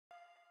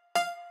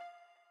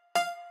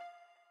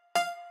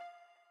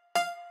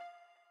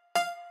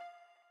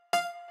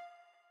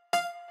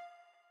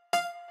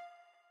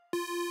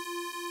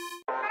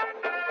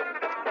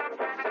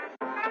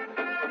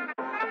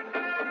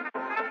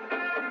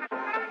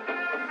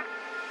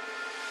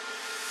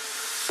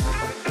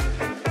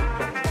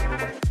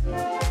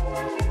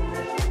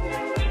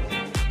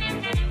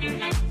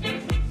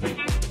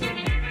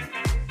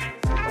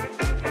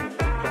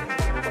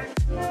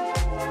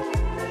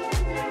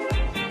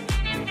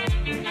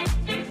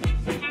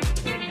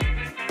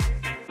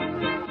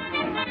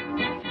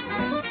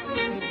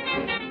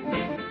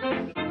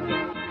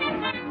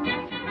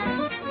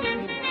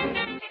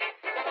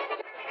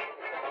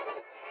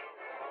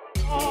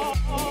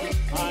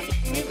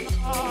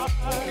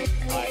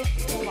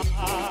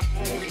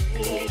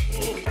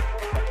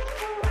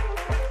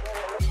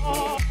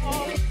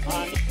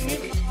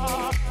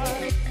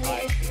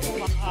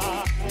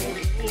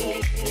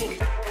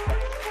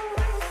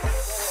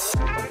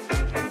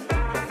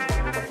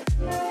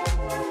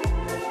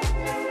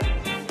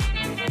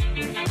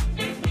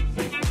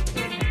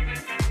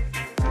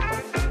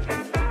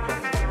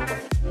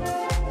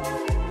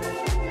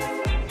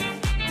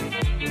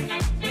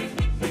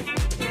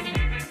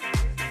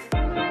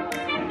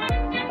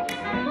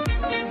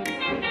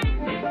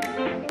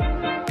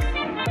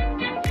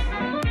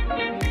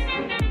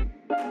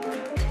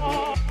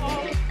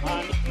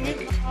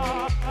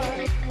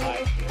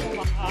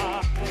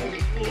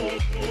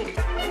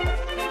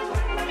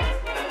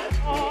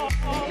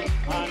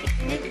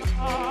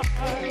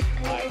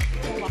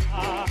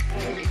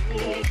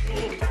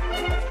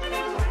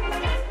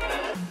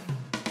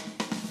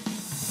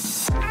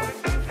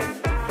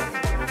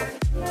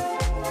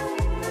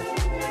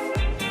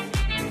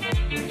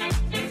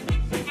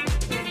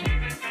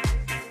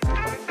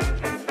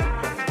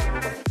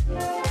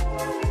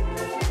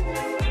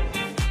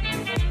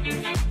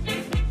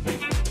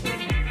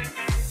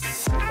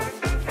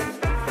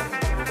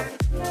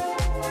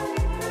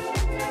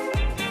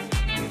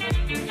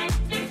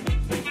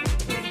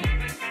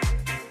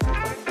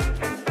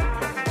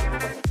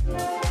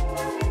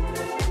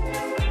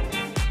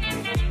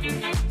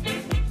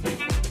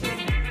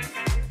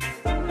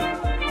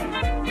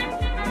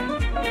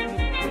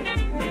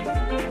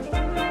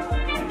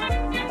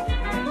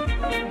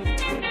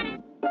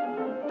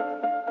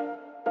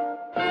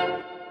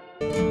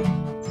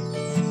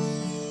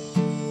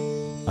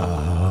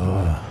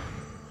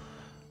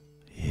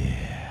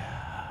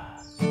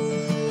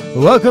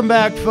Welcome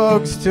back,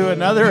 folks, to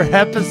another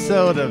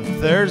episode of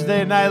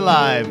Thursday Night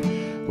Live,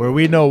 where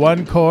we know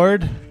one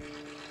chord.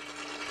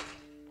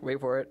 Wait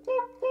for it.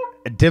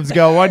 And Tim's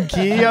got one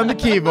key on the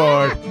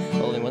keyboard.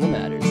 Only one that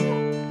matters.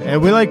 And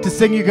we like to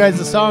sing you guys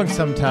a song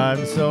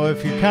sometimes, so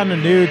if you're kind of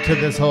new to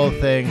this whole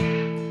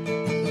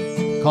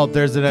thing called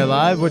Thursday Night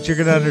Live, what you're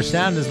going to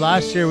understand is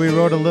last year we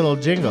wrote a little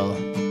jingle.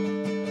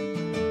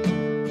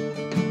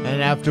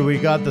 And after we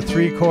got the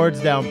 3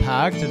 chords down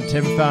packed and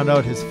Tim found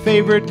out his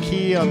favorite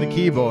key on the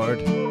keyboard,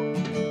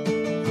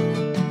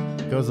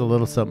 it goes a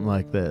little something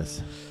like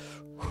this.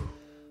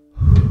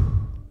 You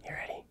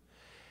ready?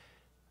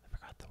 I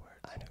forgot the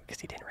words. I know,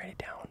 because he didn't write it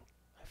down.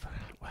 I forgot.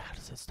 Well, how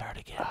does it start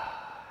again?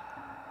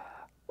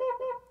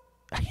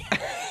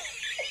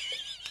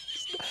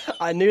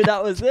 I knew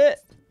that was it.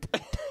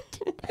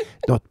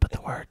 Don't put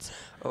the words.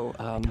 Oh, we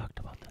talked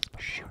about this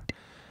before. Shoot.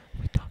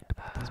 We talked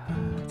about this before.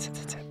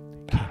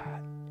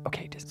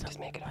 Okay, just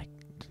make it up.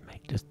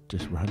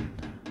 Just run.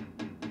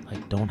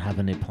 Like, don't have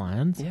any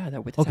plans? Yeah,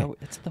 that's okay. how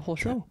it's the whole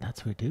show.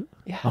 That's what we do?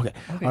 Yeah. Okay.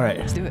 All right.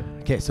 Let's do it.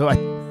 Okay, so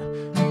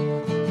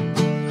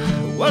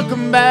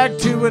welcome back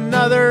to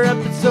another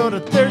episode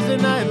of Thursday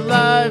Night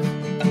Live.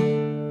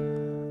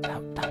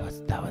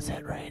 That was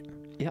it, right?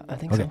 Yeah, I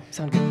think so.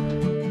 Sound good.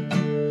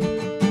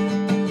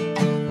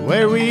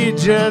 Where we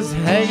just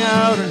hang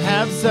out and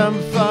have some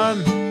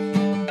fun.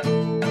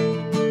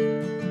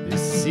 You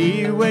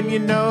see when you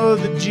know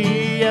the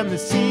G and the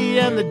C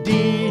and the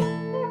D.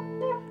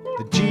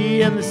 The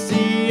G and the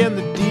C and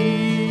the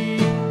D.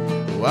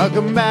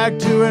 Welcome back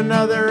to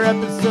another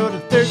episode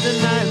of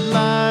Thursday Night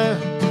Live.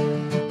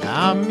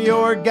 I'm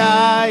your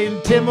guy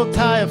and Tim will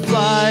tie a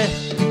fly.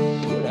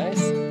 Ooh,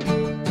 nice.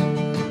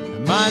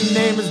 My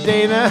name is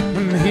Dana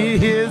and he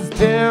is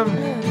Tim.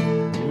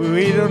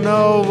 We don't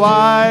know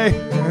why.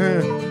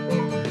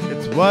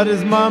 It's what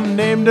his mom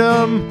named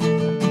him.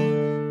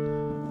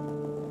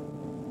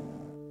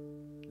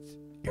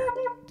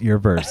 Your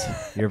verse.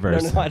 Your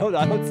verse. No, I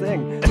don't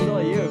sing. It's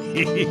all you.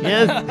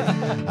 Yes.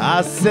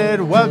 I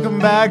said, welcome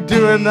back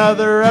to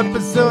another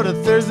episode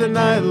of Thursday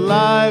Night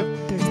Live.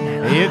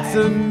 It's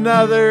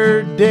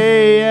another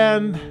day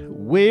and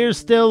we're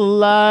still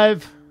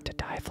alive. To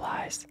tie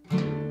flies.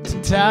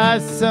 To tie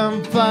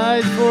some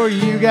flies for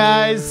you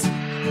guys.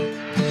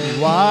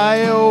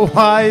 Why, oh,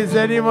 why is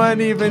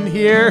anyone even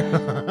here?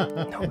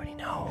 Nobody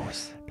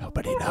knows.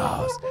 Nobody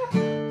knows.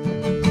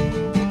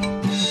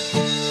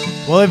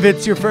 Well, if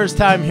it's your first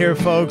time here,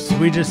 folks,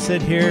 we just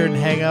sit here and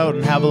hang out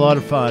and have a lot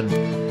of fun.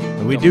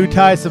 And we do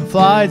tie some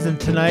flies, and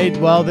tonight,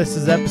 well, this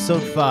is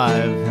episode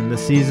 5, and the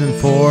season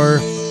 4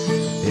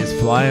 is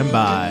flying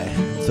by.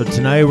 So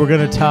tonight we're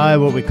going to tie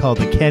what we call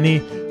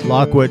the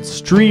Lockwood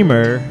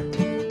Streamer.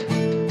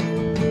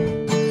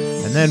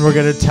 And then we're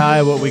going to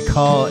tie what we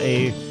call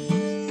a...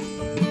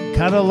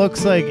 kind of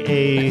looks like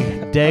a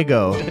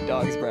Dago. A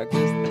dog's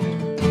breakfast.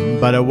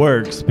 But it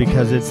works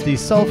because it's the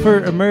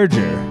Sulphur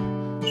Emerger.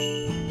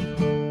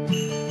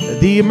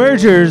 The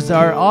emergers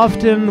are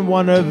often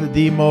one of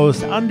the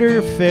most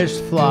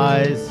underfished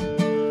flies,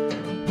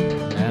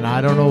 and I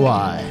don't know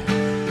why.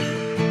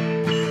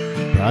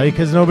 Probably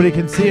because nobody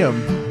can see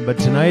them. But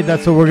tonight,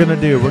 that's what we're going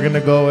to do. We're going to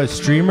go a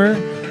streamer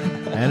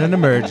and an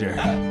emerger.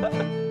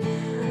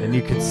 And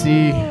you can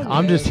see,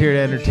 I'm just here to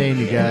entertain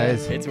you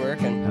guys. It's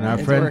working. And our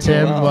friend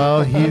Tim,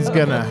 well, he's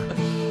gonna,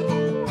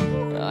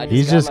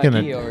 he's just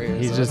gonna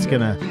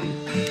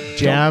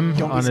jam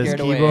don't on his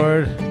scared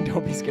keyboard. Away.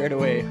 Don't be scared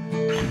away.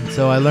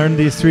 So I learned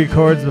these 3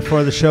 chords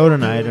before the show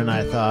tonight, and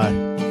I thought,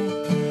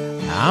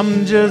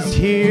 I'm just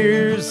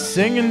here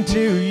singing to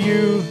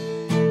you,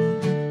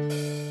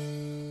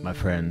 my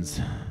friends.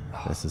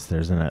 This is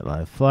Thursday Night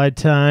Live Fly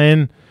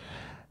Time,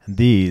 and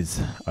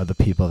these are the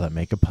people that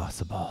make it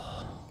possible.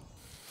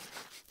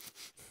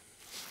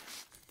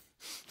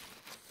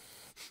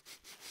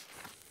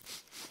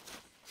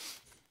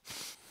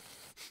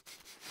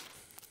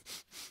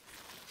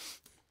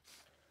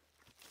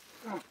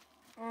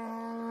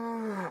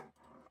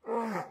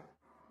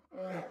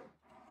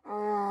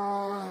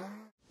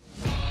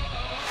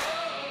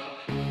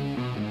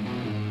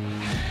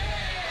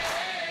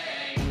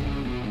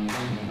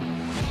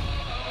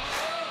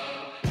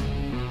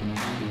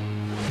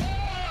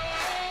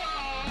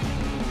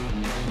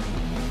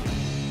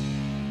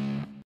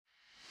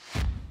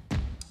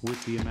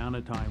 With the amount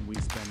of time we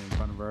spend in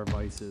front of our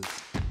vices,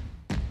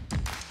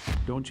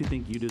 don't you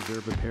think you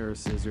deserve a pair of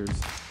scissors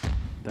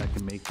that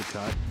can make the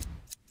cut?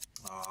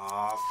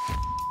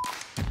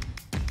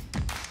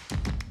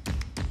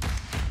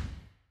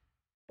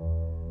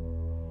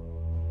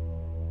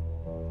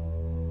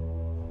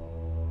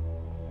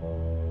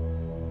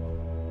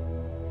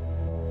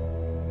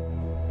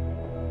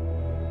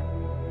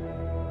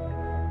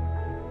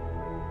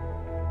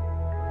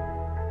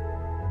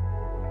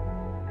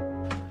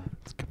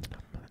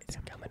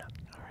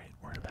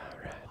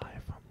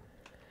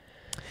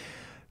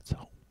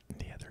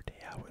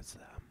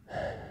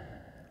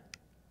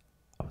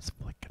 I was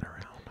flicking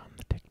around on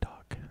the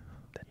TikTok.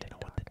 You know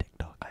what the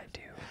TikTok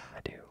is? I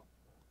do.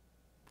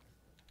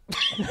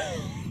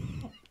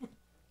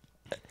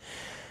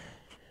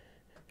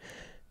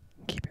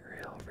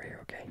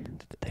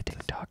 The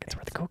TikTok. It's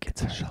where the cool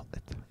kids are. It's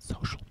a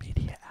social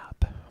media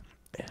app.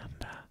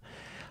 And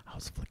I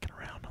was flicking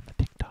around on the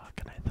TikTok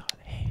and I thought,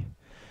 hey,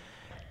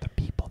 the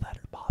people that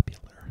are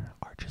popular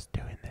are just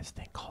doing this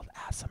thing called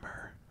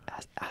ASMR.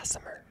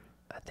 ASMR.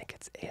 I think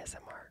it's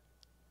ASMR.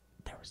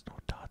 There was no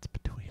dots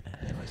between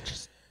it. It was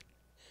just.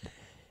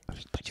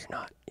 But you're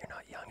not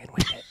young and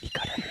with it. You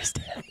gotta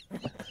understand.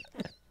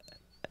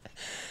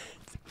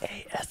 It's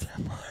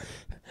ASMR.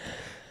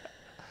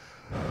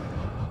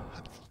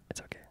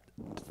 It's okay.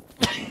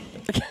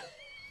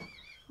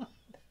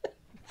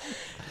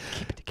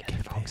 Keep it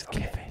together, folks.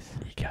 Okay.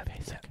 You got it.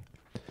 Okay.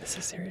 This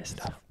is serious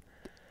stuff.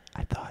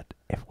 I thought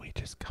if we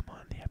just come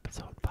on the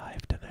episode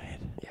 5 tonight.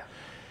 Yeah.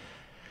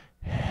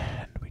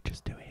 And we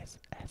just do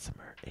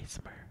ASMR.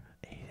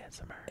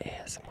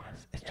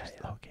 It's just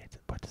okay.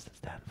 What does it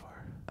stand for?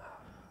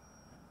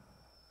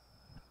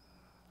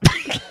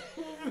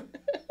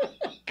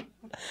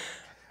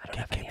 I don't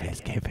have any idea.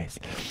 Game face.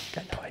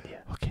 Got no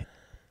idea. Okay.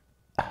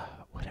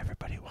 What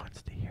everybody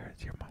wants to hear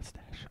is your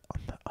mustache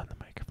on the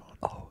microphone.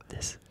 Oh,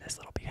 this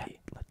little beauty.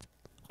 Yeah, let's.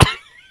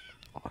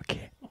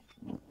 Okay.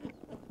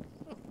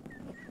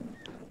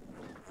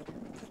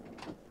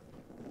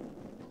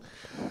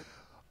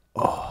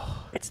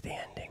 Oh, It's the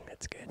ending.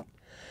 That's good.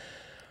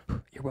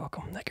 You're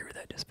welcome. I grew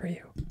that just for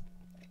you.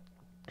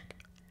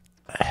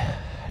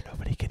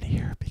 nobody can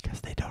hear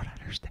because they don't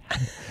understand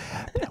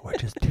that we're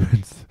just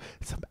doing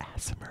some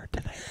ASMR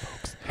tonight,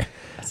 folks.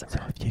 So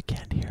if you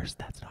can't hear us,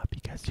 that's not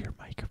because your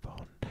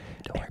microphone,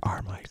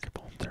 our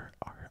microphones are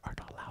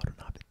not loud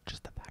enough. It's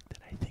just the fact that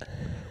I think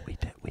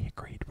we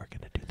agreed we're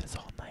gonna do this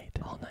all night.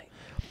 All night.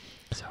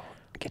 So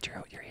get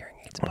your hearing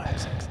aids.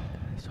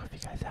 So if you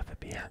guys have a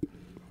beer,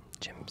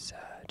 Jim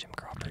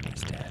Crawford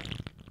is dead.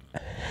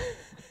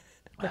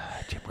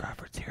 Jim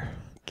Crawford's here.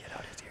 Get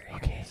out his hearing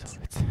Okay, aids. so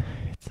it's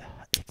the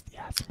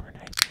ASMR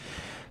night.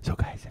 So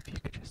guys, if you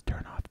could just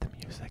turn off the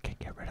music and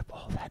get rid of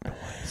all that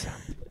noise.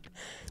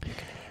 You're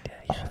gonna need to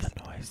All the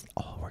noise.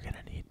 All we're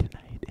gonna need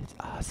tonight is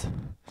us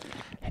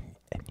and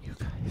you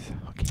guys.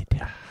 Okay,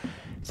 Tim.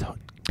 So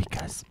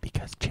because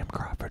Jim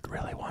Crawford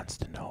really wants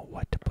to know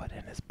what to put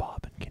in his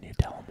bobbin, can you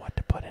tell him what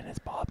to put in his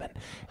bobbin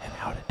and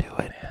how to do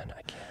it? Man,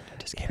 I can't. I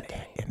just can't.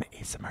 In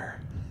ASMR.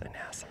 An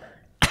ASMR.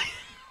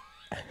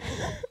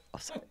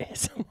 Also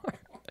ASMR.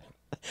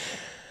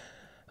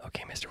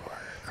 Okay, Mr.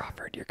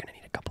 Crawford, you're gonna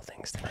need a couple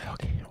things tonight.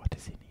 Okay, what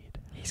does he need?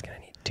 He's gonna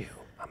need 2.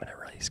 I'm gonna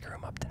really screw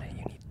him up tonight.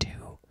 You need 2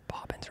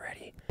 bobbins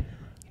ready.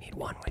 You need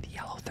 1 with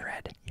yellow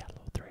thread.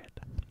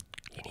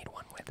 You need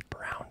 1 with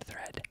brown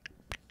thread.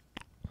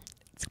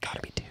 It's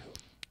gotta be 2.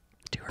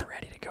 2 are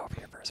ready to go for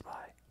your first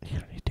fly. You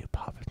don't need 2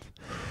 bobbins.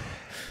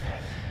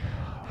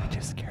 We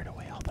just scared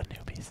away all the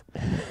newbies.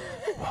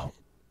 Well,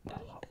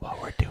 what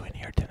we're doing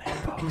here tonight,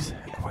 folks,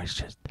 we're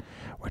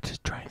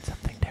just trying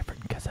something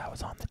different because I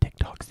was on the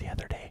TikToks the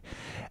other day,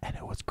 and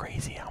it was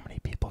crazy how many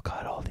people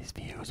got all these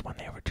views when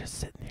they were just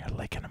sitting here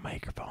licking a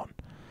microphone.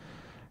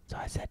 So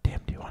I said,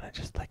 Tim, do you want to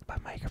just lick my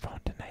microphone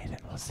tonight,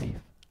 and we'll see.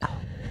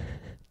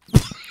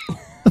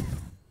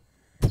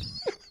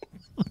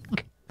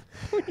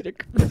 We need a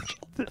commercial.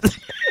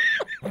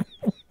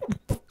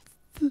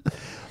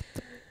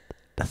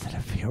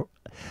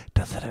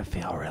 Doesn't it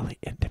feel really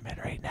intimate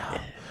right now?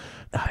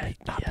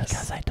 Not Yes.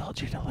 because I told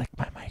you to lick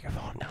my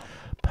microphone,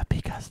 but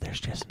because there's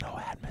just no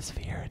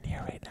atmosphere in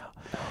here right now.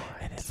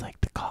 And it's like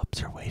the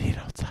cops are waiting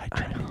outside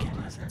trying to get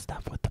us and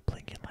stuff with the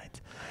blinking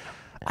lights.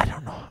 I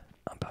don't know.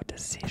 I'm about to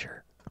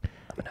seizure.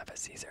 I'm gonna have a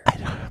Caesar. I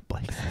don't know.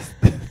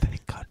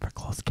 Thank God for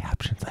closed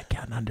captions. I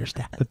can't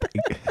understand the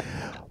thing.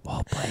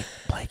 Well,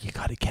 Blake, you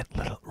gotta get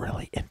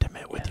really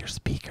intimate with your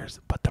speakers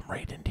and put them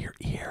right into your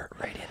ear.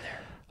 Right in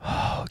there.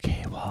 Oh,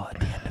 okay, well, at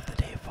the end of the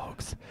day,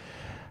 folks,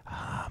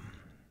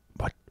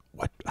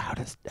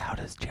 how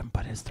does Jim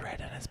put his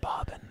thread in his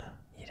bobbin?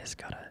 You just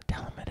gotta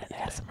Tell him it in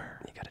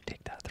ASMR. You gotta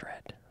take that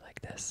thread like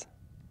this,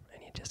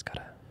 and you just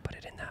gotta put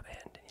it in that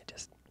end, and you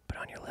just put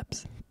it on your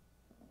lips.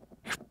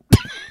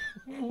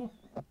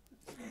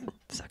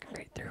 Suck it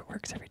right through. It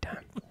works every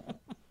time.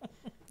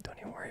 Don't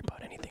even worry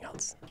about anything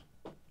else.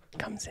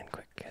 Comes in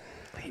quick and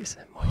leaves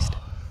it moist.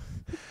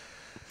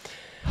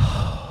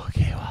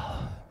 Okay,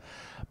 well,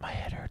 my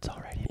head hurts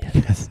already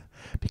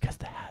because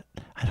the hat.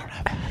 I don't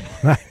have a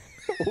hat.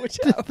 Which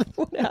hat?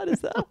 What hat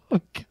is that?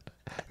 Okay.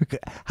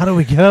 How do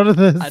we get out of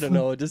this? I don't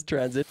know. Just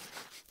transit.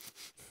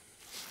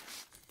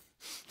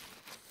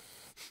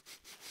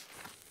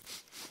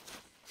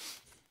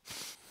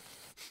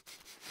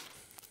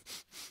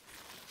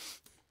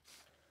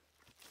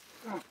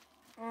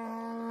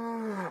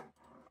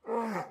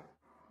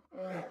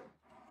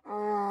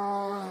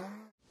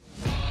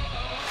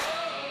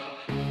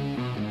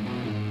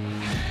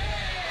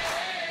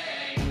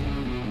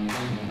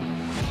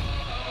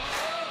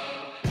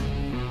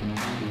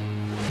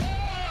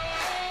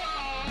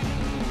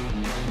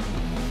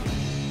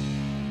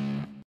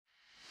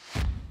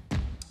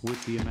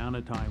 With the amount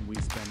of time we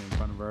spend in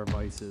front of our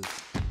devices,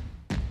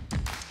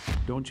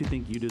 don't you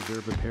think you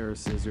deserve a pair of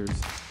scissors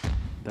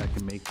that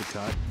can make the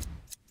cut?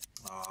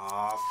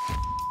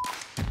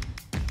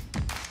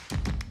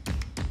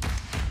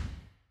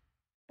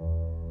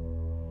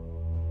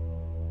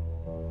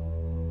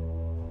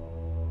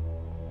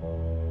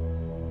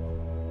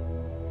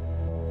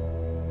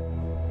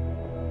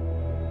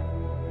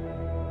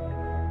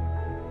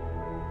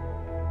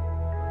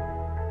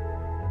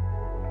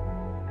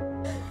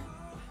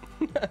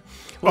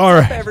 All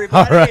right,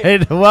 everybody? all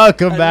right.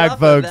 Welcome back, Enough of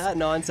folks. that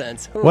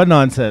nonsense. What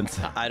nonsense?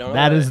 I don't know.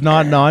 That is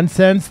not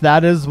nonsense.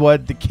 That is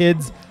what the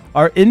kids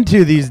are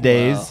into these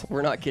days. Well,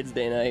 we're not kids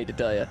day and I hate to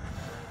tell you.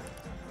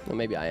 Well,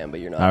 maybe I am, but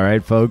you're not. All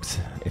right, folks.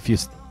 If you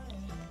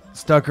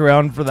stuck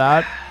around for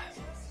that,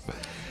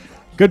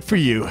 good for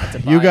you.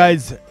 You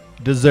guys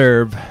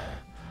deserve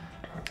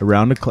a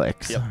round of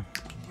clicks. Yep.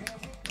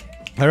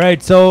 All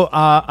right, so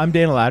I'm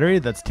Dana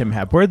Lattery. That's Tim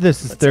Hepworth.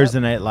 This is What's Thursday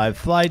up? Night Live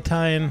Fly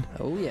Tying,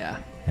 Oh, yeah.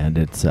 and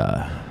it's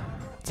a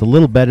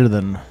little better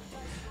than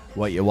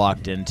what you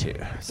walked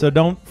into. So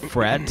don't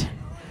fret.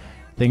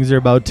 Things are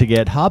about to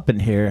get hopping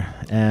here,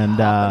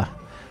 and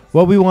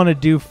what we want to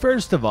do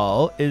first of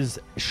all is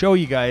show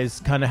you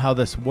guys kind of how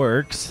this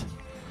works,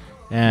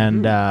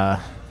 and Oh,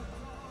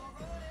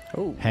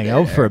 hang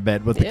out for a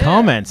bit with the Yeah.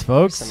 comments,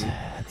 folks. Some-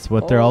 That's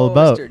what they're all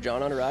about. Mr.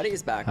 John Honorati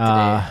is back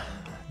today.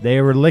 They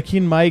were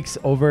licking mics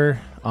over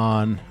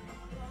on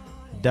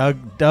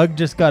Doug. Doug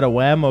just got a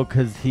whammo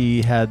because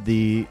he had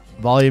the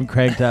volume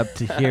cranked up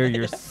to hear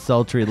your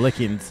sultry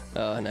lickings.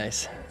 Oh,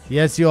 nice.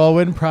 Yes, you all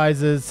win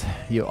prizes.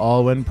 You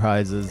all win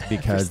prizes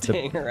because the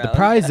staying around.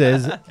 prize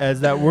is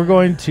that we're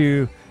going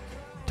to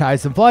tie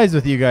some flies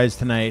with you guys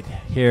tonight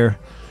here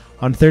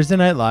on Thursday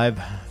Night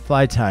Live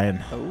Fly Tying.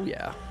 Oh,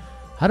 yeah.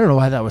 I don't know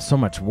why that was so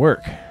much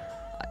work.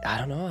 I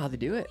don't know how they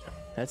do it.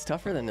 That's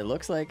tougher than it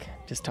looks like,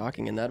 just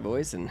talking in that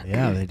voice and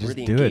Yeah, they just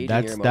really do it. engaging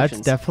That's your that's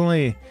emotions.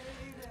 definitely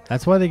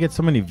that's why they get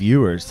so many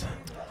viewers.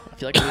 I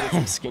feel like I needed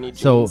some skinny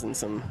jeans So, and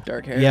some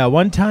dark hair. Yeah,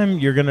 one time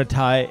you're gonna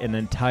tie an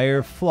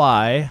entire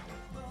fly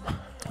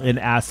in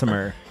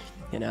Assamer.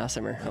 In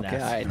Assamer. In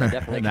Okay, I Assamer.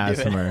 definitely In can do it.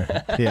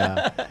 Assamer.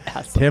 Yeah.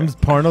 Assamer. Tim's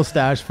porno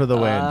stash for the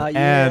win. Yeah.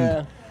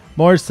 And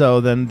more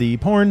so than the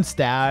porn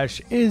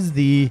stash is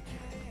the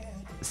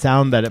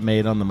sound that it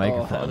made on the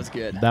microphone. that was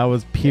good. That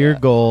was pure Yeah.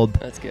 gold.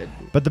 That's good.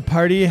 But the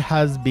party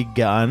has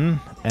begun,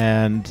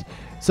 and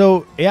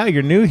so yeah,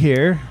 you're new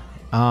here.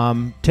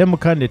 Tim will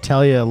kind of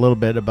tell you a little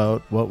bit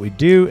about what we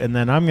do, and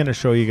then I'm going to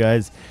show you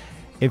guys.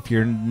 If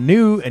you're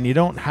new and you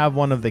don't have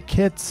one of the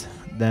kits,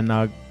 then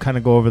I'll kind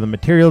of go over the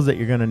materials that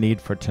you're going to need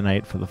for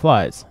tonight for the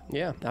flies.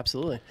 Yeah,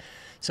 absolutely.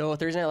 So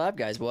Thursday Night Live,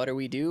 guys, what do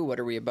we do? What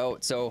are we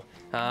about? So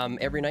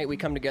every night we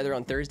come together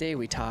on Thursday.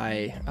 We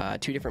tie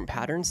 2 different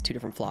patterns, 2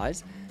 different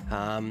flies.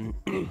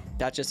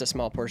 That's just a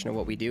small portion of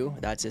what we do.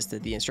 That's just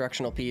the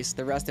instructional piece.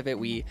 The rest of it,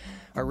 we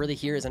are really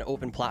here as an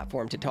open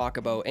platform to talk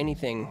about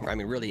anything. I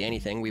mean, really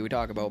anything we would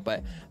talk about,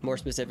 but more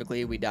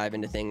specifically, we dive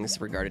into things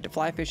regarding to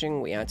fly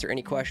fishing. We answer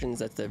any questions.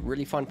 That's the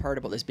really fun part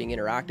about this being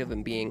interactive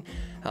and being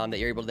that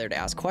you're able there to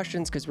ask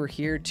questions, because we're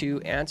here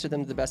to answer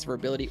them to the best of our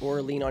ability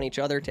or lean on each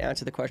other to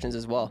answer the questions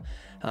as well.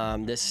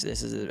 This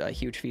is a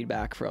huge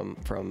feedback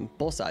from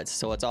both sides,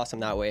 so it's awesome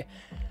that way.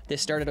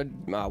 This started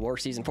War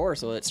Season 4,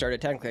 so it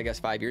started technically, I guess,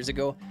 5 years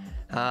ago.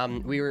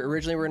 We were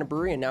originally in a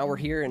brewery, and now we're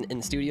here in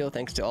the studio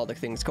thanks to all the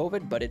things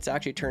COVID, but it's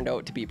actually turned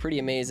out to be pretty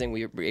amazing.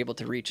 We were able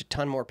to reach a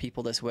ton more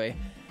people this way,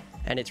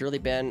 and it's really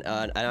been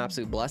an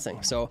absolute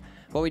blessing. So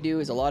what we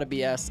do is a lot of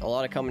BS, a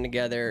lot of coming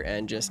together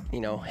and just,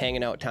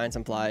 hanging out, tying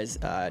some flies.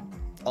 To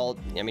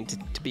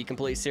be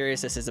completely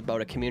serious, this is about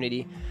a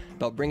community,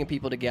 about bringing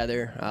people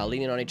together,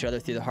 leaning on each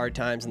other through the hard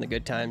times and the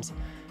good times.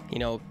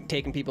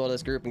 Taking people out of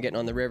this group and getting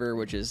on the river,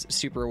 which is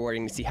super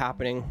rewarding to see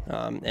happening,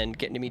 and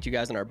getting to meet you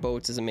guys on our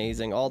boats is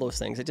amazing. All those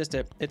things,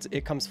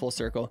 it comes full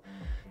circle.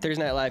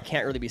 Thursday Night Live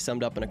can't really be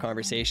summed up in a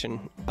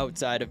conversation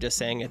outside of just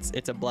saying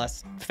it's a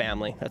blessed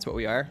family. That's what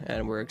we are,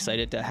 and we're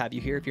excited to have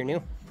you here if you're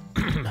new.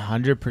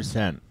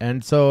 100%.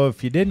 And so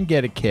if you didn't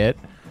get a kit,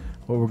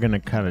 what we're going to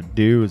kind of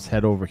do is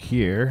head over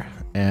here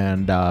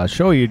and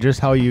show you just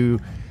how you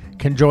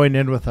can join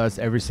in with us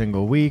every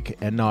single week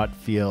and not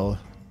feel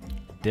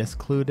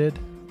discluded.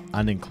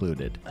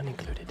 Unincluded.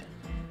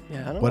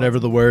 Yeah, I don't whatever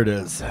the word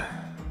is,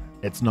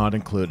 it's not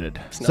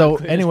included. It's not so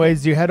included.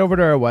 anyways, you head over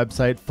to our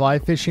website,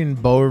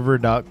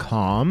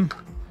 flyfishingbowriver.com.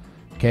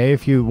 Okay,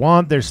 if you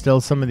want, there's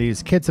still some of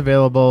these kits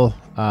available.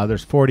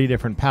 There's 40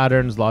 different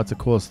patterns, lots of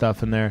cool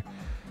stuff in there.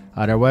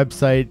 On our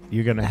website,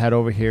 you're going to head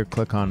over here,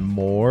 click on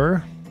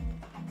more.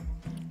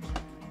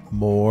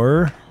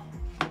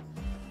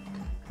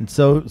 And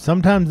so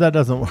sometimes that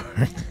doesn't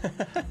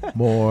work.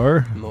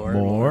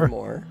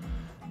 More.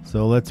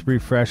 So let's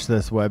refresh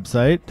this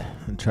website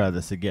and try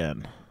this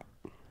again.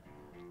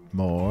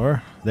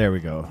 More. There we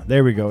go.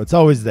 It's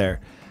always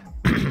there.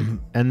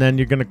 And then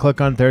you're going to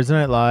click on Thursday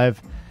Night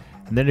Live.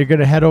 And then you're going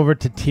to head over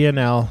to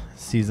TNL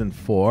Season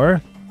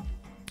 4.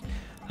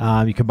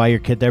 You can buy your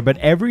kit there. But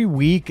every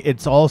week,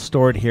 it's all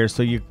stored here.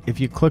 So if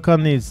you click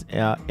on these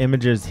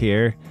images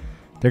here,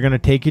 they're going to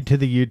take you to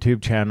the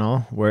YouTube channel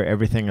where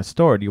everything is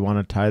stored. You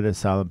want to tie this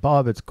Silent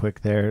Bob. It's quick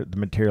there. The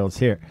material's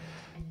here.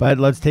 But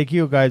let's take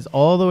you guys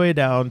all the way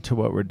down to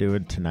what we're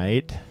doing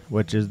tonight,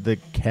 which is the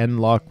Ken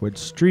Lockwood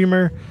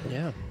Streamer.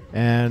 Yeah.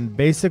 And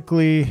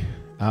basically,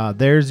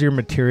 there's your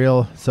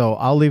material. So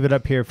I'll leave it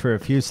up here for a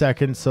few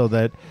seconds so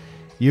that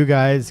you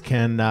guys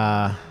can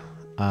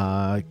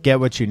get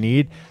what you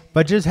need.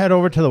 But just head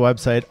over to the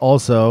website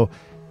also,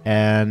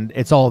 and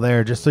it's all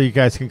there just so you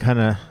guys can kind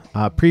of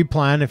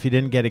pre-plan if you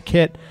didn't get a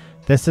kit.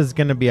 This is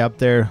going to be up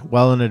there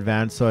well in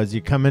advance. So as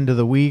you come into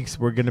the weeks,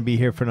 we're going to be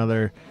here for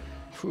another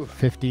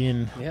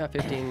 15. Yeah,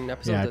 15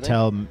 episodes. Yeah, I think.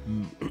 till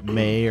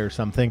May or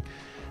something.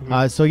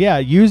 So yeah,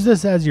 use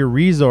this as your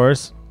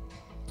resource.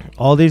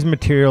 All these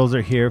materials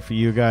are here for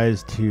you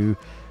guys to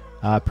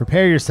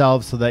prepare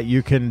yourselves so that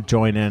you can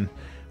join in.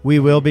 We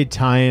will be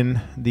tying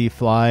the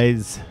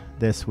flies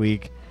this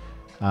week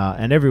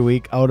and every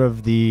week out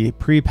of the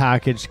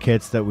pre-packaged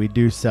kits that we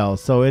do sell.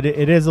 So it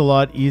is a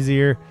lot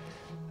easier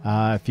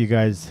if you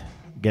guys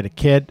get a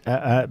kit.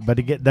 But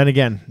then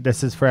again,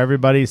 this is for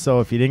everybody. So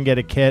if you didn't get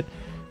a kit,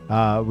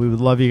 we would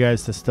love you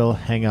guys to still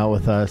hang out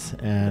with us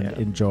and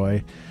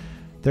enjoy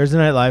Thursday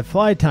Night Live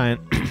fly tying.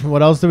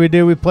 What else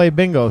do? We play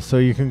bingo. So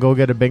you can go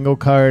get a bingo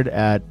card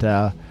at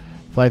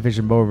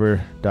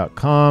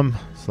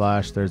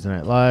flyfishingbover.com/Thursday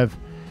Night Live.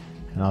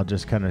 And I'll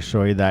just kind of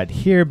show you that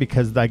here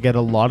because I get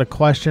a lot of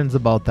questions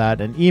about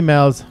that and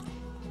emails.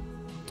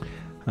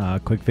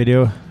 Quick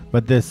video.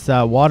 But this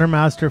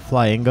WaterMaster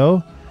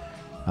Flyingo,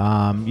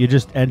 you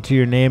just enter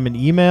your name and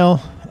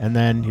email, and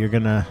then you're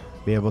going to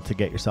be able to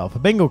get yourself a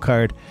bingo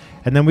card.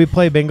 And then we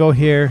play bingo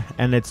here,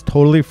 and it's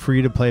totally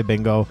free to play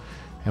bingo.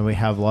 And we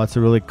have lots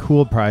of really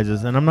cool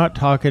prizes. And I'm not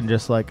talking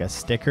just like a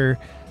sticker.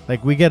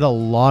 Like, we get a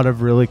lot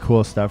of really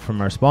cool stuff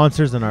from our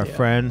sponsors and our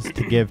friends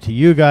to give to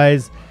you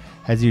guys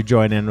as you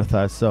join in with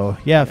us. So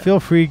feel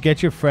free,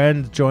 get your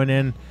friends, join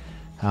in.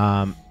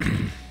 And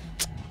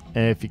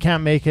if you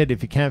can't make it,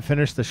 if you can't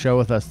finish the show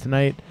with us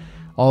tonight,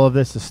 all of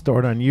this is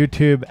stored on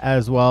YouTube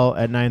as well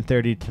at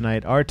 9:30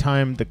 tonight our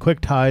time. The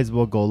quick ties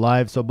will go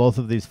live. So both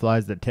of these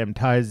flies that Tim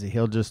ties,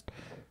 he'll just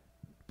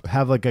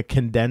have like a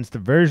condensed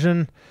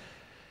version,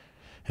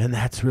 and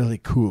that's really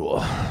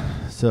cool.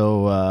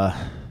 So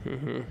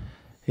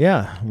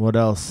yeah, what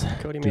else?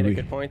 Cody made a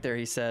good point there.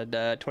 He said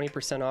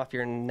 20% off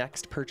your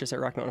next purchase at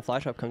Rock Mountain Fly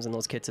Shop comes in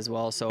those kits as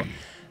well. So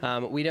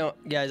we don't,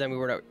 guys, I mean,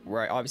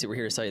 we're obviously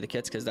here to sell you the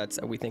kits because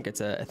we think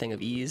it's a thing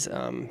of ease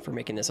for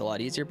making this a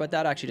lot easier. But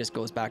that actually just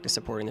goes back to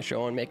supporting the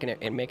show and making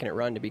it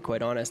run, to be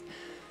quite honest.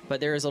 But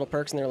there is little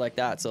perks in there like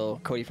that. So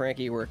Cody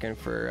Frankie working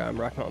for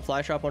Rock Mountain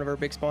Fly Shop, one of our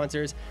big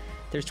sponsors.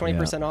 There's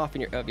 20% off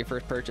of your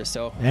first purchase.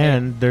 So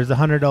and there's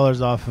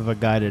 $100 off of a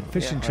guided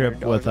fishing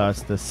trip with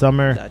us this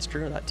summer. That's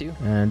true, that too.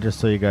 And just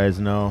so you guys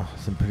know,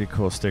 some pretty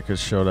cool stickers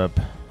showed up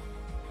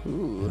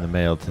in the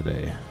mail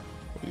today.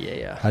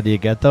 Yeah. How do you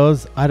get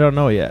those? I don't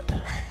know yet.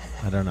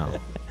 I don't know.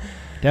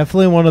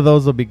 Definitely one of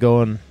those will be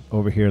going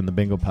over here in the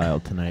bingo pile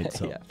tonight.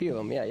 So yeah, a few of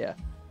them. Yeah.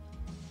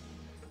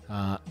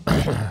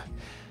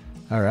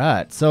 All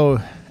right. So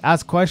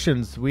ask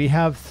questions. We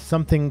have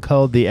something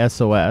called the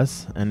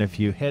SOS, and if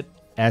you hit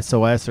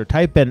SOS or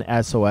type in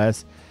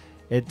SOS,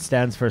 it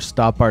stands for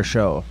Stop Our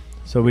Show.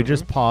 So we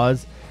just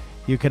pause.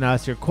 You can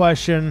ask your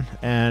question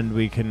and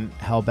we can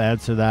help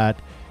answer that.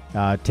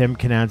 Tim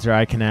can answer,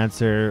 I can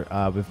answer.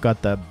 We've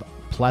got the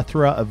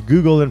plethora of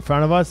Google in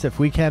front of us if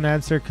we can't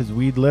answer, because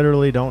we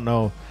literally don't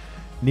know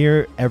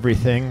near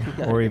everything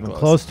or even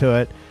close to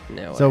it.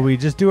 No so way. we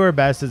just do our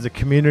best as a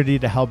community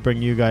to help bring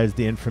you guys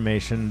the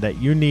information that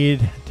you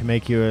need to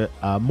make you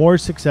a more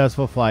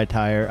successful fly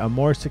tyer, a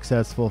more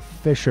successful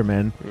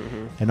fisherman,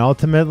 and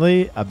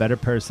ultimately a better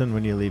person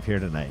when you leave here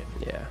tonight.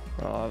 Yeah,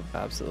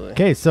 absolutely.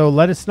 Okay, so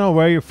let us know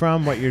where you're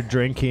from, what you're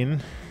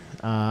drinking.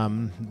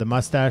 The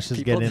mustache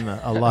is getting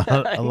a lot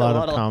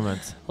of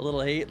comments. A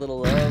little hate, little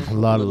love. A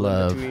lot of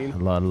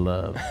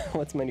love.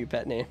 What's my new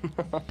pet name?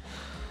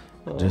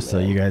 Just so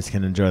you guys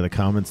can enjoy the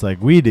comments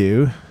like we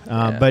do.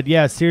 But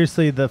yeah,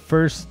 seriously, the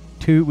first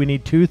two, we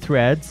need 2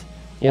 threads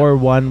or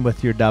one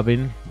with your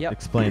dubbing.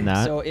 Explain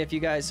that. So if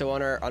you guys,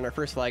 on our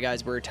first fly,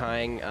 guys, we're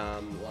tying,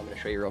 I'm going to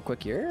show you real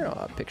quick here,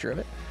 a picture of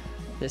it.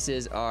 This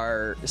is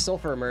our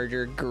Sulphur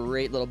emerger,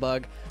 great little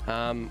bug.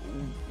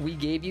 We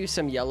gave you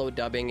some yellow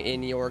dubbing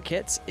in your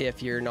kits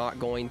if you're not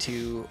going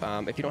to,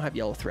 if you don't have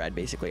yellow thread,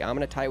 basically. I'm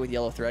going to tie with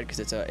yellow thread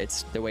because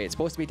it's the way it's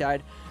supposed to be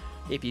tied.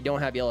 If you don't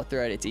have yellow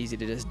thread, it's easy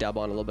to just dub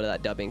on a little bit of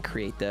that dubbing,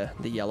 create the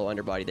yellow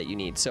underbody that you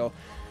need. So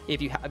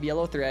if you have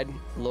yellow thread,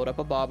 load up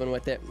a bobbin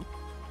with it.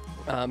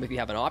 If you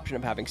have an option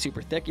of having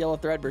super thick yellow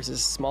thread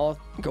versus small,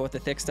 go with the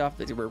thick stuff.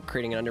 We're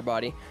creating an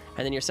underbody.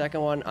 And then your second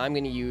one, I'm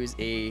going to use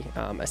a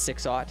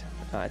 6/0.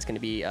 It's going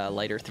to be a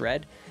lighter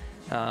thread.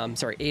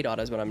 8/0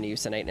 is what I'm going to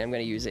use tonight. And I'm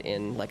going to use it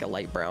in like a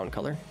light brown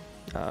color.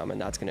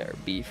 And that's going to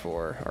be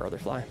for our other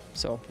fly.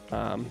 So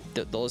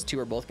those two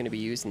are both going to be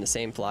used in the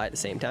same fly at the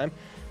same time.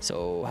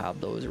 So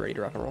have those ready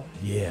to rock and roll.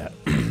 Yeah.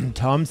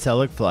 Tom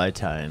Selleck fly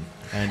tying.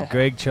 And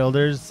Greg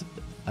Childers,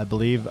 I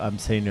believe I'm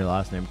saying your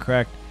last name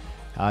correct.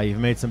 You've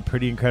made some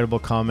pretty incredible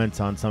comments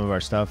on some of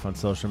our stuff on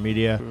social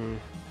media.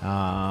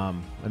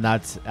 And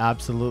that's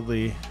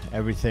absolutely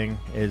everything,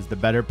 is the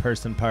better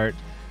person part.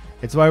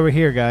 It's why we're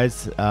here,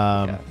 guys.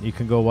 You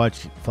can go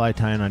watch fly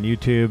tying on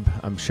YouTube.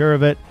 I'm sure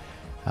of it.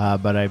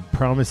 But I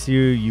promise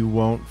you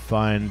won't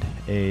find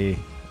a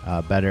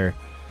better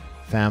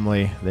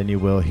family than you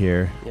will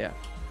here. Yeah.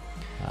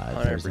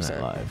 100%. Thursday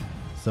Night Live.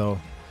 So,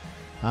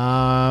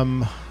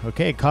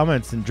 okay,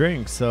 comments and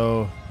drinks.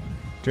 So,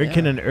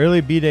 drinking an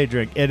early B-Day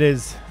drink. It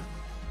is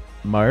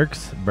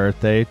Mark's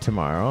birthday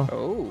tomorrow.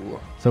 Oh.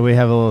 So we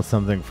have a little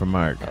something for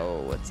Mark.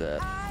 Oh, what's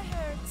up?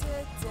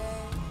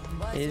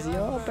 Is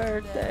your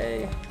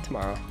birthday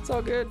tomorrow? It's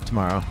all good.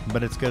 Tomorrow,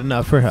 but it's good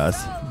enough for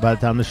us. By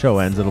the time the show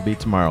ends, it'll be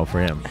tomorrow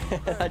for him.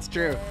 That's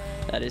true.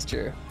 That is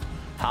true.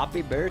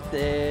 Happy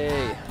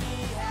birthday.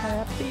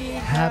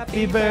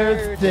 Happy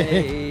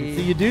birthday.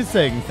 So you do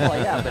sing.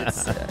 Well, yeah, but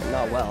it's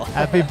not well.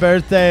 Happy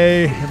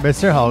birthday,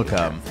 Mr.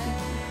 Holcomb.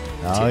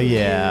 Oh,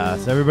 yeah.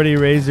 So everybody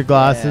raise your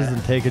glasses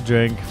and take a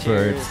drink for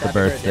it's the Happy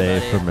birthday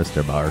birthday,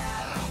 for Mr. Mark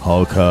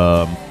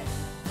Holcomb.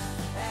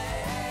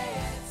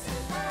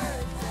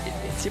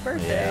 It's your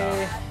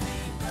birthday.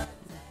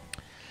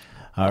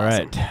 All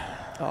right.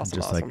 Awesome.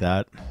 Just like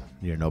that.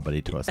 You're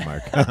nobody to us,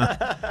 Mark.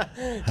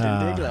 Didn't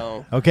take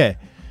long. Okay.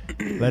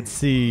 Let's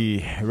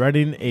see.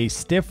 Running a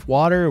stiff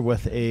water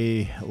with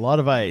a lot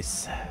of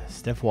ice.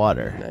 Stiff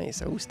water.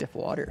 Nice. Oh, stiff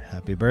water.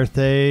 Happy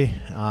birthday.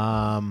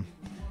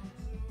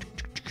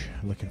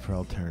 Looking for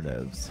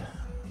alternatives.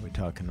 We're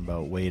talking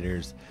about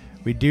waiters.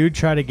 We do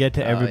try to get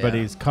to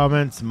everybody's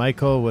comments.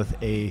 Michael with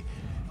a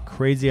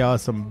crazy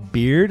awesome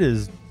beard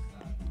is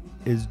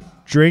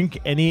drink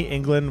any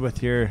England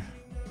with your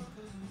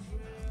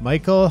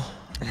Michael.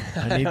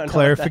 I need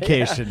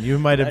clarification. You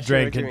might have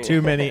drank in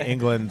too many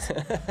Englands.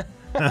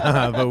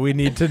 But we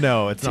need to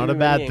know. It's not a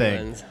bad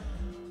thing.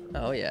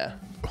 Oh, yeah.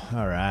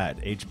 All right.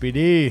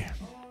 HBD.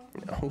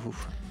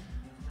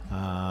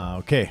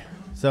 Okay.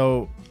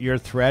 So your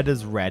thread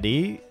is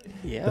ready.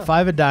 Yeah. The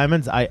 5 of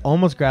diamonds. I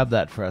almost grabbed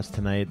that for us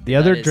tonight. The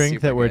other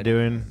drink that we're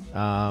doing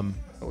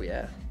oh,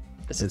 yeah.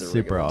 This is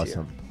super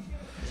awesome.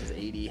 This is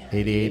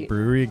 88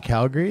 Brewery in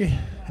Calgary.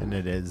 And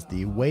it is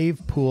the Wave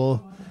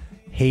Pool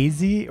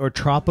Hazy or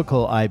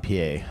Tropical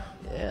IPA.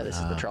 Yeah, this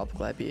is the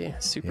Tropical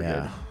IPA. Super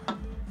good.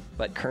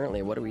 But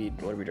currently, what are we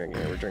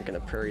drinking? We're drinking a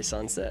Prairie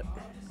Sunset.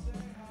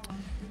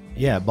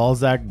 Yeah,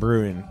 Balzac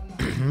Brewing.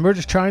 We're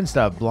just trying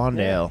stuff. Blonde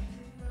ale.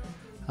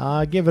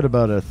 Give it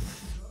about a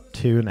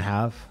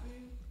 2.5.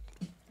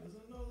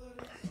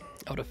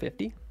 Out of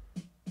 50?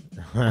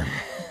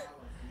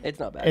 It's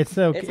not bad. It's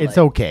okay. It's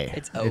okay.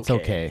 It's It's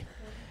okay. okay.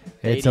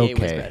 It's 88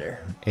 was okay. better.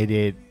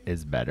 88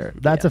 is better.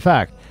 That's a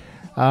fact.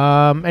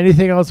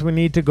 Anything else we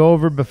need to go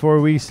over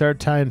before we start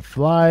tying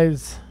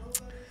flies?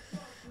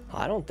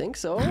 I don't think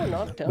so.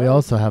 Not We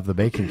also have the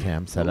bacon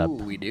cam set up.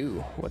 we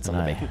do. What's on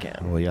the bacon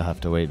cam? Well, you'll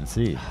have to wait and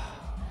see.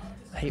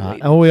 I hate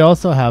waiting. And we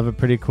also have a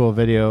pretty cool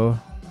video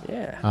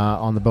Yeah.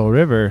 on the Bow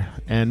River.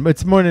 And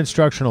it's more an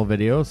instructional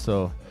video,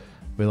 so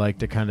we like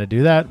to kind of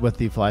do that with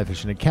the Fly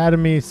Fishing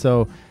Academy.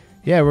 So,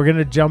 yeah, we're going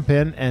to jump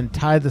in and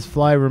tie this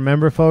fly.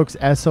 Remember, folks,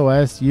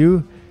 SOS.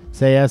 You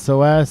say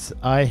SOS.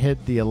 I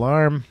hit the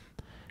alarm.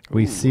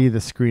 We see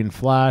the screen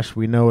flash.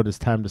 We know it is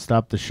time to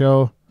stop the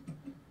show.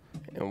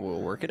 And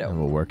we'll work it out. And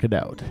we'll work it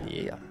out.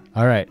 Yeah.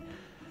 All right.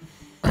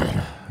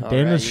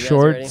 Dana's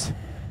shorts.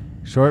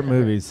 Short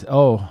movies.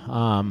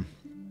 Good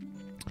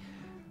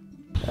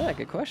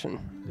question.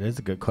 It is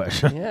a good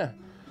question. Yeah.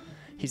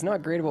 He's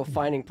not great about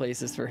finding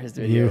places for his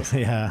videos.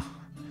 Yeah.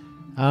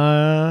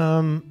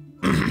 I'll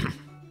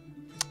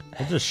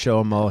just show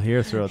them all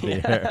here throughout the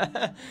year.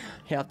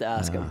 You have to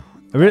ask him.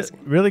 A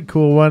really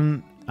cool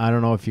one. I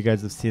don't know if you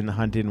guys have seen the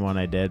hunting one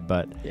I did,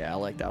 but Yeah, I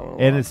like that one a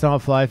lot. and it's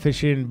not fly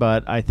fishing,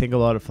 but I think a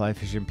lot of fly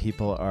fishing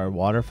people are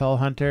waterfowl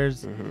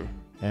hunters,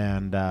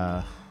 and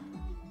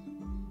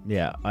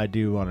yeah, I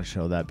do want to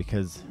show that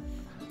because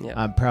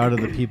I'm proud of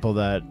the people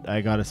that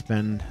I got to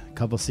spend a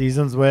couple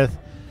seasons with,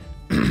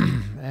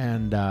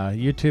 and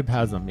YouTube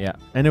has them. Yeah.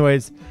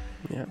 Anyways,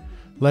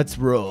 let's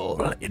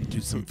roll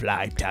into some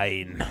fly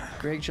tying.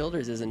 Greg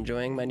Childers is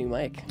enjoying my new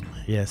mic.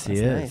 Yes, he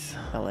That's is.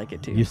 nice. I like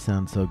it too. You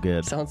sound so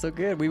good. Sounds so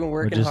good. We've been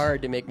working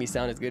hard to make me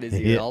sound as good as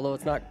you, although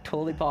it's not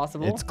totally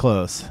possible. It's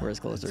close. We're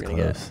as close as we're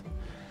gonna get.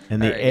 And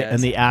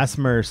the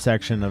ASMR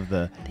section of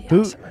the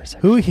ASMR section.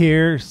 who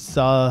here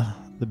saw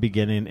the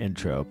beginning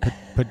intro?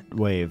 Put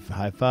wave,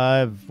 high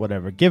five,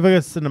 whatever. Give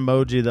us an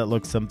emoji that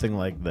looks something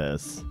like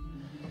this.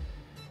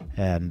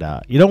 And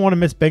you don't want to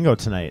miss bingo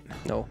tonight.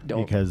 No,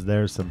 don't. Because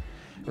there's some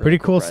Really pretty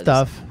cool prizes.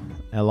 stuff.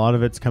 A lot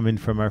of it's coming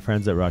from our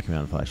friends at Rocky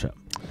Mountain Fly Shop.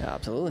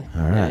 Absolutely.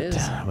 All It right.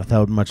 is.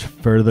 Without much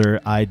further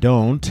Further I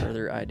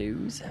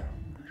do's.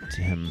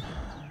 Tim,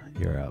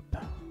 you're up.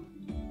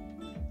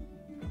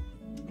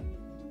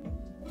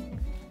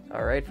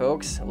 All right,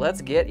 folks,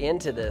 let's get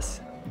into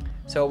this.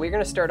 So we're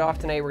gonna start off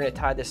tonight. We're gonna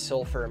tie this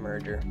sulfur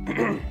emerger.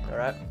 All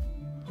right.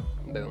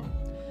 Boom.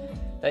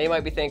 Now you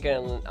might be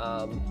thinking,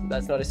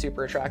 that's not a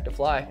super attractive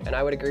fly, and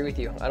I would agree with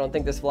you. I don't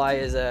think this fly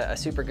is a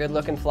super good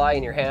looking fly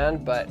in your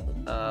hand, but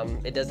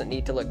it doesn't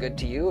need to look good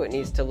to you. It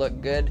needs to look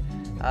good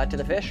to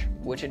the fish,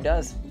 which it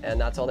does, and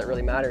that's all that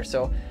really matters.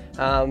 So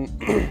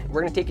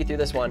we're gonna take you through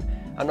this one.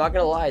 I'm not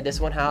gonna lie, this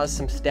one has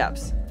some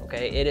steps,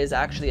 okay? It is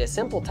actually a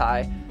simple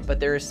tie,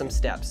 but there is some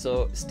steps.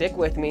 So stick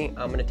with me.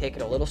 I'm gonna take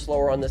it a little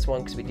slower on this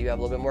one because we do have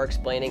a little bit more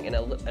explaining and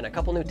a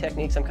couple new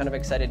techniques I'm kind of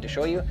excited to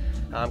show you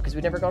because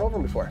we've never gone over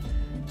them before.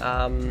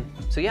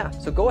 So yeah,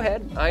 so go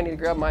ahead. I need to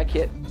grab my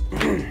kit.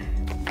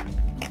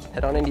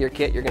 head on into your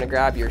kit. You're gonna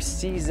grab your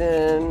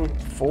season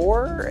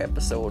 4,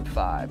 episode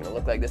 5. Gonna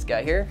look like this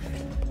guy here.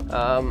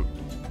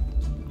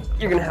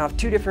 You're gonna have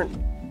 2 different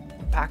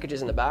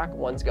packages in the back.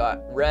 One's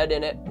got red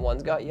in it,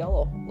 one's got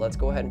yellow. Let's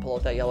go ahead and pull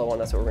out that yellow one.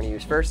 That's what we're gonna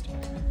use first.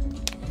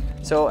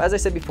 So as I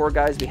said before,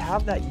 guys, we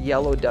have that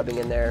yellow dubbing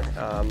in there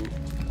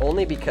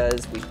only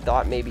because we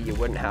thought maybe you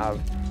wouldn't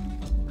have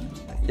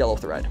yellow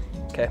thread.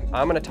 Okay,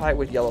 I'm gonna tie it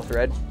with yellow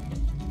thread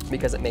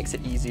because it makes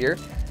it easier.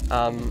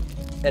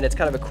 And it's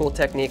kind of a cool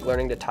technique,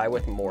 learning to tie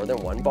with more than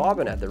one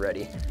bobbin at the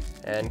ready,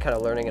 and kind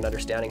of learning and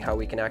understanding how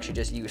we can actually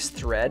just use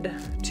thread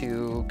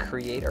to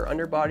create our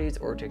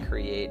underbodies or to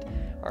create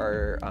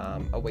our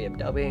a way of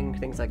dubbing,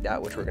 things like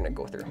that, which we're gonna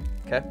go through,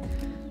 okay?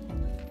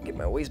 Get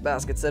my waste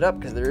basket set up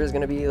because there is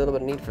gonna be a little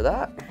bit of need for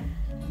that.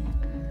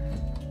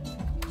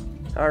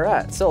 All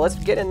right, so let's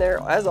get in there.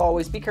 As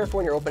always, be careful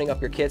when you're opening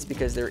up your kits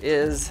because there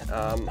is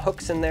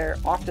hooks in there.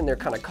 Often they're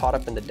kind of caught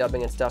up in the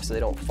dubbing and stuff so they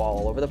don't fall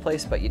all over the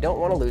place, but you don't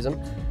wanna lose them.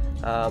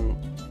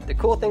 The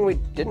cool thing we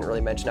didn't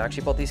really mention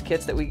actually about these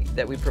kits that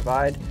we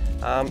provide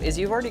is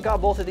you've already got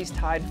both of these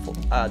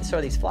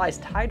these flies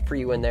tied for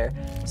you in there.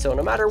 So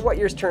no matter what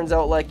yours turns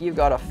out like, you've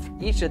got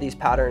each of these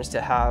patterns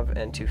to have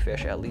and to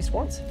fish at least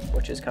once,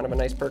 which is kind of a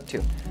nice perk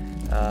too.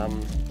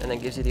 And then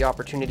gives you the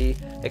opportunity,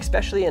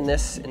 especially in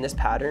this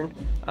pattern,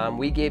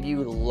 we gave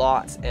you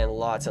lots and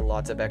lots and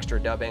lots of extra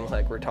dubbing,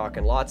 like we're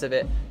talking lots of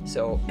it.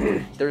 So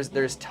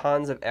there's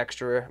tons of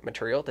extra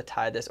material to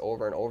tie this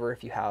over and over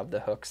if you have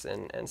the hooks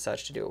and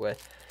such to do it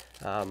with,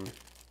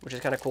 which is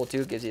kind of cool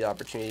too. It gives you the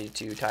opportunity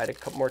to tie it a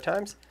couple more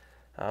times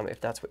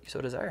if that's what you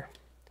so desire.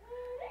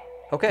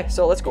 Okay,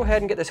 so let's go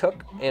ahead and get this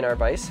hook in our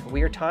vise.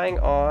 We are tying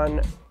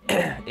on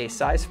a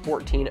size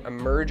 14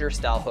 emerger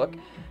style hook.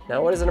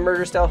 Now, what is an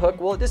emerger style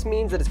hook? Well, it just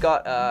means that it's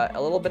got a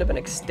little bit of an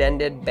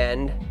extended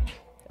bend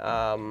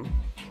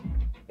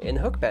in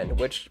the hook bend,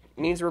 which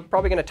means we're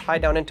probably going to tie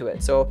down into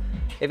it. So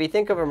if you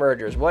think of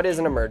emergers, what is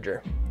an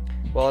emerger?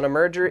 Well, an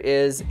emerger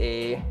is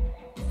a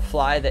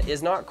fly that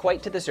is not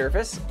quite to the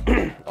surface,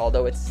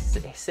 although it's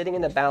sitting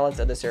in the balance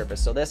of the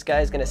surface. So this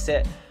guy is going to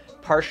sit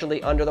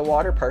partially under the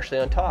water, partially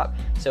on top.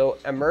 So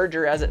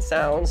emerger, as it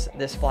sounds,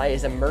 this fly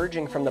is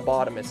emerging from the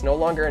bottom. It's no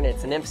longer in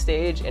its nymph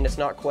stage and it's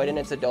not quite in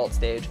its adult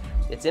stage.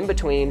 It's in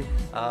between,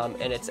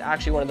 and it's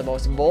actually one of the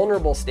most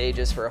vulnerable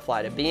stages for a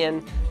fly to be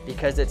in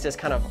because it's just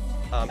kind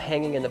of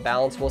hanging in the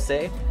balance, we'll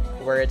say,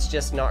 where it's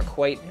just not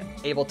quite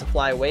able to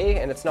fly away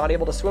and it's not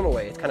able to swim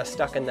away. It's kind of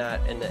stuck in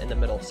that in the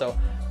middle. So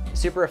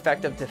super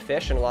effective to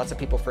fish, and lots of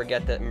people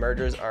forget that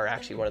emergers are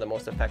actually one of the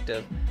most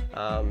effective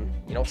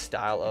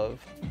style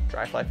of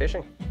dry fly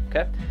fishing.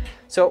 Okay,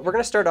 so we're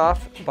going to start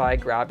off by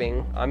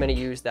grabbing, I'm going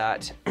to use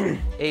that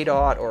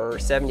A-dot or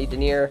 70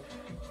 denier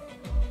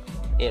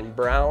in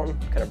brown,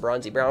 kind of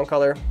bronzy brown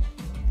color.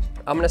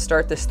 I'm going to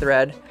start this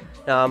thread,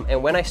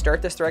 and when I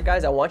start this thread,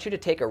 guys, I want you to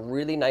take a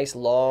really nice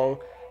long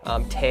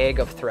tag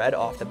of thread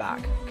off the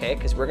back, okay,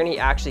 because we're going to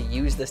actually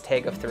use this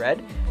tag of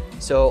thread.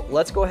 So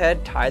let's go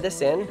ahead, tie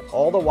this in,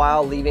 all the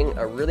while leaving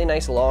a really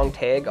nice long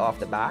tag off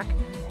the back.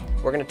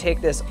 We're gonna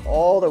take this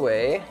all the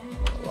way,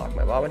 lock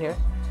my bobbin here,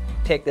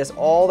 take this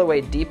all the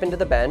way deep into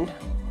the bend,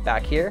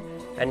 back here,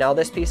 and now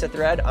this piece of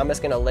thread, I'm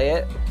just gonna lay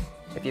it,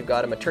 if you've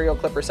got a material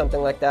clip or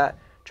something like that,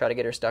 try to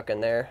get her stuck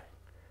in there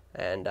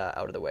and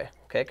out of the way,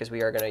 okay, because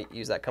we are gonna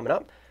use that coming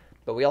up,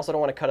 but we also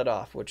don't wanna cut it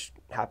off, which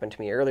happened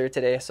to me earlier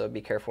today, so be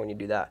careful when you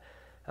do that,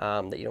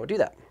 that you don't do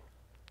that.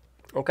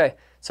 Okay,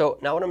 so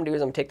now what I'm gonna do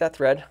is I'm gonna take that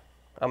thread,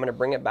 I'm going to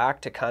bring it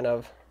back to kind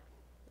of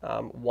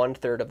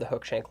 1/3 of the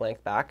hook shank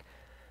length back.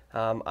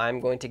 I'm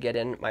going to get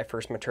in my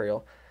first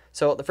material.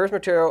 So the first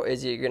material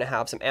is you're going to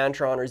have some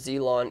Antron or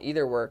Zelon,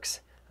 either works.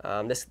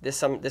 This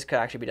could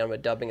actually be done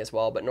with dubbing as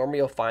well, but normally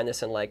you'll find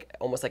this in like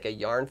almost like a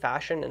yarn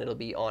fashion, and it'll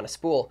be on a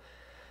spool.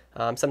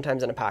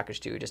 Sometimes in a package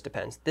too, it just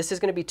depends. This is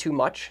going to be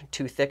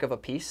too thick of a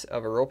piece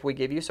of a rope we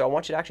give you, so I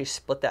want you to actually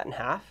split that in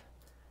half,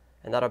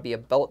 and that'll be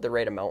about the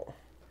right amount.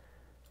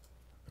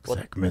 Looks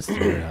like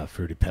Mr.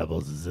 Fruity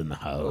Pebbles is in the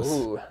house.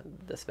 Ooh,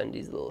 the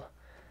Spendy's little...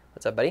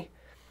 What's up, buddy?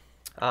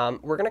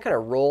 We're going to kind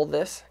of roll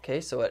this, okay,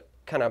 so it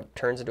kind of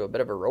turns into a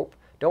bit of a rope.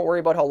 Don't worry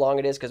about how long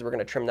it is because we're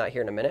going to trim that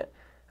here in a minute.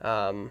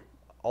 All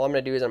I'm going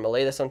to do is I'm going to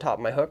lay this on top of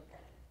my hook,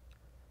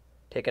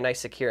 take a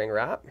nice securing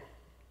wrap,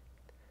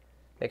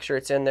 make sure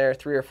it's in there,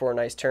 3 or 4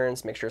 nice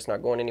turns, make sure it's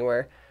not going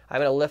anywhere.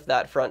 I'm going to lift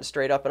that front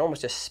straight up and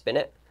almost just spin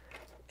it,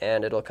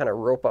 and it'll kind of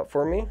rope up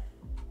for me.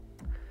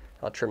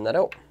 I'll trim that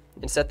out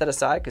and set that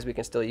aside because we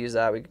can still use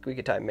that. We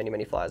could tie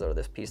many flies out of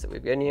this piece that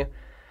we've given you.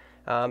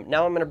 Now I'm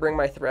going to bring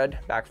my thread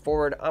back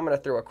forward. I'm going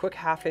to throw a quick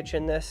 1/2 hitch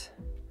in this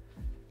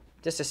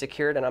just to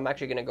secure it, and I'm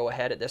actually going to go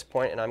ahead at this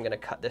point and I'm going to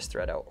cut this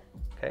thread out.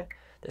 Okay,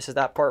 this is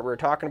that part we were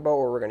talking about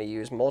where we're going to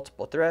use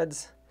multiple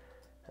threads,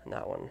 and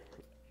that one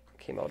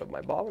came out of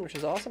my bobbin, which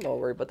is awesome. I'll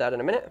worry about that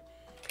in a minute.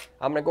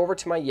 I'm going to go over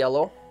to my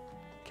yellow.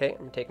 Okay, I'm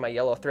going to take my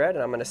yellow thread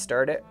and I'm going to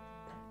start it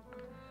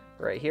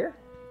right here.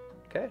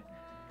 Okay,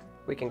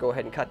 we can go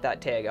ahead and cut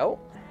that tag out.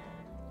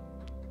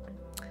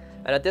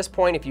 And at this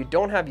point, if you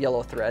don't have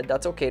yellow thread,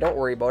 that's okay, don't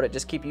worry about it.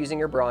 Just keep using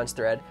your bronze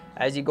thread.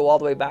 As you go all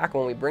the way back,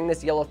 when we bring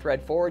this yellow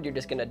thread forward, you're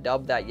just gonna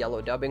dub that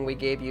yellow dubbing we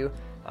gave you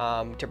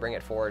to bring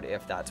it forward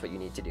if that's what you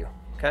need to do,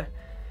 okay?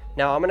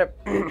 Now I'm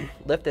gonna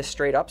lift this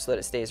straight up so that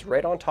it stays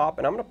right on top,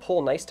 and I'm gonna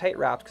pull nice tight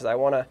wraps because I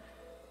wanna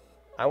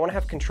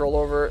have control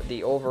over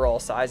the overall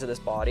size of this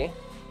body.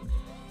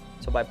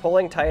 So by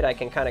pulling tight, I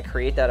can kind of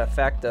create that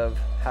effect of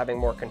having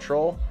more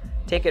control.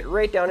 Take it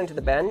right down into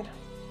the bend,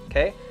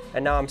 okay?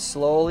 And now I'm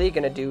slowly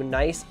gonna do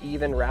nice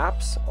even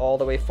wraps all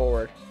the way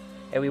forward.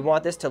 And we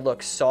want this to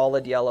look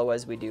solid yellow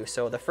as we do.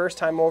 So the first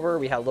time over,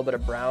 we had a little bit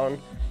of brown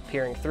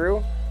peering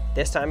through.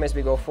 This time as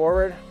we go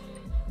forward,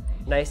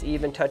 nice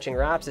even touching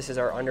wraps. This is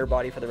our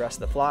underbody for the rest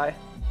of the fly.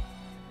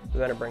 We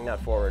wanna bring that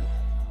forward,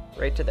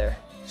 right to there.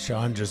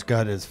 Sean just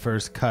got his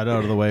first cut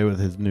out of the way with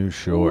his new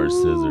shore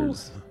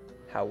scissors.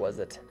 How was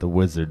it? The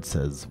wizard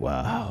says,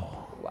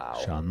 wow. Wow.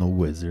 Sean the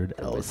wizard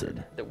The Ellison.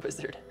 wizard. The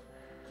wizard.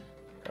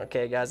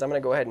 Okay, guys, I'm gonna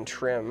go ahead and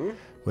trim.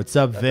 What's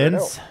up,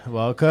 Vince?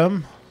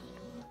 Welcome.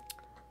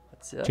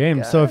 What's up,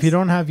 James, guys? so if you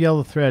don't have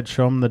yellow thread,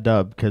 show them the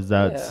dub, because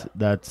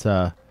that's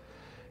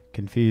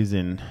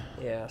confusing.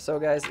 Yeah, so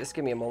guys, just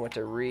give me a moment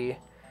to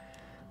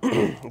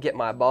get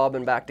my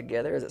bobbin back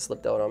together as it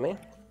slipped out on me.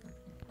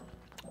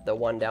 The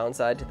one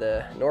downside to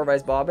the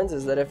Norvise bobbins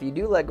is that if you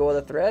do let go of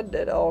the thread,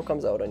 it all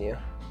comes out on you.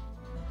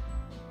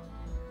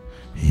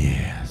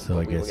 Yeah, so I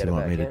We will guess get you it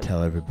want me back to in.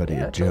 tell everybody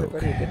Yeah, a tell joke.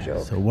 everybody a good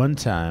joke. So one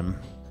time,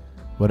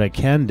 what I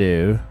can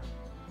do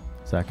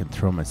is I can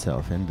throw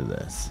myself into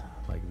this,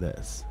 like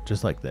this,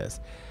 just like this.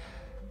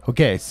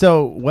 Okay,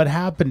 so what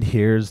happened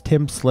here is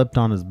Tim slipped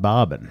on his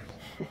bobbin.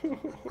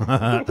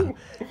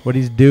 What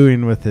he's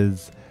doing with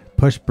his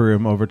push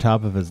broom over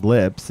top of his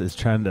lips is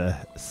trying to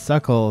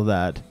suckle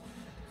that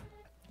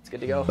It's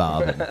good to go.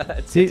 bobbin.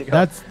 It's See, good to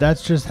go.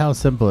 that's just how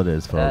simple it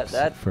is, folks.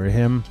 That- For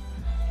him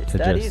It's to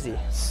that just easy.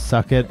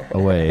 suck it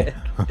away.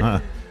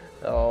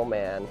 Oh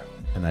man,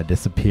 And I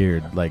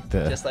disappeared just like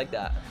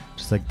that.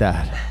 just like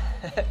that.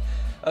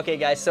 Okay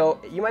guys,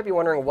 so you might be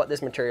wondering what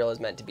this material is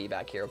meant to be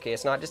back here, okay?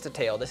 It's not just a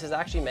tail, this is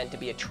actually meant to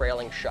be a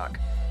trailing shuck.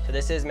 So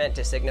this is meant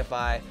to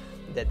signify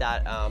that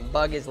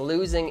bug is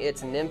losing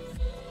its nymph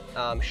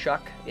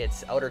shuck,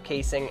 its outer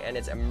casing, and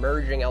it's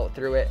emerging out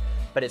through it,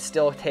 but it's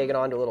still tagging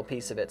onto a little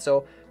piece of it.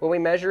 So when we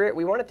measure it,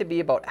 we want it to be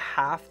about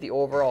half the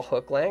overall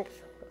hook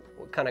length.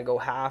 We'll kind of go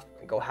half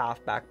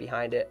back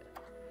behind it.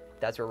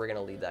 That's where we're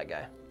gonna leave that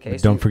guy. Okay.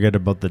 Don't forget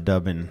about the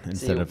dubbing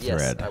instead of Yes,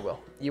 thread. I will.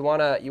 You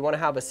wanna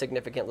have a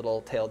significant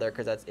little tail there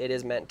because it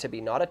is meant to be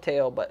not a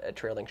tail but a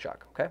trailing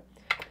shuck. Okay.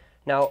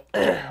 Now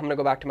I'm gonna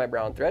go back to my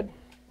brown thread.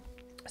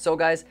 So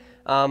guys,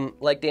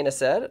 like Dana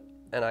said,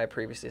 and I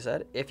previously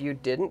said, if you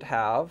didn't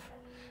have,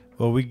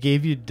 Well, we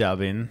gave you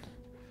dubbing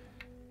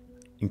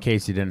in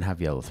case you didn't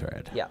have yellow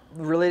thread. yeah,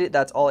 really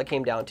that's all it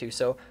came down to.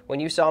 So when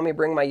you saw me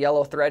bring my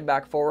yellow thread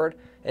back forward,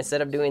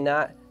 instead of doing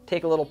that,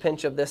 take a little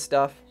pinch of this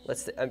stuff.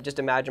 Let's just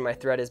imagine my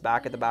thread is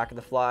back at the back of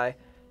the fly.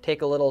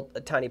 Take a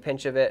tiny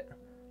pinch of it.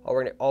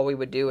 All we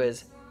would do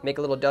is make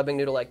a little dubbing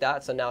noodle like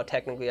that. So now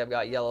technically I've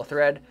got yellow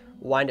thread.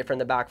 Wind it from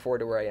the back forward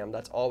to where I am.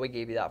 That's all we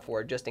gave you that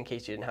for, just in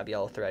case you didn't have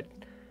yellow thread.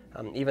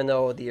 Even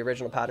though the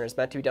original pattern is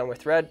meant to be done with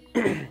thread,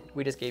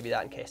 we just gave you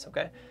that in case,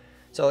 okay?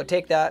 So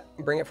take that,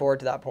 bring it forward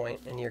to that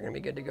point, and you're gonna be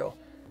good to go.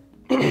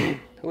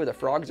 Ooh, the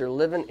frogs are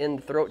living in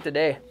the throat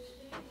today.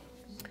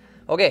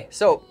 Okay,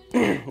 so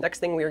next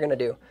thing we are gonna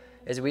do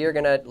is we are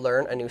gonna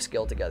learn a new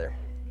skill together.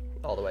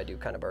 Although I do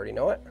kind of already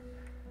know it.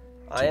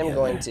 I am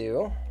going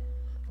to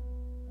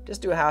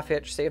just do a half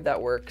hitch, save that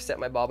work, set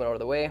my bobbin out of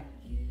the way.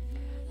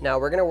 Now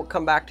we're gonna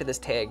come back to this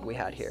tag we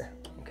had here,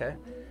 okay?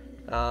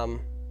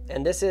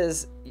 And this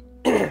is,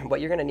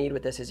 what you're gonna need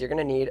with this is you're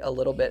gonna need a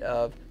little bit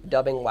of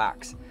dubbing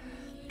wax.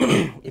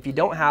 If you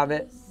don't have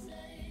it,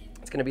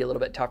 it's gonna be a little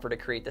bit tougher to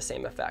create the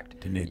same effect.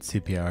 Do you need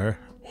CPR?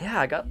 Yeah,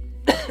 I got,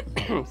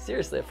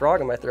 seriously, a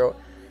frog in my throat.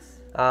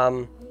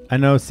 I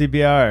know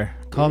CPR.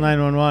 Call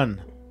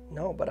 911.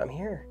 No, but I'm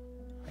here.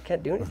 I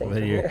can't do anything But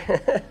from you're-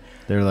 here.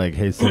 They're like,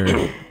 hey,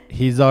 sir,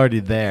 he's already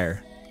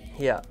there.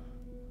 Yeah,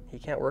 he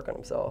can't work on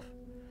himself.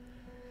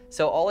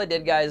 So all I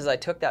did, guys, is I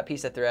took that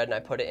piece of thread and I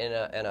put it in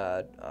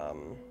a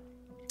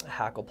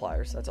hackle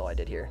pliers. That's all I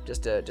did here,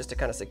 just to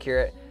kind of secure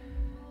it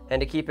and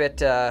to keep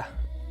it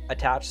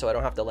attached, so I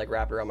don't have to like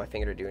wrap it around my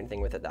finger to do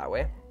anything with it that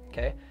way.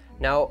 Okay.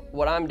 Now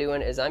what I'm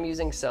doing is I'm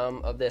using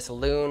some of this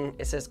Loon.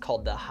 It says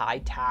called the high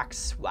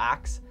tax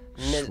wax.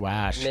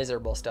 Swash.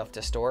 Miserable stuff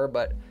to store,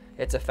 but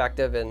it's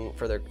effective and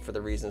for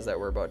the reasons that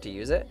we're about to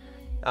use it.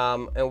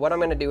 And what I'm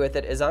going to do with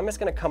it is I'm just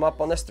going to come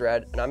up on this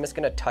thread and I'm just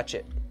going to touch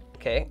it.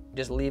 Okay,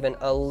 just leaving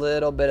a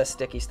little bit of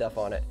sticky stuff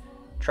on it.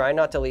 Try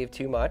not to leave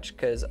too much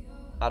because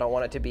I don't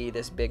want it to be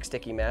this big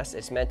sticky mess.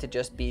 It's meant to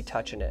just be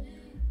touching it.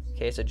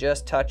 Okay, so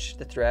just touch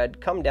the thread,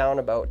 come down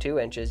about 2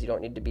 inches. You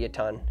don't need to be a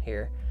ton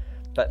here.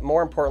 But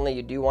more importantly,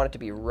 you do want it to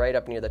be right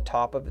up near the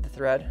top of the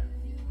thread.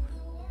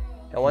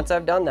 And once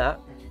I've done that,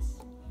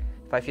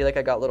 if I feel like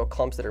I got little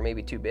clumps that are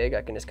maybe too big,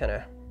 I can just kind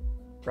of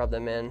rub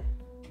them in.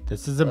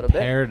 This is little bit.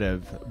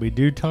 imperative. We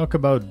do talk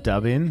about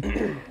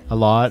dubbing a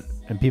lot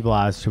And people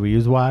ask, should we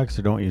use wax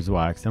or don't use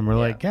wax? And we're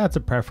like, yeah, it's a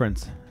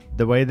preference.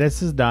 The way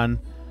this is done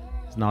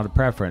is not a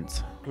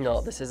preference. No,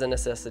 this is a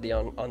necessity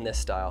on this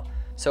style.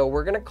 So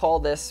we're gonna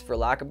call this, for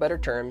lack of better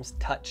terms,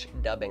 touch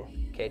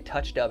dubbing. Okay,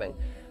 touch dubbing.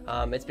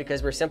 It's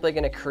because we're simply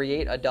gonna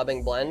create a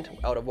dubbing blend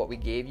out of what we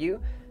gave you,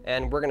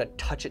 and we're gonna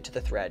touch it to the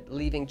thread,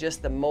 leaving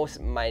just the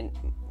most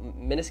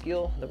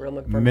minuscule, the word I'm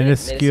looking for,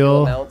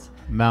 minuscule amounts.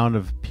 Amount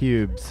of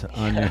pubes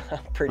on your...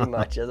 Pretty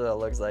much, that's what it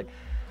looks like.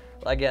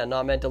 Again,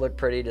 not meant to look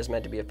pretty, just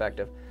meant to be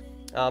effective.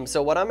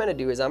 So what I'm gonna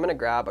do is I'm gonna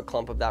grab a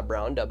clump of that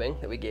brown dubbing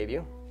that we gave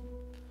you.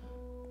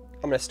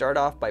 I'm gonna start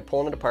off by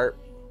pulling it apart,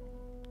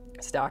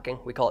 stacking,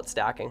 we call it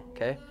stacking,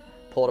 okay?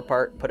 Pull it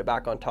apart, put it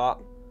back on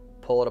top,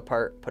 pull it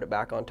apart, put it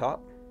back on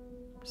top,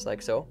 just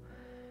like so.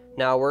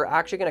 Now we're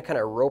actually gonna kind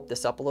of rope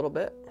this up a little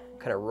bit,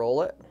 kind of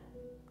roll it,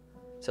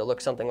 so it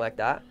looks something like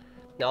that.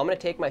 Now I'm gonna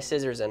take my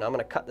scissors and I'm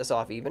gonna cut this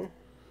off even.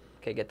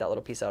 Okay, get that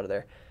little piece out of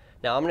there.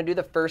 Now I'm gonna do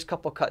the first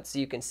couple cuts so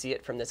you can see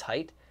it from this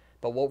height,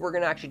 but what we're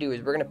gonna actually do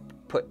is we're gonna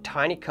put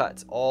tiny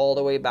cuts all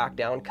the way back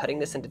down, cutting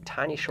this into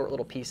tiny short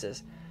little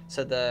pieces.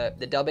 So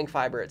the dubbing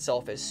fiber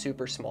itself is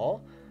super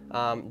small.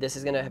 This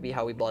is gonna be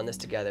how we blend this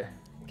together.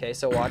 Okay,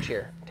 so watch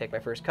here. Take my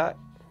first cut.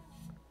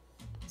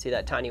 See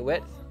that tiny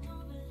width?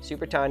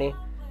 Super tiny.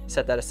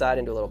 Set that aside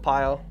into a little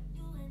pile.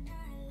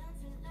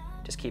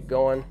 Just keep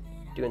going,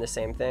 doing the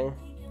same thing.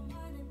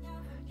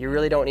 You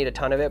really don't need a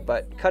ton of it,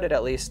 but cut it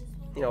at least,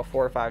 4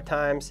 or 5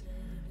 times,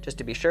 just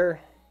to be sure.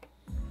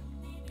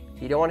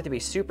 You don't want it to be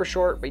super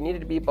short, but you need it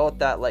to be about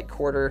that like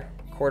quarter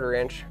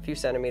inch, a few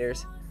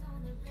centimeters.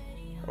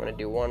 I'm gonna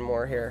do one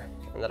more here,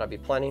 and that'll be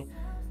plenty.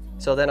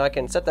 So then I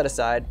can set that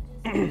aside,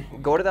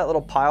 go to that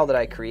little pile that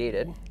I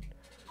created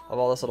of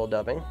all this little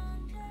dubbing.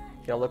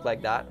 Look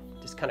like that,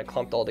 just kind of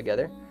clumped all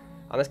together.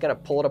 I'm just gonna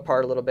pull it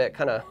apart a little bit,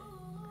 kind of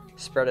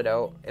spread it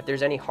out. If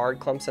there's any hard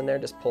clumps in there,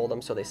 just pull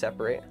them so they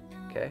separate,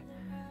 okay?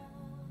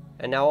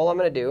 And now all I'm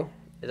gonna do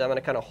is I'm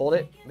gonna kind of hold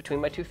it between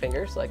my 2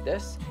 fingers like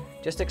this,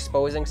 just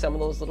exposing some of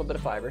those little bit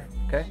of fiber,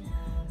 okay?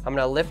 I'm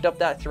gonna lift up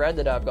that thread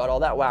that I've got all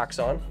that wax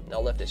on, and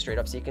I'll lift it straight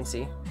up so you can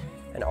see.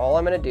 And all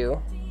I'm gonna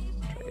do,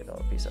 try to get that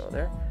little piece out of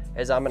there,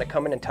 is I'm gonna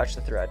come in and touch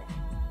the thread.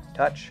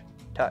 Touch,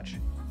 touch,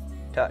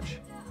 touch,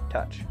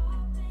 touch.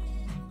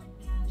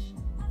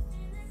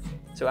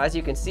 So as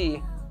you can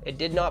see, it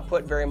did not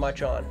put very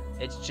much on.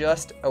 It's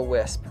just a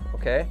wisp,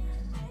 okay?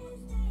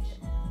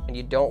 And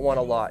you don't want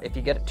a lot. If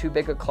you get too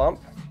big a clump,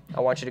 I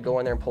want you to go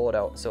in there and pull it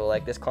out. So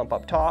like this clump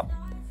up top,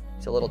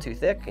 it's a little too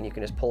thick, and you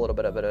can just pull a little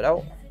bit of it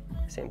out.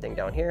 Same thing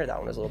down here, that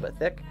one is a little bit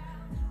thick.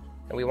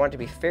 And we want it to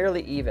be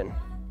fairly even,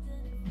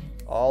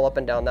 all up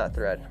and down that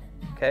thread,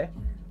 okay?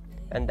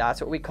 And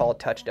that's what we call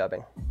touch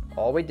dubbing.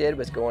 All we did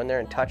was go in there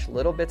and touch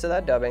little bits of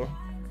that dubbing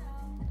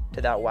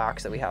to that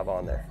wax that we have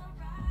on there,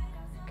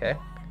 okay?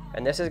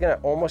 And this is gonna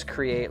almost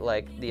create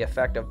like the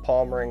effect of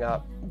palmering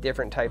up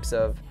different types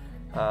of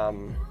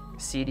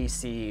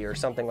CDC or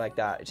something like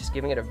that. It's just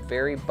giving it a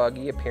very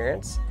buggy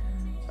appearance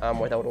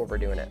without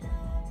overdoing it,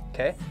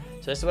 okay?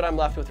 So this is what I'm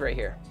left with right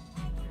here.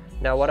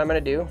 Now what I'm gonna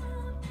do,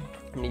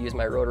 I'm gonna use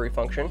my rotary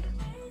function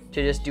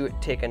to just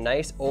take a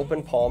nice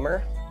open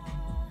palmer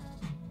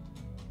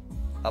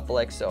up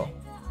like so,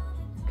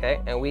 okay?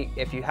 And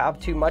if you have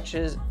too much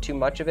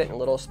of it in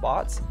little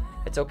spots,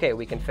 it's okay,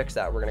 we can fix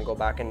that. We're gonna go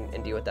back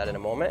and deal with that in a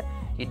moment.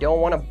 You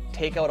don't wanna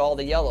take out all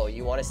the yellow.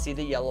 You wanna see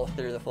the yellow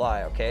through the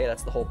fly, okay?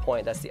 That's the whole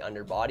point, that's the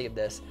underbody of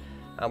this.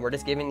 We're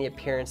just giving the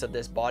appearance of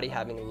this body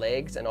having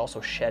legs and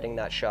also shedding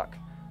that shuck,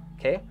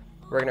 okay?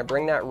 We're gonna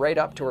bring that right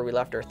up to where we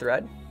left our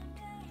thread,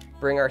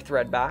 bring our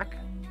thread back,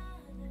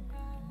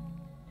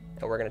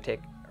 and we're gonna take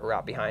a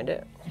wrap behind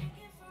it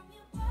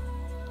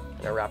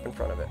and a wrap in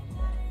front of it,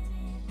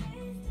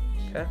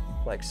 okay?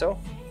 Like so.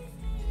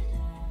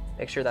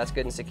 Make sure that's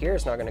good and secure,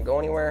 it's not gonna go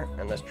anywhere,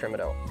 and let's trim it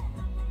out.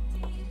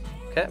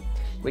 Okay,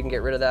 we can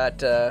get rid of that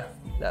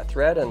that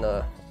thread and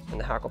the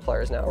hackle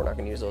pliers now. We're not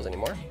gonna use those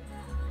anymore.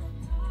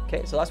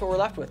 Okay, so that's what we're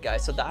left with,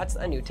 guys. So that's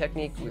a new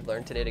technique we've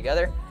learned today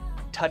together,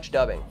 touch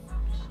dubbing.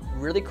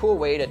 Really cool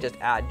way to just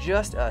add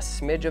just a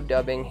smidge of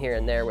dubbing here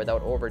and there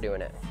without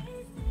overdoing it.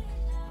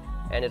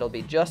 And it'll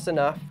be just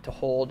enough to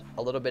hold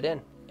a little bit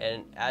in.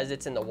 And as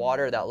it's in the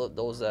water,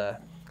 those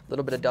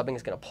little bit of dubbing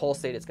is gonna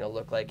pulsate. It's gonna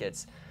look like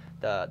it's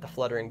the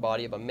fluttering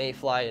body of a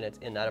mayfly, and it's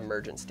in that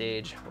emergent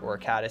stage, or a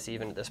caddis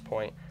even at this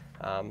point.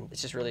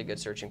 It's just really a good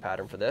searching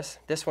pattern for this.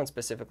 This one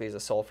specifically is a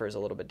sulphur, is a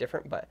little bit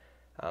different, but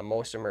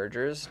most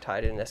emergers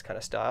tied in this kind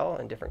of style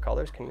and different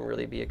colors can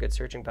really be a good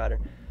searching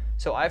pattern.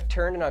 So I've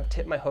turned and I've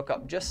tipped my hook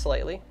up just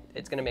slightly.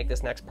 It's gonna make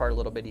this next part a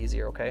little bit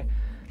easier, okay?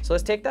 So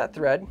let's take that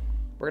thread.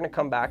 We're gonna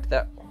come back to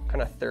that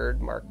kind of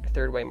third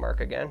way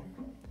mark again.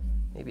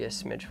 Maybe a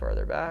smidge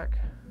farther back.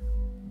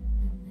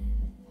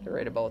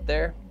 Right about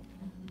there.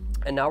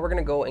 And now we're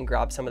gonna go and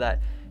grab some of that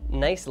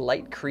nice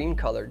light cream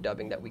colored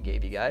dubbing that we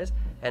gave you guys.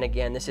 And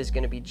again, this is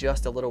gonna be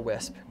just a little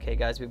wisp. Okay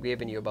guys, we've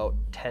given you about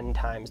 10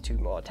 times,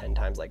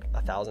 like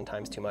 1,000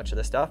 times too much of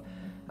this stuff.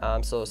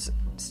 So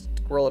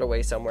squirrel it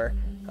away somewhere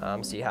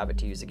so you have it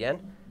to use again.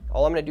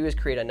 All I'm gonna do is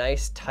create a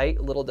nice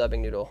tight little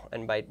dubbing noodle.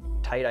 And by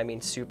tight, I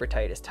mean super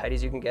tight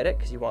as you can get it,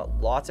 because you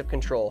want lots of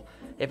control.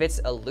 If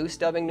it's a loose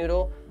dubbing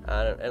noodle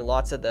and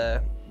lots of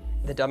the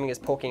dubbing is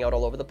poking out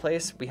all over the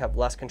place, we have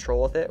less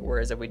control with it.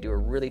 Whereas if we do a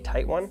really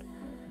tight one,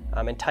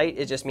 and tight,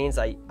 it just means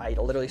I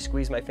literally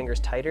squeeze my fingers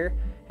tighter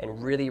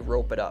and really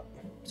rope it up.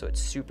 So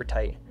it's super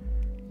tight.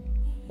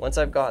 Once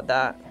I've got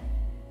that,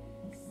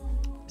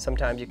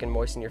 sometimes you can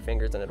moisten your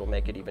fingers and it'll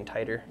make it even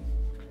tighter.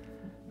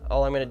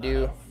 All I'm gonna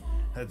do...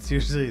 That's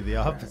usually the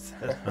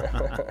opposite.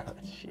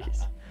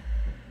 Jeez.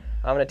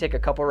 I'm gonna take a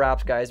couple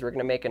wraps, guys. We're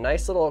gonna make a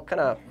nice little kind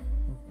of,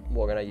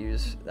 we're gonna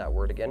use that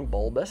word again,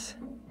 bulbous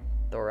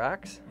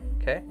thorax,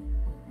 okay?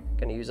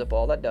 Gonna use up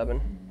all that dubbing.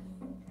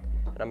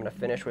 And I'm gonna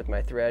finish with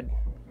my thread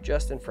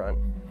just in front.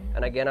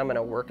 And again, I'm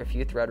gonna work a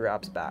few thread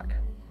wraps back.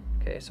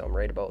 Okay, so I'm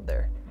right about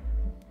there.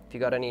 If you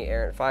got any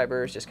errant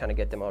fibers, just kind of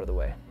get them out of the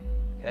way,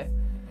 okay?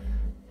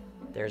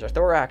 There's our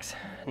thorax.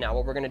 Now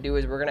what we're gonna do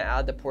is we're gonna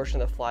add the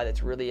portion of the fly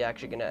that's really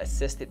actually gonna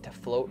assist it to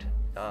float,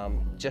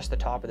 just the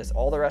top of this.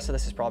 All the rest of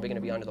this is probably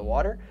gonna be under the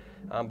water,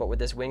 but with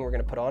this wing we're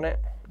gonna put on it,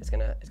 it's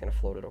gonna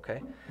float it,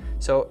 okay?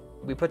 So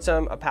we put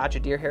a patch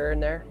of deer hair in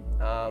there.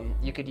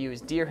 You could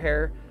use deer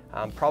hair.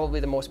 Probably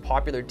the most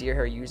popular deer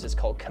hair used is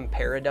called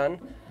Comparadun.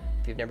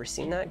 If you've never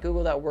seen that,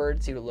 Google that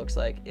word, see what it looks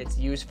like. It's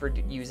used for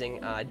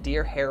using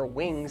deer hair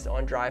wings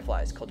on dry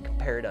flies, called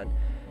Comparadun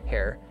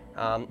hair.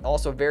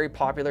 Also very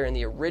popular in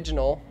the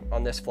original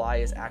on this fly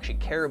is actually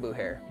caribou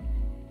hair.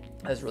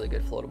 Has really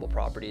good floatable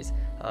properties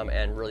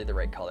and really the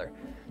right color.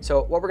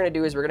 So what we're gonna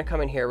do is we're gonna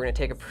come in here, we're gonna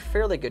take a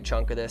fairly good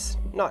chunk of this,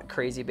 not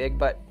crazy big,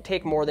 but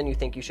take more than you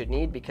think you should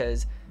need,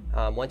 because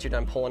once you're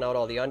done pulling out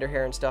all the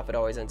underhair and stuff, it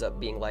always ends up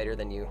being lighter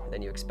than you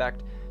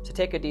expect. So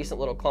take a decent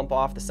little clump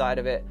off the side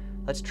of it.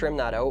 Let's trim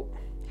that out.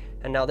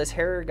 And now this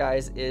hair,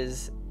 guys,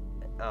 is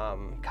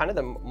kind of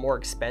the more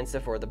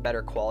expensive or the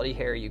better quality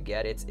hair you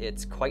get.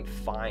 It's quite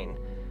fine,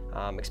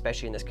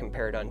 especially in this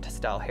Comparadun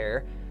style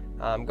hair.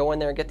 Go in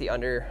there and get the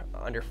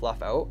under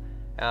fluff out.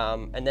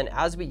 And then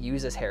as we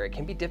use this hair, it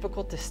can be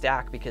difficult to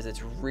stack because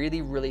it's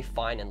really, really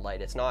fine and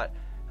light. It's not,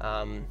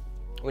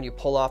 when you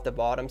pull off the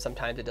bottom,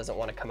 sometimes it doesn't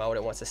want to come out,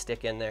 it wants to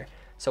stick in there.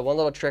 So one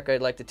little trick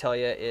I'd like to tell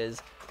you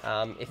is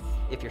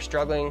if you're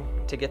struggling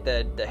to get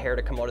the hair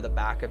to come out of the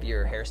back of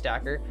your hair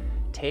stacker,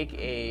 take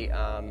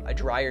a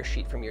dryer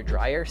sheet from your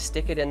dryer,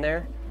 stick it in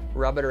there,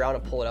 rub it around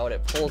and pull it out.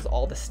 It pulls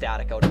all the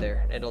static out of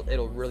there.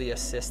 It'll really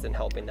assist in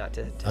helping that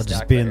to I'll stack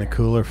just be better. in the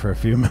cooler for a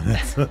few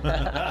minutes.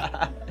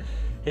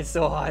 It's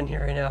so hot in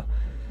here right now.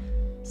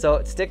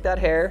 So stick that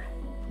hair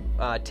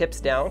tips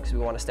down, because we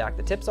want to stack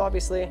the tips,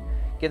 obviously.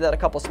 Give that a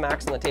couple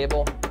smacks on the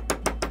table.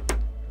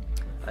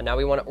 And now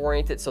we want to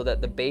orient it so that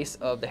the base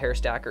of the hair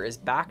stacker is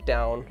back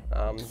down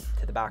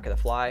to the back of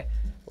the fly.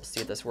 We'll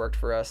see if this worked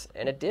for us.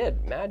 And it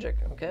did, magic,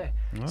 okay.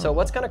 So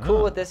what's kind of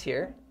cool with this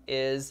here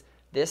is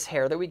this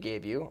hair that we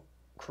gave you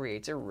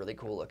creates a really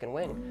cool looking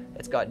wing.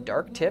 It's got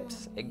dark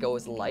tips, it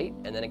goes light,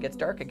 and then it gets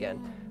dark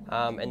again.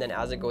 And then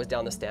as it goes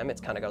down the stem, it's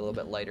kind of got a little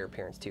bit lighter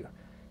appearance too.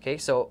 Okay,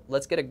 so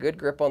let's get a good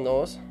grip on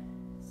those.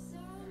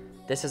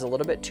 This is a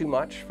little bit too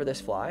much for this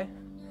fly,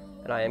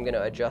 and I am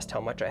gonna adjust how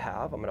much I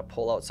have. I'm gonna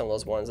pull out some of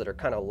those ones that are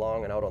kind of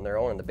long and out on their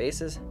own in the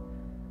bases,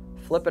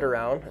 flip it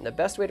around, and the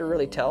best way to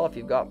really tell if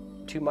you've got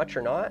too much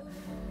or not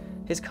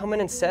is come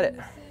in and set it.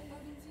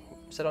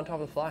 Sit on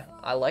top of the fly.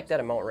 I like that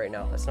amount right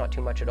now. That's not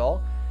too much at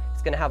all.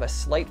 It's gonna have a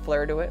slight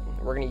flare to it.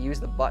 We're gonna use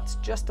the butts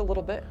just a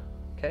little bit,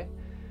 okay?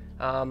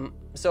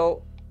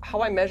 So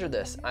how I measure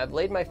this, I've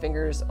laid my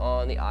fingers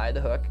on the eye of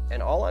the hook,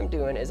 and all I'm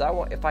doing is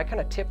if I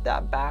kind of tip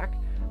that back,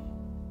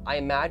 I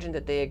imagine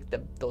that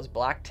those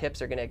black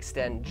tips are gonna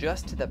extend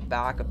just to the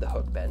back of the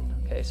hook bend,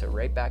 okay? So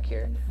right back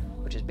here,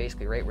 which is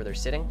basically right where they're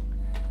sitting.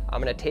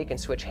 I'm gonna take and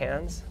switch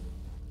hands,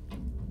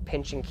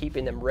 pinching,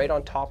 keeping them right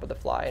on top of the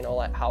fly, and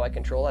how I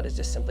control that is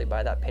just simply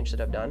by that pinch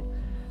that I've done.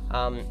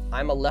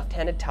 I'm a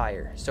left-handed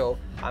tyer, so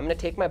I'm gonna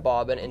take my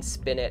bobbin and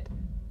spin it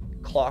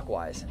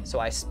clockwise. So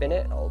I spin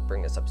it, I'll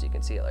bring this up so you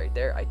can see it right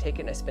there. I take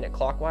it and I spin it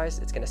clockwise.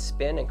 It's gonna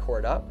spin and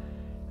cord up.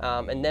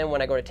 And then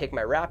when I go to take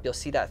my wrap, you'll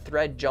see that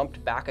thread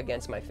jumped back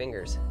against my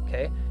fingers,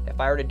 okay? If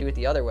I were to do it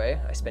the other way,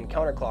 I spin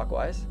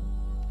counterclockwise,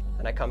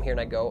 and I come here and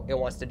I go, it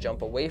wants to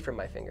jump away from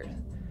my fingers.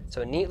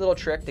 So a neat little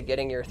trick to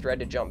getting your thread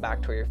to jump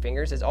back toward your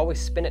fingers is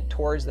always spin it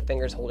towards the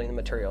fingers holding the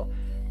material.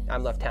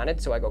 I'm left-handed,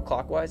 so I go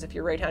clockwise. If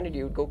you're right-handed,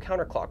 you would go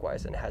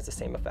counterclockwise, and it has the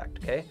same effect,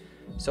 okay?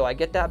 So I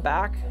get that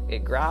back,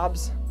 it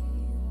grabs.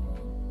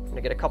 I'm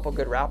gonna get a couple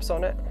good wraps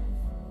on it,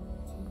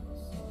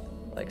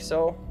 like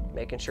so,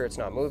 making sure it's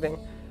not moving.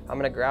 I'm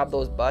gonna grab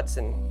those butts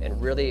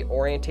and really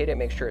orientate it,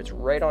 make sure it's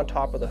right on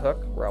top of the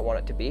hook where I want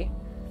it to be,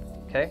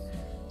 okay?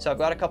 So I've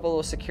got a couple of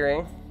those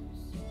securing.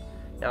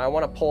 Now I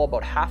wanna pull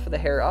about half of the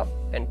hair up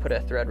and put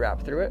a thread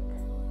wrap through it.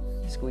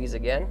 Squeeze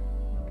again,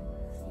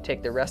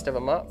 take the rest of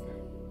them up,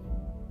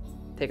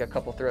 take a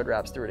couple thread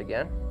wraps through it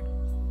again.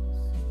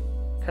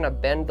 Kind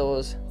of bend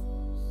those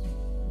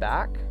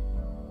back.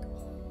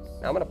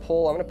 Now I'm gonna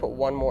put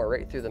one more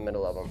right through the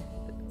middle of them,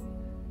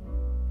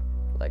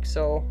 like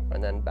so,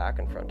 and then back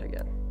and front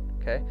again,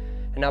 okay?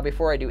 And now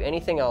before I do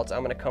anything else,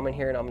 I'm gonna come in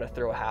here and I'm gonna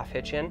throw a half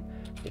hitch in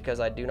because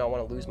I do not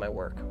wanna lose my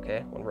work,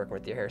 okay, when working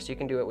with your hair. So you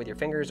can do it with your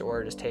fingers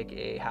or just take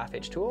a half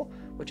hitch tool,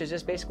 which is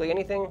just basically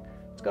anything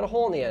that's got a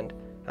hole in the end.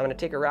 I'm gonna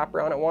take a wrap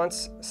around it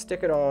once,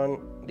 stick it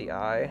on the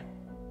eye,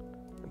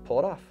 and pull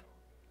it off.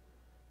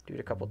 Do it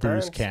a couple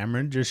times. Bruce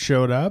Cameron just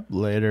showed up.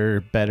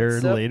 Later, better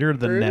What's up, later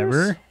than Bruce?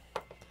 never.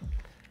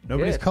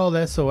 Nobody's Good. called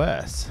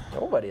SOS.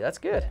 Nobody, that's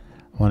good.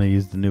 Want to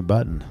use the new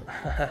button.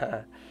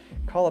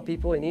 Call up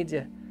people, he needs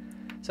you.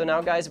 So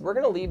now guys, we're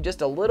gonna leave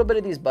just a little bit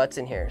of these butts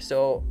in here.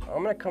 So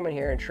I'm gonna come in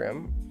here and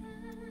trim.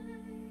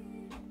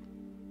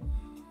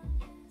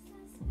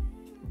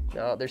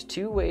 Now there's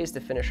two ways to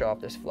finish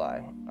off this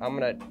fly. I'm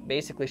gonna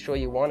basically show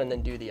you one and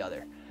then do the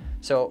other.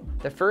 So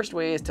the first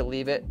way is to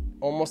leave it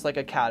almost like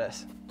a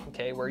caddis,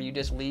 okay, where you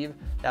just leave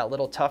that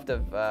little tuft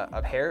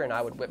of hair, and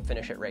I would whip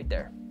finish it right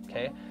there,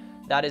 okay?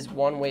 That is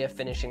one way of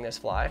finishing this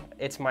fly.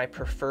 It's my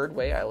preferred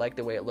way. I like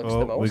the way it looks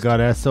the most. We got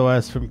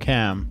SOS from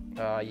Cam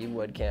You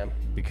would, Cam.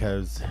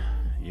 because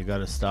you got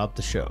to stop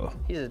the show.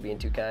 He's just being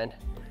too kind.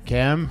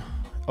 Cam,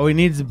 oh, he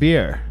needs a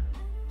beer.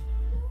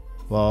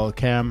 Well,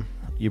 Cam,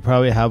 you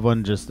probably have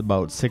one just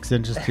about 6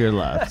 inches to your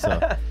left.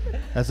 So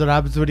that's what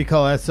happens when you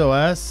call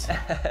SOS.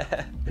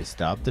 They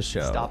stop the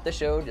show. Stop the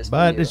show just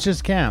But for you. it's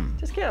just Cam.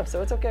 Just Cam,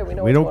 so it's okay. We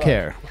know We what's don't going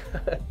care.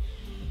 on.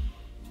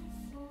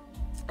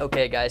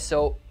 Okay, guys,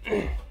 so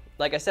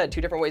like I said, two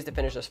different ways to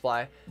finish this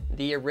fly.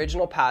 The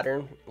original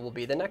pattern will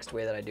be the next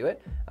way that I do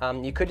it.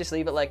 You could just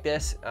leave it like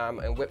this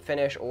and whip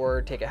finish,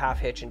 or take a half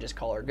hitch and just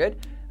call her good.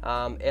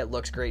 It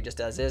looks great just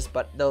as is,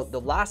 but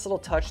the last little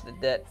touch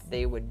that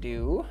they would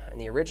do in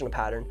the original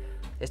pattern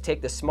is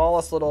take the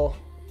smallest little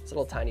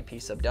tiny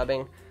piece of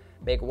dubbing,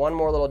 make one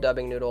more little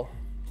dubbing noodle,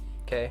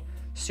 okay,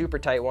 super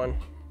tight one,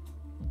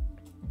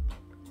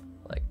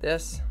 like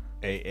this.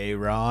 AA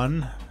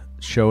Ron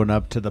showing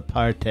up to the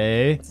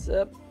party. What's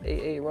up,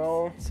 AA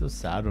Ron? So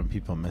sad when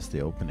people miss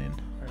the opening.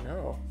 I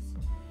know.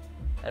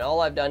 And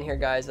all I've done here,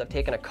 guys, I've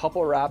taken a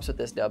couple wraps with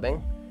this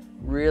dubbing,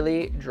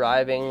 really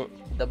driving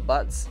the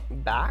butts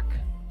back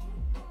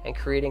and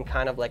creating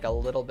kind of like a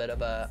little bit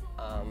of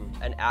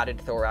an added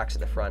thorax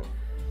at the front.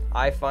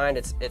 I find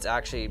it's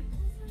actually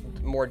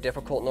more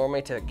difficult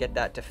normally to get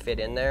that to fit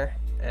in there,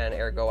 and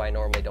ergo I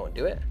normally don't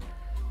do it.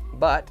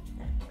 But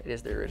it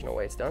is the original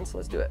way it's done, so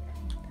let's do it.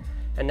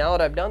 And now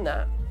that I've done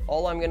that,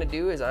 all I'm gonna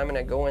do is I'm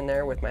gonna go in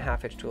there with my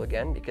half hitch tool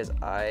again, because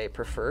I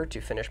prefer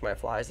to finish my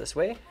flies this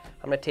way.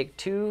 I'm gonna take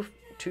two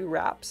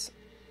wraps,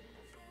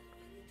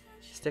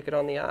 stick it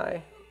on the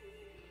eye,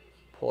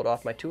 pull it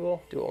off my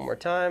tool, do it one more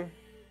time,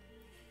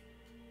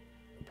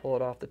 pull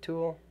it off the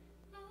tool.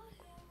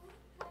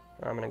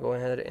 I'm gonna go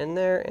ahead in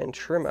there and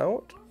trim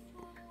out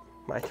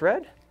my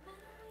thread,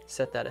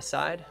 set that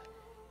aside.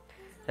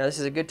 Now this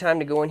is a good time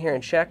to go in here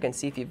and check and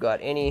see if you've got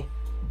any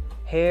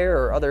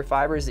hair or other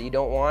fibers that you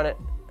don't want it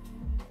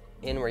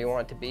in where you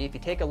want it to be. If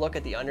you take a look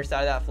at the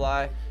underside of that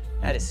fly,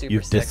 that is super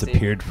You've sexy.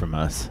 disappeared from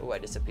us. Oh, I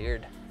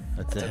disappeared.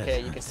 That's it.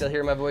 Okay, you can still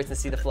hear my voice and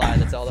see the fly.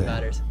 That's all that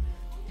matters.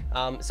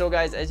 So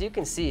guys, as you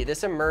can see,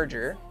 this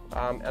emerger,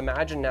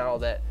 imagine now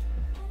that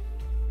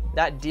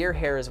deer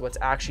hair is what's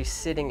actually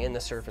sitting in the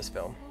surface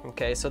film.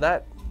 Okay, so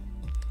that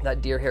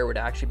deer hair would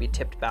actually be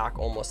tipped back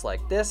almost like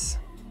this,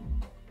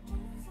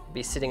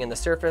 be sitting in the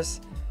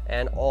surface,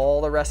 and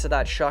all the rest of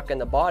that shuck in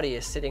the body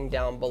is sitting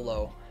down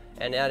below.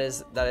 And that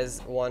is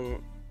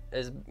one,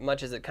 as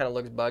much as it kind of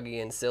looks buggy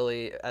and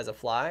silly as a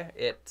fly,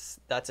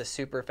 that's a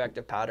super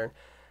effective pattern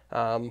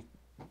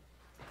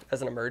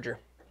as an emerger.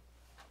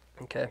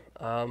 Okay,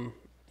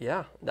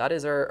 yeah, that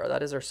is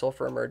our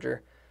sulfur emerger.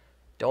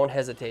 Don't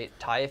hesitate,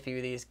 tie a few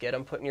of these, get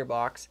them put in your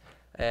box,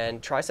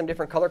 and try some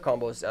different color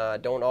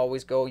combos. Don't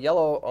always go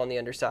yellow on the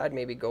underside.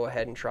 Maybe go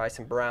ahead and try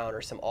some brown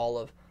or some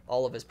olive.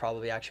 Olive is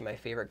probably actually my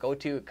favorite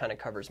go-to. It kind of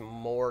covers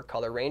more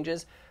color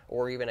ranges,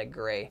 or even a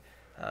gray.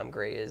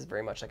 Gray is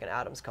very much like an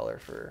Adams color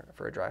for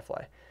a dry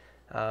fly.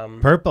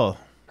 Purple.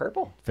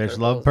 Purple. Fish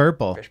love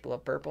purple. Fish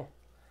love purple.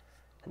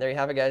 And there you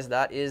have it, guys.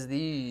 That is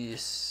the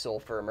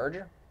sulfur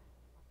emerger.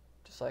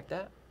 Just like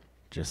that.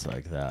 Just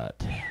like that.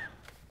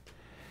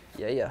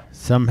 Yeah.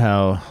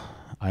 Somehow,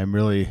 I'm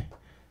really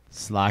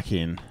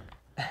slacking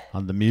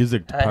on the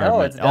music I know,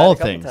 department. it's done a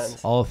couple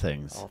times. All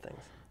things All things.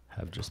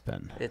 have just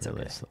been It's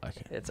really okay.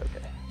 slacking. It's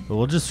okay. But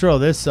we'll just throw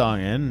this song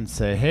in and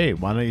say, hey,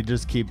 why don't you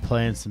just keep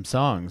playing some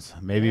songs?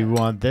 Maybe we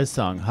want this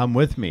song, Hum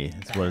With Me.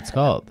 That's what it's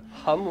called.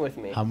 Hum with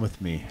me. Hum with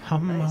me.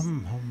 Hum, Nice.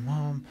 hum,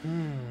 hum,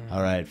 hum.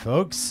 All right,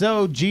 folks.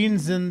 So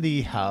Gene's in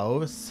the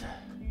house.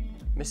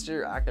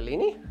 Mr.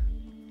 Acalini?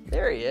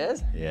 There he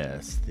is.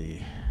 Yes. Do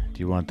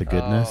you want the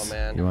goodness? Oh,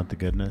 man. You want the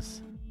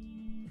goodness?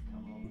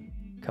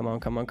 Come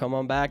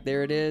on back.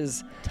 There it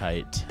is.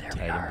 Tight. There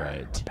Tight we and are.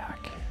 bright. We're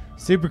back.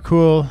 Super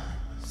cool.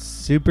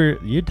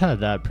 You tied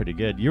that pretty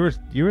good. You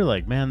were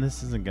like, man,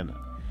 this isn't gonna.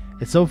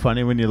 It's so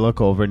funny when you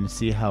look over and you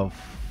see how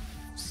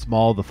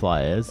small the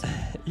fly is,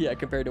 Yeah,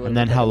 compared to what and it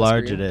then looked like how on the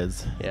large screen. it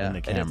is Yeah, in the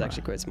it camera. is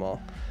actually quite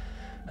small.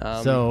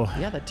 So-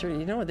 yeah,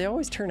 they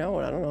always turn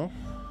out. I don't know.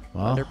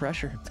 Well, Under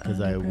pressure.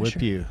 because I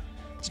whip you.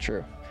 It's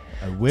true.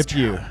 I whip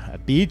you. I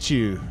beat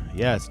you.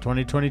 Yes,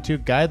 2022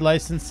 guide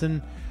license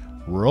and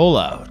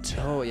rollout.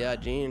 Oh yeah,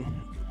 Gene.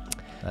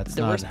 That's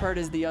The not worst part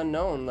is the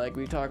unknown. Like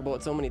we talk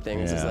about so many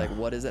things. It's Yeah. like,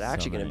 what is it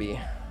actually going to be?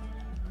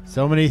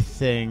 so many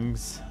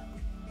things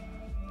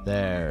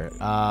there.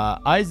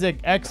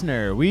 Isaac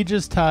Exner, we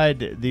just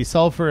tied the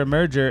Sulphur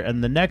emerger,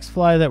 and the next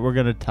fly that we're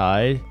gonna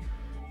tie.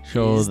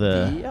 Show Is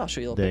the I'll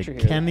show you a little the picture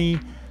here. Kenny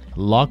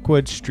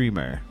Lockwood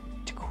Streamer.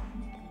 Kind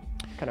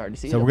of hard to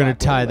see. So the we're gonna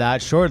black one, tie but-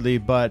 that shortly.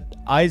 But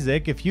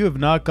Isaac, if you have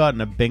not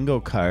gotten a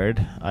bingo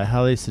card, I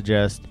highly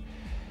suggest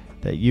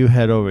that you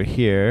head over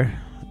here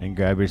and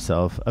grab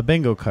yourself a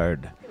bingo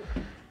card.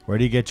 Where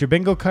do you get your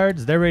bingo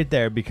cards? They're right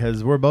there,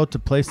 because we're about to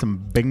play some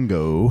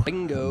bingo.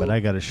 Bingo. But I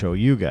got to show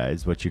you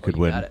guys what you could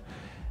you win got it.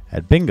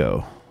 at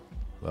bingo.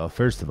 Well,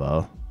 first of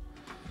all,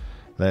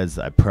 as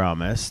I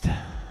promised,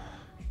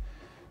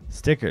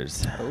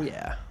 stickers. Oh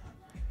yeah.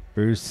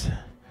 Bruce,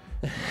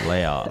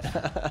 lay off.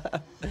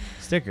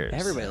 Stickers.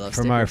 Everybody loves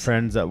from our stickers.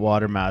 friends at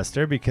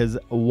WaterMaster, because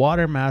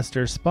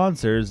WaterMaster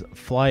sponsors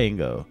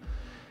Flyingo.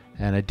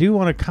 And I do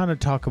want to kind of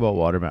talk about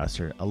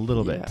WaterMaster a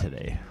little bit Yeah.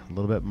 today, a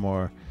little bit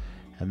more.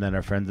 And then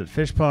our friends at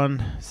Fish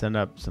Pond send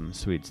up some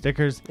sweet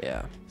stickers.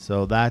 Yeah.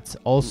 So that's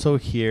also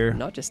here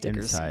Not just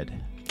stickers. inside.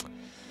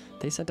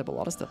 They sent up a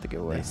lot of stuff to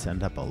give away. They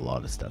send up a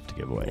lot of stuff to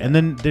give away. Yeah. And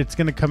then it's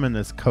going to come in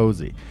this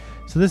cozy.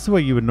 So this is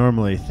what you would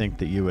normally think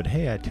that you would,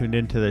 hey, I tuned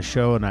into the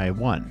show and I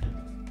won.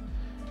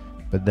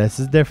 But this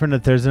is different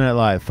at Thursday Night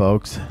Live,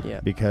 folks. Yeah.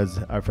 Because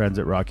our friends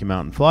at Rocky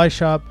Mountain Fly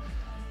Shop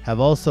have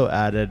also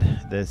added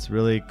this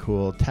really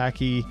cool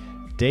tacky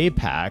day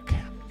pack,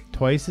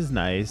 twice as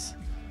nice,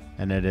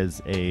 and it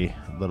is a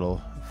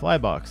little fly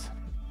box.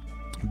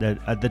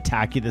 The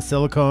tacky, the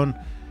silicone,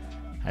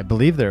 I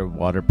believe they're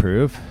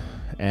waterproof.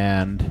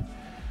 And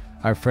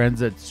our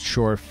friends at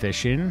Shore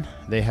Fishing,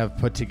 they have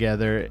put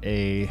together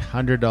a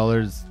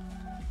 $100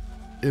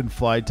 in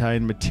fly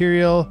tying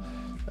material,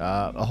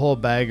 a whole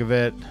bag of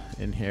it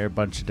in here, a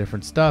bunch of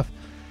different stuff.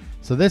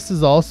 So this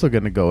is also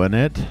going to go in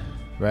it,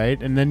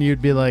 right? And then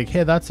you'd be like,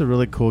 hey, that's a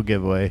really cool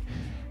giveaway.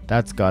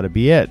 That's got to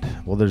be it.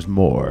 Well, there's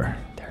more.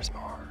 There's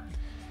more.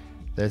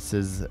 This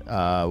is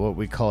what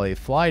we call a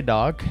fly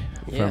dock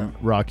Yeah. from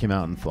Rocky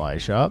Mountain Fly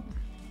Shop.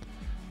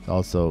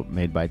 Also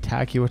made by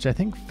Tacky, which I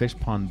think Fish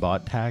Pond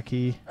bought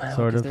Tacky,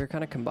 sort of. They're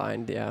kind of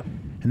combined, yeah.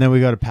 And then we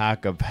got a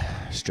pack of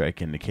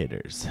strike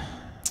indicators,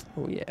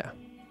 Oh yeah.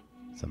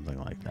 something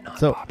like that. Not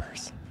So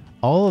poppers.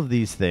 all of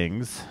these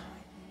things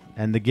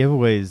and the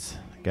giveaways,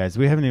 guys,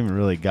 we haven't even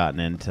really gotten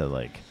into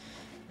like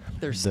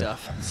There's the-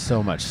 stuff.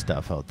 so much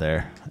stuff out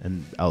there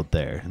in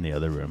the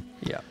other room.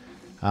 Yeah.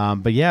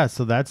 But yeah,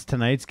 so that's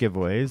tonight's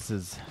giveaways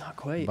is Not a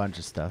quite. bunch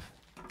of stuff.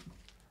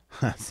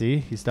 See,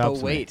 he stops. Oh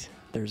me. wait.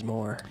 There's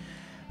more.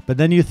 But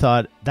then you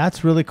thought,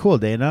 that's really cool,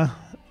 Dana.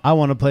 I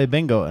want to play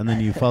bingo. And then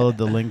you followed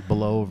the link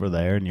below over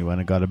there and you went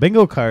and got a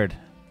bingo card.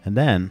 And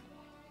then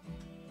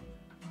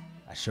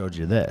I showed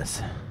you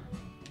this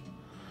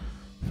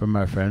from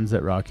our friends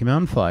at Rocky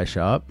Mountain Fly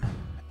Shop,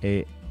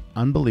 a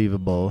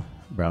unbelievable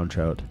brown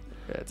trout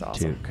It's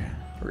awesome. toque.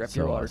 Rep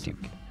So your water awesome.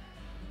 toque.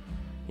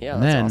 Yeah,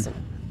 And that's then, awesome.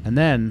 and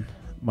then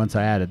once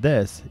I added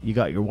this, you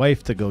got your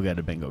wife to go get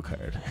a bingo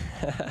card.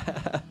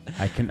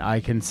 I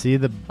can see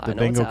the I know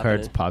bingo what's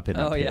cards happening. popping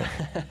up Oh here.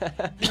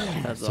 yeah.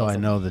 That's So I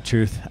awesome. know the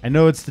truth. I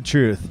know it's the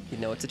truth. You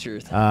know it's the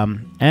truth.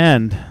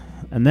 And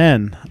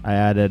then I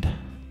added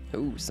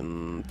Ooh,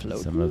 some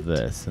float. some of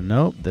this. And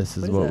nope, this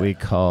is What is what that? we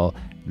call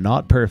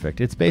not perfect.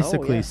 It's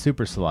basically yeah.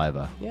 super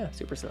saliva. Yeah,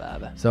 super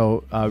saliva.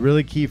 So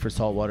really key for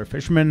saltwater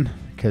fishermen,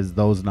 because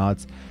those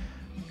knots,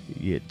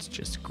 it's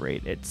just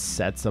great. It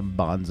sets them,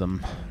 bonds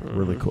them,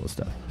 really cool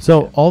stuff.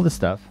 So Yeah. all this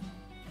stuff,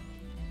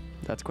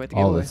 That's quite the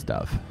all giveaway. this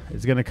stuff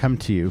is going to come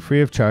to you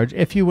free of charge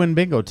if you win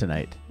bingo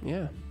tonight.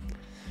 Yeah.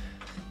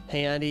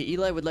 Hey Andy,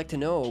 Eli would like to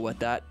know what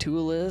that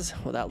tool is.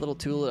 Well, that little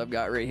tool that I've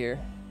got right here.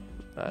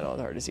 I know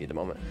it's hard to see at the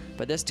moment,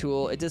 but this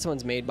tool, this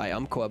one's made by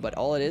Umpqua, but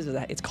all it is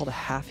that it's called a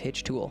half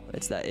hitch tool.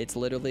 It's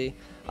literally,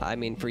 I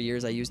mean, for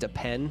years I used a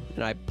pen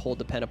and I pulled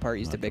the pen apart,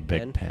 used a big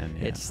pen.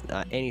 Yeah. It's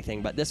not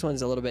anything, but this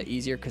one's a little bit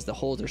easier because the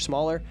holes are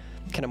smaller,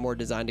 kind of more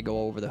designed to go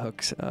over the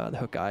hooks, the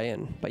hook eye,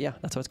 but yeah,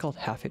 that's what it's called,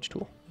 half hitch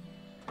tool.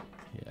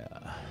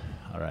 Yeah.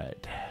 All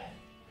right.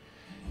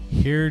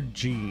 Here,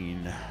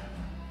 Gene.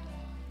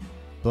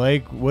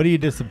 Blake, what are you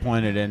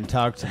disappointed in?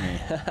 Talk to me.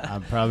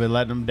 I'm probably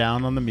letting him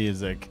down on the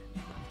music.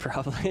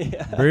 Probably.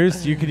 Yeah.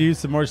 Bruce, you could use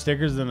some more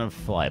stickers than a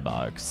fly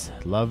box.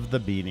 Love the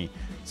beanie.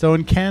 So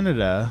in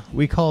Canada,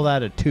 we call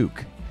that a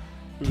toque.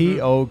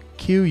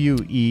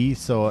 Toque.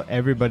 So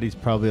everybody's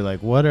probably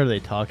like, what are they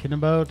talking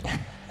about?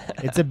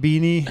 It's a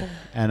beanie,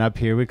 and up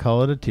here we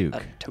call it a toque.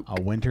 A toque.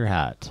 A winter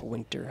hat.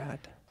 Winter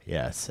hat.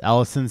 Yes.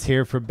 Allison's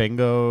here for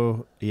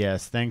bingo.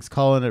 Yes. Thanks,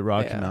 Colin at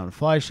Rocky Yeah. Mountain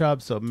Fly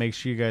Shop. So make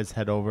sure you guys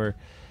head over,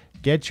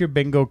 get your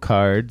bingo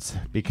cards,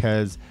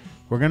 because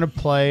we're going to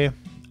play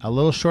a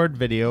little short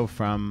video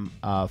from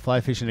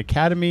Fly Fishing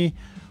Academy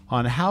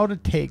on how to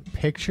take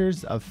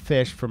pictures of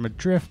fish from a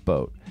drift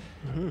boat.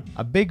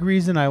 A big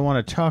reason I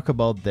want to talk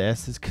about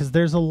this is because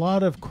there's a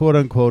lot of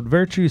quote-unquote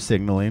virtue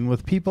signaling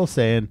with people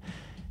saying,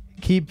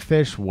 keep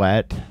fish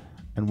wet,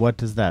 and what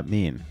does that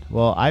mean?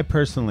 Well, I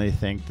personally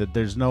think that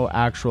there's no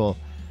actual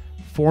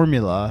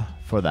formula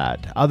for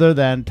that other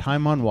than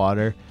time on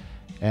water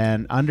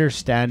and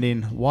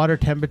understanding water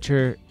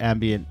temperature,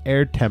 ambient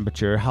air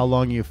temperature, how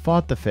long you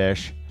fought the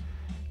fish.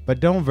 But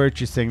don't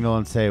virtue signal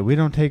and say, we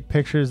don't take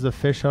pictures of the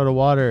fish out of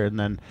water, and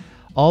then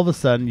all of a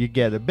sudden you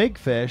get a big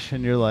fish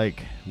and you're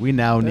like, we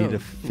now need a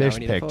fish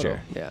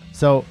picture. Yeah.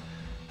 So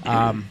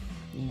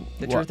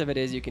the truth of it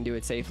is you can do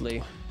it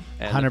safely,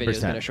 and 100%. The video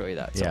is going to show you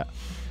that.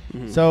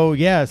 So.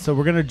 Yeah. So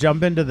we're going to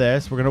jump into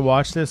this. We're going to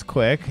watch this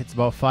quick. It's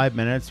about 5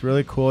 minutes.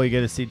 Really cool. You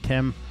get to see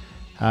Tim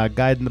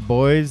guiding the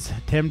boys,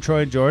 Tim,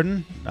 Troy, and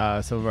Jordan,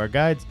 some of our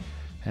guides,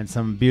 and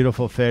some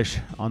beautiful fish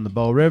on the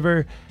Bow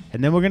River.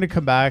 And then we're going to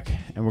come back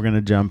and we're going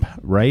to jump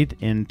right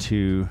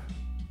into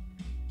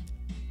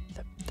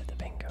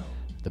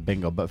the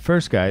bingo. But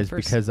first, guys,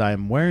 because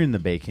I'm wearing the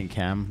bacon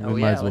cam,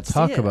 we might as well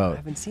talk about. I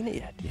haven't seen it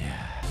yet.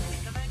 Yeah.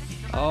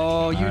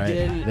 Oh, you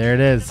didn't. There it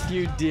is.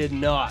 You did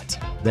not.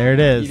 There it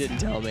is. You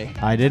didn't tell me.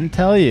 I didn't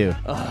tell you.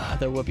 Oh,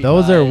 they're whoopie pies.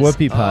 Those are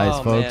whoopie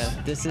pies, folks.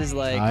 Man. This is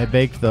like. I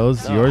baked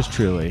those. Yours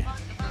truly.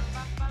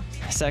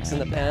 Sex in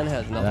the Pan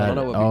has nothing on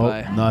a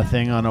whoopie pie.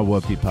 Nothing on a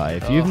whoopie pie.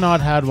 If you've not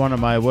had one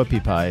of my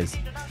whoopie pies,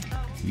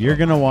 you're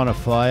going to want to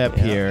fly up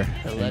here.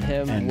 And let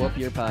him whoop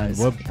your pies.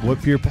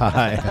 Whoop your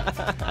pie.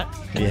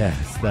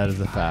 Yes, that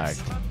is a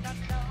fact.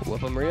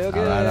 Whoop them real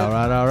good.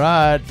 All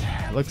right.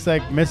 Looks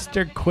like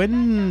Mr.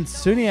 Quinn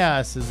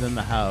Sunias is in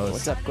the house.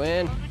 What's up,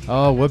 Quinn?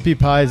 Oh, whoopie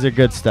pies are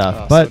good stuff.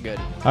 Oh, but so good.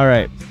 All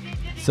right.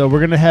 So we're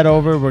going to head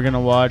over. We're going to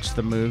watch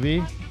the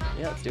movie.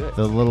 Yeah, let's do it.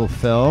 The little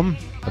film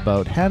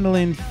about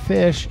handling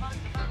fish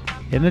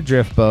in a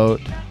drift boat.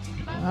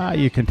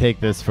 You can take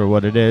this for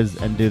what it is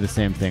and do the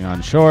same thing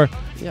on shore.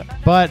 Yep.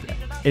 But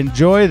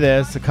enjoy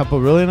this. A couple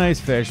really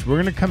nice fish.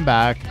 We're going to come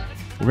back.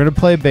 We're going to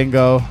play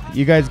bingo.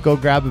 You guys go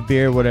grab a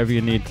beer, whatever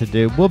you need to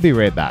do. We'll be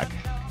right back.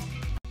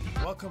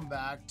 Welcome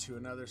back to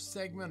another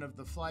segment of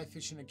the Fly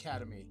Fishing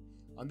Academy.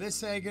 On this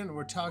segment,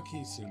 we're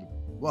talking soon.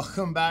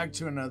 Welcome back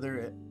to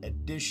another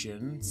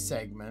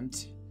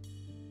segment,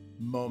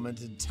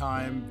 moment in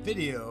time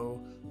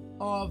video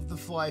of the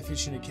Fly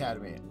Fishing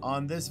Academy.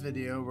 On this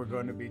video, we're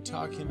going to be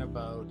talking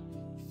about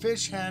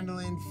fish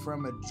handling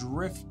from a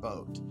drift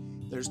boat.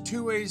 There's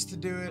 2 ways to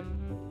do it.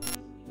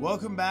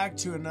 Welcome back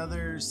to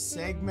another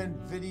segment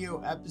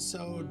video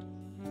episode.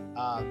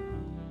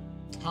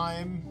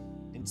 Time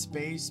and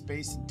space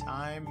and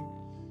time,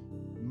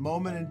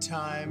 moment in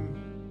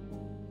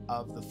time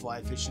of the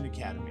Fly Fishing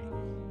Academy.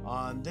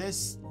 On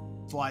this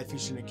Fly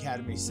Fishing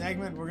Academy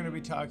segment, we're going to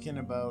be talking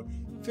about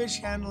fish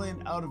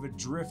handling out of a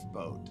drift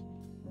boat.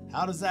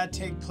 How does that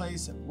take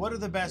place? What are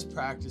the best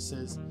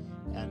practices?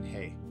 And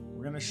hey,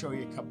 we're going to show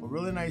you a couple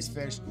really nice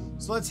fish.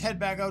 So let's head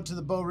back out to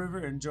the Bow River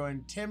and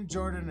join Tim,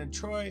 Jordan, and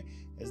Troy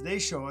as they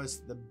show us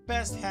the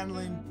best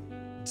handling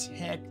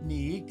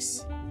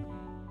techniques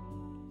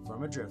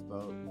from a drift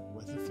boat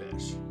with a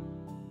fish.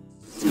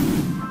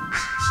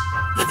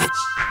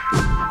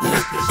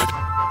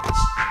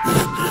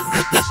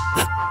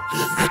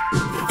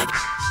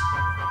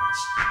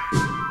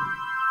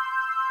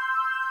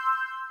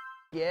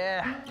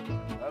 Yeah,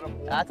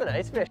 that's a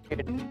nice fish,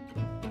 dude.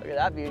 Look at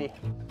that beauty.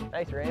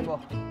 Nice rainbow.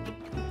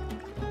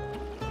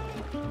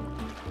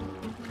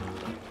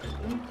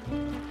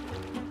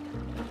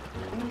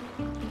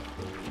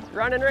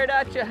 Running right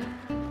at you.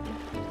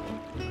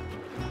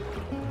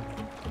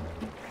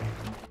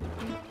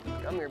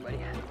 Come here, buddy.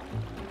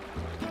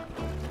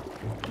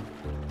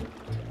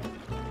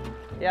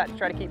 Yeah,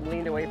 try to keep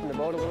leaned away from the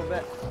boat a little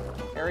bit.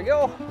 There we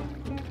go.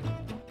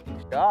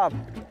 Good job.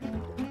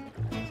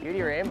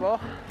 Beauty rainbow.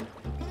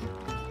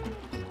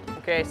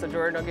 Okay, so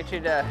Jordan, I'll get you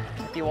to,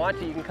 if you want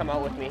to, you can come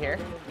out with me here.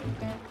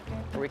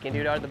 Or we can do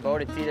it out of the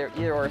boat. It's either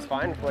or is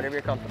fine, whatever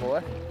you're comfortable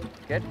with.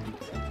 Good.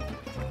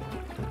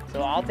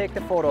 So I'll take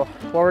the photo.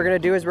 What we're gonna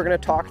do is we're gonna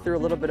talk through a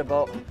little bit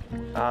about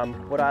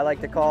what I like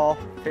to call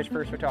fish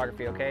first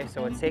photography, okay?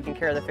 So it's taking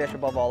care of the fish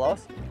above all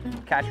else.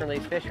 Catch and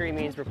release fishery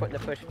means we're putting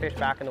the fish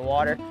back in the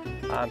water,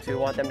 so we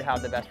want them to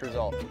have the best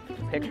result.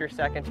 Picture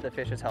second to the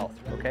fish's health,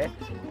 okay?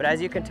 But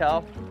as you can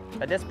tell,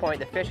 at this point,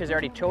 the fish has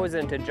already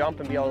chosen to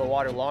jump and be out of the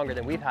water longer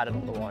than we've had it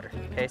in the water,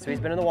 okay? So he's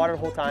been in the water the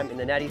whole time. In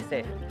the net, he's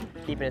safe,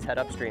 keeping his head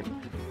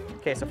upstream.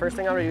 Okay, so first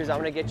thing I'm gonna do is I'm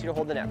gonna get you to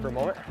hold the net for a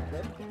moment,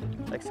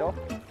 like so.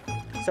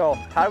 So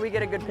how do we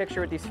get a good picture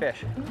with these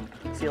fish?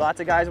 See, lots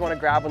of guys want to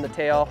grab on the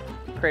tail,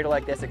 cradle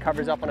like this. It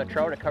covers up on a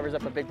trout, it covers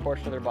up a big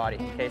portion of their body.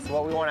 Okay, so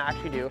what we want to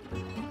actually do,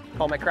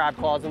 call my crab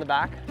claws in the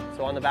back.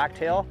 So on the back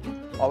tail,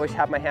 always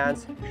have my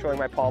hands showing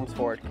my palms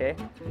forward, okay?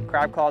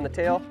 Crab claw on the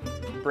tail,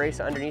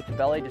 brace underneath the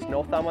belly, just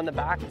no thumb on the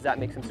back because that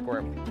makes them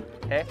squirm,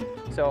 okay?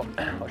 So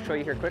I'll show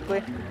you here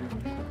quickly.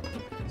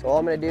 So all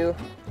I'm going to do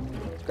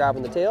is grab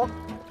on the tail,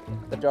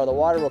 lift out of the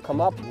water, we'll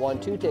come up,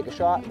 1, 2, take a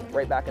shot,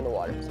 right back in the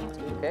water,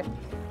 okay?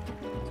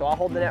 So I'll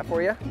hold the net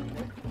for you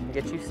and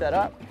get you set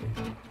up.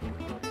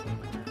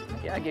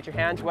 Yeah, get your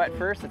hands wet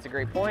first, that's a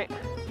great point.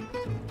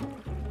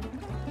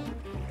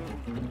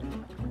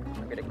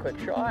 I'll get a quick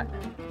shot.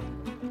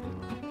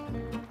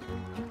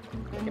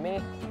 Look at me.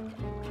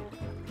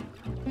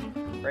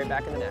 right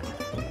back in the net.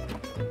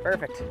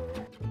 Perfect.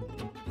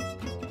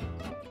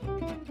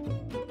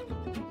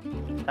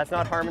 That's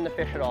not harming the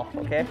fish at all,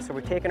 okay? So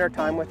we're taking our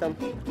time with him,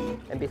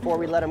 and before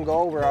we let him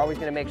go, we're always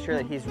gonna make sure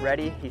that he's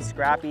ready, he's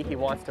scrappy, he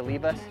wants to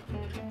leave us.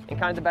 And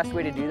kind of the best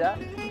way to do that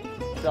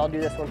is I'll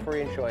do this one for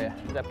you and show you.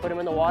 Is I put him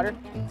in the water,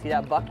 see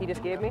that buck he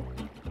just gave me?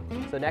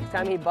 So next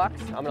time he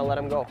bucks, I'm gonna let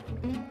him go.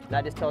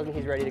 That just tells me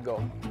he's ready to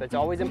go. So it's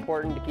always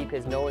important to keep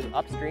his nose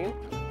upstream.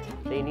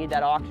 They need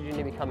that oxygen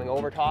to be coming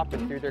over top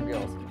and through their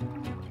gills.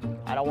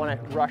 I don't wanna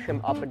rush him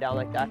up and down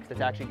like that because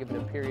it's actually giving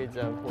him periods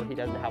of where he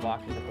doesn't have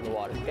oxygen from the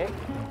water, okay?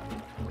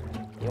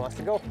 He wants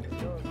to go,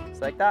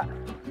 just like that.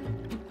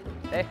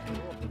 Hey,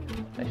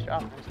 nice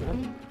job.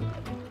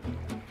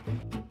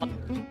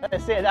 I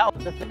say that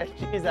was the fish.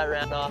 Jeez, that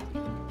ran off.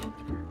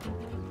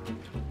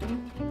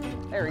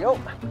 There we go.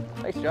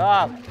 Nice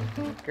job.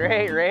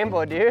 Great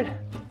rainbow, dude.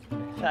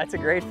 That's a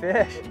great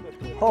fish.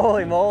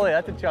 Holy moly,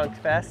 that's a chunk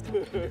fest.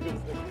 Look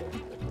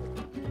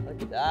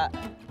at that.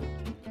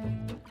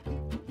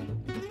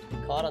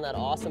 Caught on that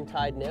awesome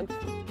tide nymph.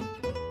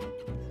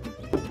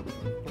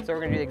 So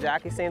we're gonna do the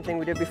exactly same thing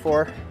we did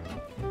before.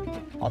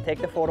 I'll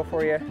take the photo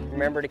for you.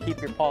 Remember to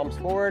keep your palms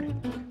forward,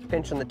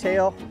 pinch on the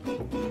tail.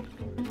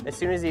 As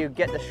soon as you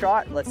get the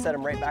shot, let's set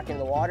them right back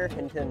into the water,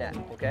 into the net,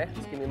 okay?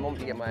 Just give me a moment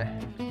to get my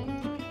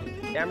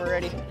camera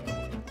ready.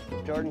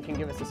 Jordan can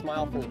give us a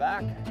smile from the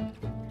back.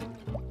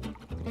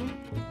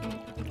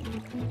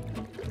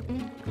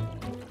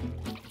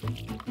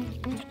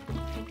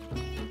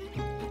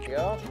 There you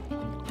go.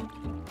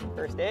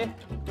 First day.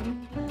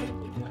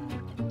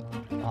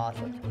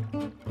 Awesome.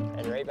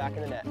 And right back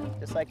in the net,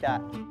 just like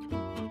that.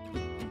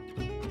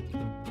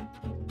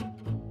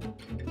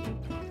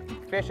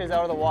 Fish is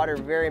out of the water,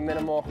 very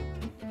minimal.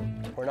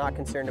 We're not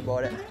concerned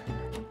about it.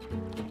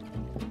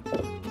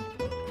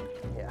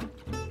 Yeah.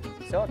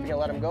 So if you're gonna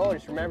let him go,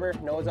 just remember,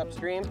 nose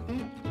upstream,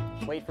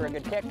 wait for a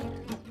good kick,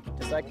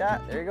 just like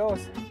that. There he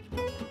goes.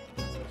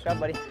 Good job,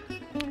 buddy.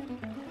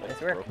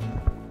 Nice work.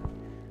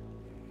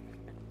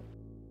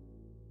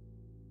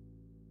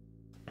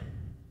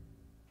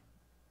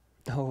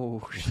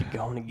 Oh, she's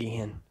going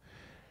again.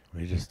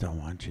 We just don't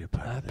want you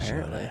part of the show.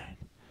 Apparently.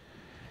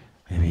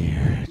 Maybe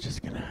you're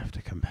just gonna have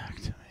to come back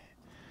to me.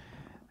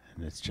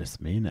 And it's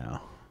just me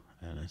now.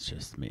 And it's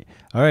just me.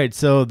 All right,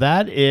 so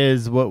that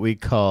is what we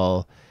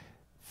call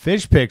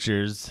fish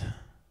pictures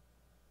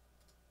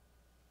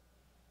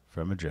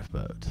from a drift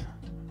boat.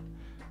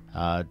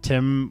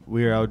 Tim,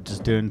 we were out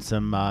just doing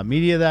some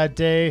media that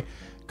day.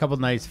 A couple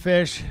nice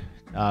fish.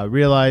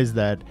 Realized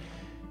that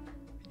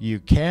you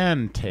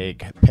can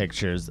take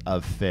pictures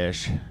of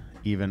fish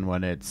even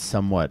when it's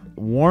somewhat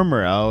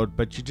warmer out,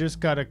 but you just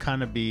got to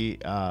kind of be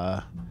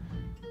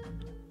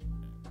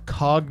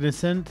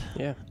cognizant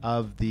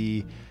of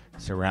the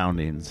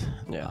surroundings.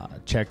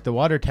 Check the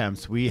water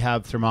temps. We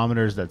have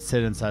thermometers that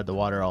sit inside the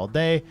water all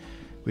day.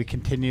 We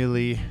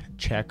continually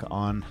check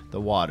on the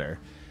water.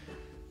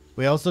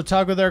 We also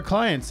talk with our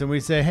clients and we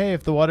say, hey,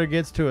 if the water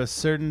gets to a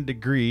certain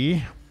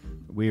degree,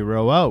 we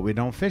row out. We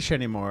don't fish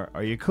anymore.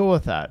 Are you cool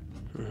with that?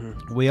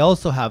 Mm-hmm. We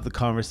also have the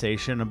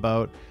conversation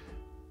about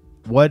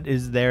what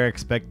is their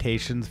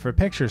expectations for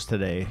pictures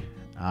today.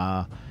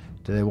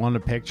 Do they want a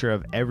picture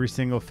of every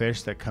single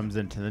fish that comes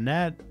into the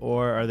net,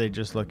 or are they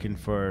just looking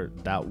for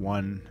that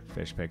one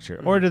fish picture?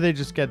 Mm-hmm. Or do they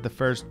just get the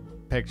first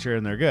picture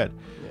and they're good?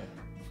 Yeah.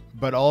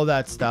 But all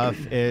that stuff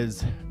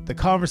is, the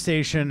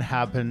conversation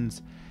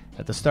happens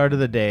at the start of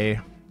the day,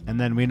 and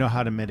then we know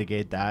how to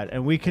mitigate that,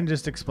 and we can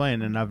just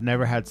explain, and I've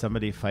never had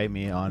somebody fight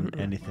me on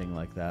anything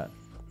like that.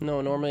 No,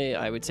 normally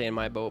I would say in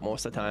my boat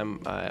most of the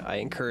time I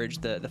encourage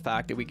the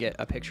fact that we get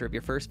a picture of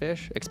your first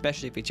fish,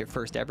 especially if it's your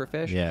first ever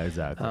fish. Yeah,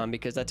 exactly.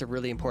 Because that's a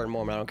really important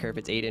moment. I don't care if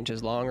it's 8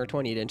 inches long or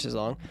 28 inches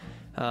long.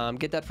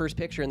 Get that first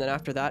picture, and then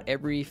after that,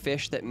 every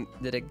fish that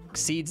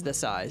exceeds the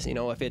size, you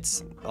know, if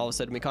it's all of a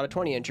sudden we caught a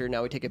 20 incher,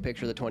 now we take a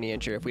picture of the 20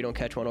 incher. If we don't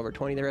catch one over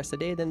 20 the rest of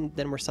the day,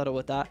 then we're subtle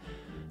with that.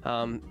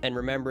 And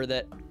remember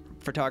that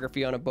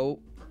photography on a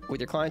boat with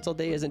your clients all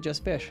day isn't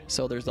just fish.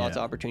 So there's lots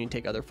of opportunity to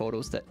take other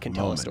photos that can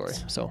tell a story.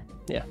 So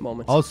yeah,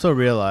 moments. Also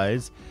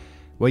realize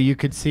what you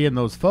could see in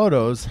those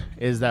photos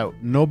is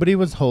that nobody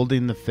was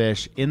holding the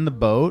fish in the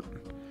boat.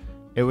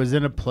 It was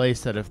in a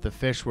place that if the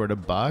fish were to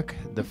buck,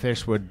 the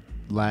fish would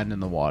land in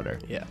the water.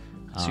 Yeah,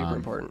 super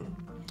important.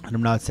 And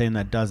I'm not saying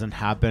that doesn't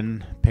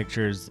happen,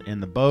 pictures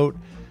in the boat,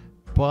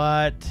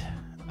 but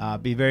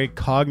be very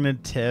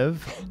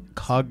cognitive.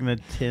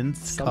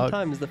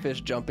 Sometimes the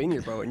fish jump in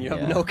your boat and you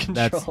have no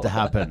control. That's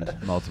happened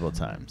multiple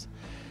times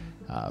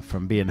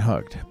from being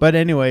hooked. But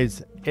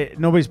anyways,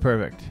 nobody's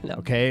perfect. No.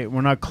 Okay,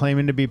 we're not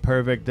claiming to be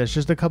perfect. There's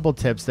just a couple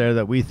tips there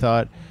that we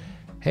thought,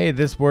 hey,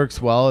 this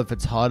works well if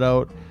it's hot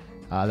out.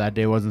 That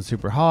day wasn't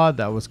super hot.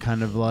 That was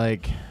kind of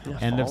like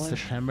end of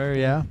September.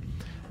 Yeah.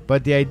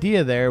 But the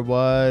idea there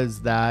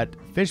was that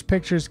fish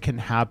pictures can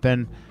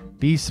happen.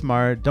 Be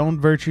smart. Don't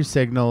virtue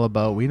signal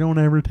about we don't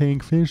ever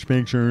take fish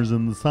pictures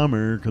in the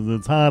summer because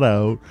it's hot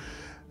out,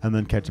 and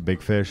then catch a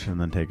big fish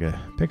and then take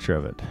a picture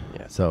of it.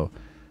 Yeah. So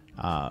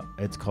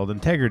it's called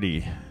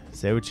integrity.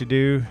 Say what you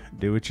do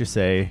what you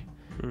say,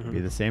 Be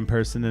the same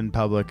person in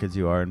public as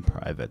you are in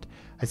private.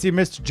 I see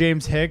Mr.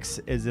 James Hicks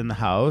is in the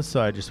house,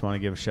 so I just want to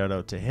give a shout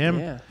out to him.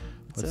 Yeah.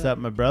 What's up,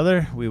 my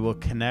brother? We will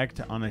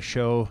connect on a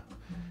show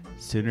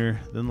sooner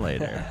than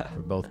later.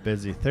 We're both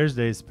busy.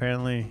 Thursdays,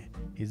 apparently,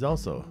 he's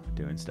also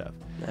doing stuff.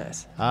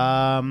 Nice.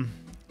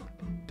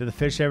 Do the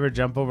fish ever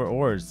jump over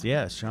oars?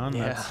 Yes, Sean.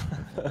 Yeah.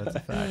 That's a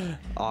fact.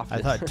 Often.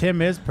 I thought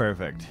Tim is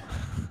perfect.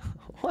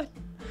 What?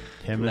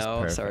 Tim is No,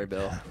 perfect. sorry,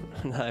 Bill.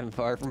 I'm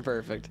far from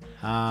perfect.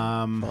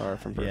 Far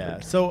from perfect. Yeah.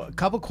 So a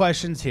couple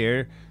questions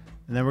here,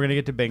 and then we're gonna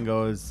get to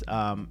bingos.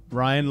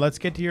 Ryan, let's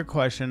get to your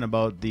question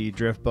about the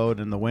drift boat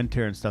in the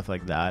winter and stuff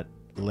like that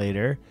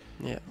later.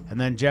 Yeah. And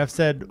then Jeff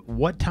said,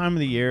 what time of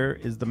the year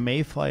is the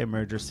mayfly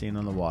emerger seen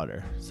on the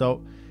water?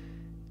 So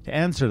to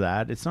answer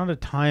that, it's not a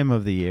time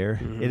of the year.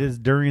 It is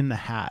during the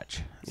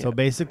hatch. So Yeah.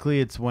 basically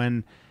it's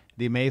when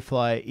the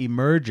mayfly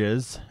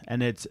emerges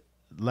and it's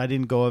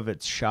letting go of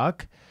its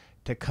shuck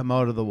to come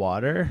out of the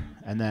water,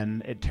 and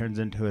then it turns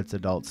into its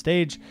adult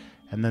stage,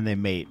 and then they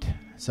mate.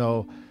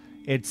 So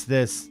it's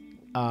this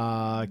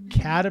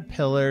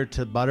caterpillar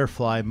to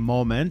butterfly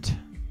moment.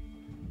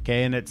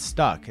 Okay, and it's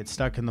stuck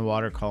in the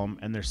water column,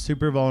 and they're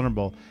super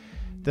vulnerable.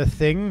 The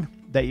thing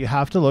that you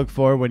have to look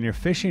for when you're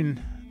fishing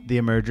the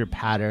emerger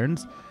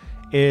patterns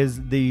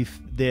is the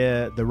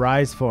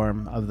rise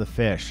form of the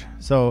fish.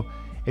 So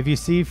if you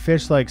see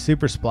fish like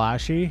super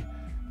splashy,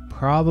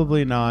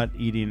 probably not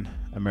eating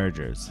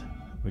emergers.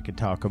 We could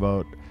talk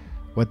about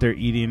what they're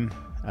eating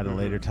at a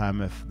later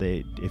time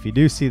if you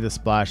do see the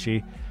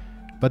splashy.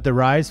 But the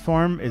rise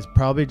form is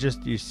probably you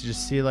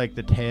just see like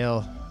the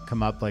tail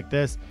come up like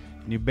this.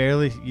 And you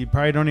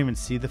probably don't even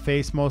see the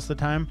face most of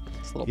the time.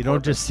 You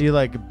don't just see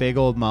like a big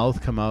old mouth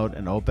come out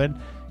and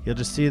open. You'll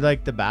just see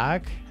like the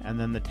back and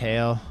then the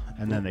tail,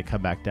 and then they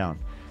come back down.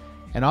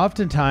 And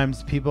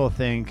oftentimes people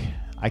think,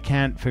 I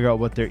can't figure out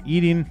what they're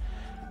eating.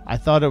 I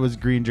thought it was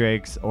green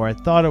drakes, or I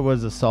thought it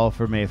was a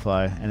sulphur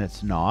mayfly, and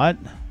it's not.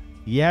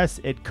 Yes,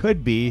 it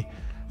could be,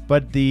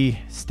 but the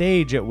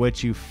stage at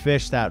which you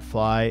fish that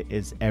fly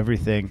is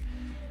everything.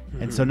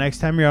 And so next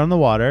time you're on the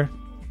water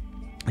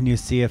and you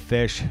see a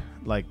fish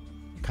like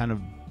kind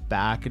of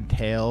back and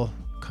tail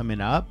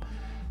coming up,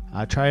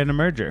 try an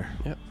emerger.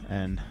 Yep.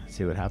 And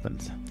see what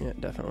happens. Yeah,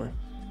 definitely.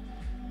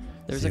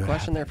 There's a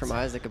question there from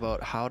Isaac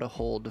about how to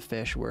hold the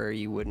fish where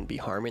you wouldn't be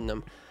harming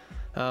them.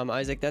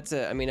 Isaac, that's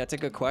a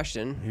good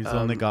question. He's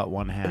only got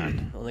one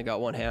hand. Only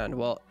got one hand.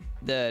 Well,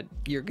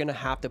 you're gonna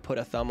have to put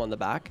a thumb on the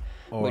back,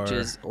 or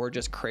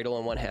just cradle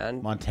in one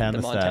hand.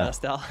 Montana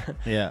style.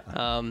 Yeah.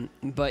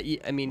 But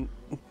I mean,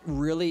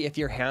 really, if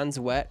your hand's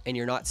wet and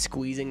you're not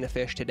squeezing the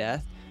fish to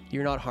death,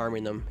 you're not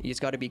harming them. You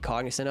just got to be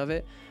cognizant of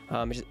it.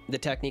 The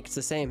technique's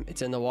the same.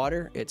 It's in the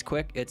water. It's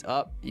quick. It's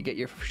up. You get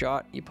your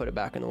shot. You put it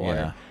back in the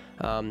water.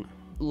 Yeah.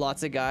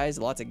 Lots of guides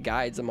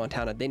in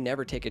Montana, they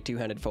never take a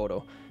two-handed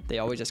photo. They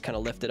always just kind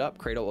of lift it up,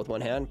 cradle it with one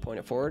hand, point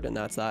it forward, and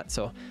that's that.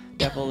 So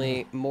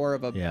definitely more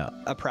of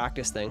a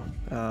practice thing.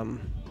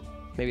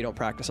 Maybe don't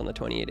practice on the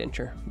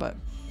 28-incher, but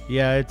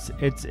yeah,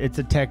 it's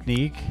a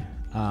technique.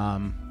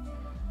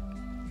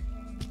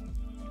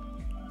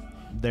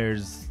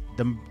 There's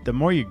the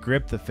more you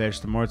grip the fish,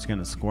 the more it's going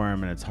to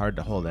squirm, and it's hard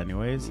to hold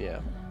anyways.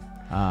 Yeah.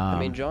 I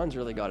mean, John's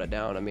really got it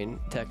down. I mean,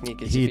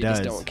 technique is if you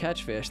just don't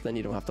catch fish, then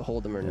you don't have to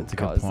hold them or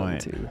cause them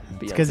to be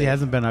It's because he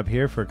hasn't been up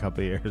here for a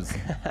couple of years.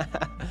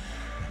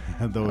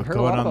 Going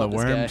on the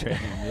worm train.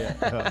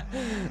 Yeah.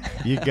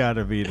 You got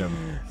to beat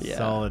him. Yeah.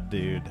 Solid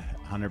dude.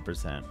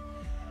 100%.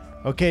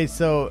 Okay,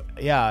 so,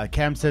 yeah,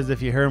 Cam says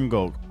if you hear him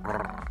go,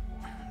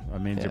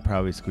 that means you're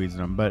probably squeezing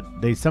them. But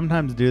they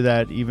sometimes do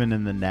that even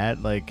in the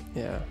net. Like,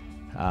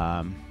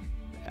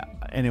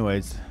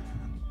 anyways,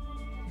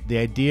 the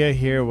idea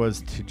here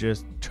was to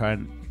just try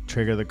and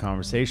trigger the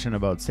conversation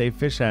about safe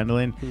fish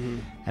handling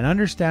and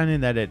understanding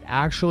that it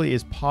actually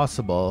is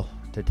possible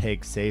to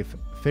take safe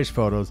fish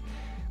photos.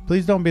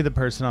 Please don't be the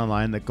person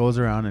online that goes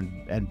around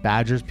and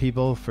badgers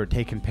people for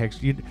taking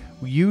pictures.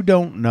 You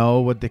don't know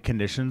what the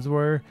conditions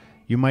were.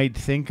 You might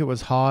think it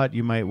was hot.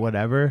 You might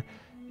whatever.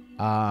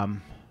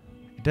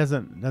 It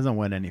doesn't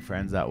win any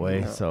friends that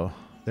way. No. So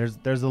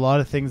there's a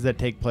lot of things that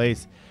take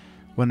place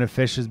when a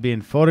fish is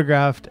being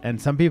photographed, and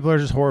some people are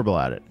just horrible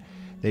at it.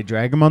 They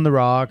drag them on the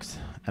rocks,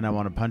 and I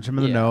want to punch them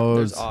in the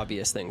nose. There's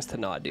obvious things to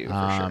not do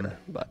for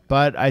sure.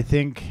 But I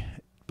think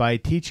by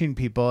teaching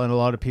people, and a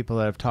lot of people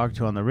that I've talked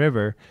to on the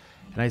river,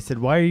 and I said,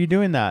 why are you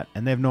doing that?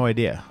 And they have no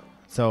idea.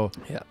 So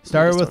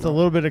start with a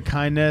little bit of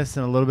kindness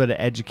and a little bit of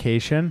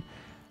education,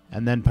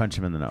 and then punch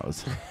them in the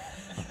nose.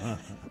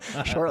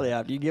 Shortly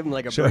after. You give them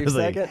like a brief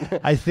second.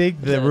 I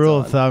think the rule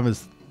of thumb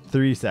is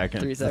 3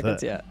 seconds. 3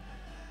 seconds, yeah.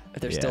 If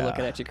they're still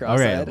looking at you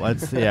cross-eyed.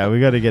 Okay, we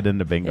got to get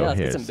into bingo let's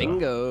here. Get some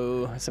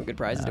bingo. Some good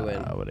prizes to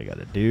win. What I got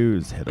to do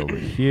is head over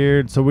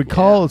here. So we're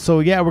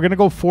going to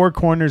go 4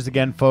 corners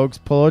again, folks.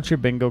 Pull out your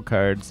bingo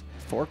cards.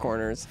 4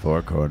 corners.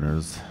 4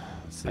 corners.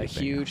 A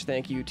huge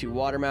thank you to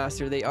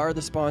WaterMaster. They are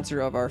the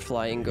sponsor of our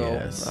Flyingo.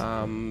 Yes.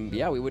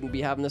 We wouldn't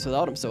be having this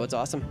without them, so it's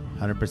awesome.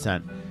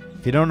 100%.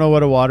 If you don't know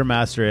what a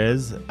WaterMaster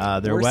is,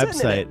 their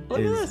website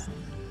is...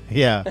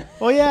 Yeah.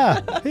 Oh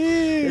yeah.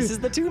 This is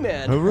the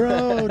 2-man.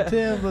 Row,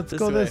 Tim. Let's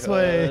go this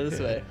way. This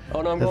way.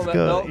 Oh no, I'm Let's going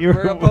go. back. No, You're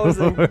we're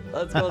opposing. over.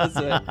 Let's go this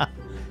way.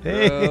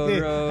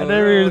 Hey, Row, I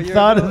never row, even you're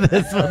thought row. of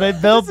this when I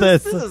built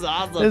this. This is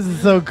awesome. This is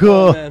so Oh,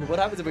 cool. man. What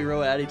happens if we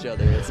row at each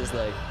other? It's just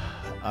like,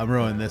 I'm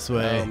rowing this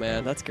way. oh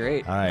man, that's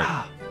great. All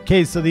right.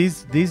 Okay, so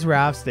these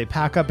rafts, they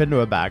pack up into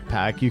a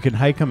backpack. You can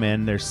hike them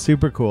in. They're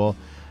super cool.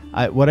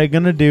 What I'm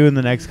going to do in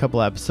the next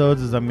couple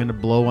episodes is I'm going to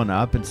blow one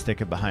up and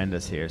stick it behind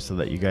us here so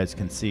that you guys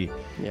can see.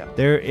 Yeah.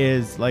 There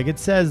is, like it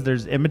says,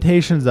 there's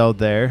imitations out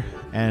there,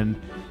 and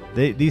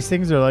these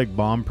things are like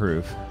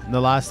bomb-proof. And the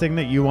last thing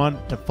that you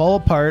want to fall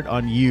apart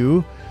on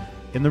you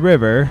in the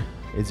river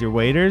is your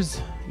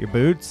waders, your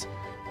boots,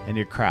 and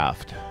your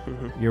craft.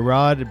 Your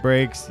rod, it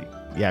breaks.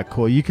 Yeah,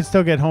 cool. You can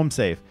still get home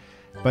safe.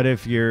 But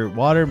if your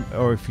water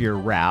or if your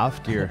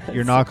raft, your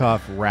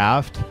knockoff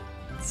raft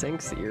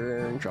Sinks, you're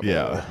in trouble.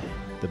 yeah,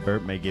 the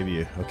burp may give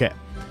you. Okay.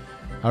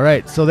 All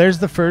right. So there's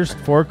the first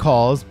 4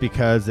 calls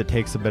because it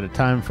takes a bit of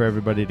time for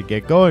everybody to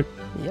get going.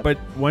 Yep. But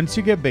once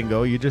you get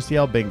bingo, you just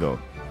yell bingo.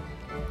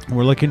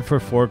 We're looking for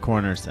 4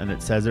 corners, and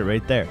it says it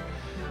right there.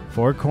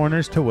 4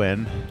 corners to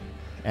win.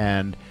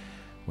 And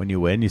when you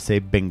win, you say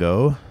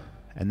bingo,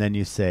 and then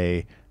you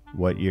say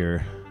what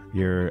your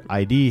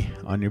ID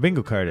on your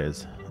bingo card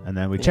is. And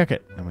then we check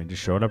it, and we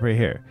just show it up right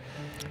here.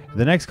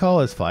 The next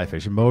call is Fly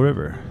Fishing Bow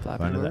River.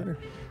 Flapping River.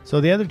 So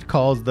the other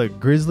calls, the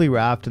Grizzly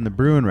Raft and the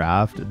Bruin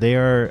Raft, they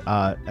are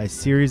a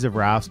series of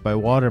rafts by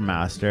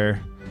WaterMaster.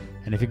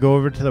 And if you go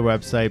over to the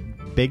website,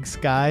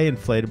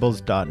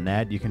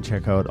 bigskyinflatables.net, you can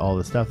check out all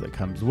the stuff that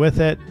comes with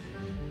it.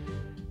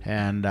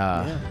 And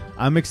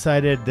I'm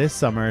excited this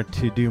summer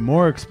to do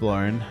more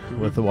exploring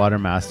with the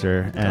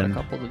WaterMaster. Got And a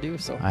couple to do,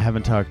 so. I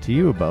haven't talked to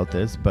you about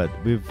this, but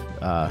we've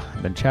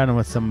been chatting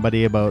with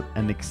somebody about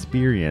an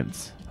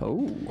experience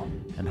Oh,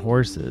 and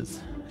horses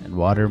and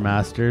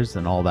WaterMasters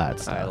and all that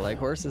stuff. I like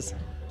horses.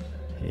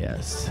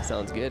 Yes.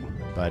 Sounds good.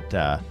 But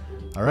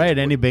all right,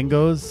 any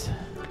bingos,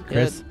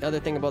 Chris? Yeah, the other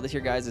thing about this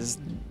here, guys, is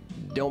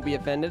don't be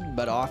offended,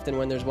 but often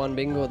when there's one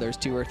bingo, there's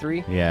 2 or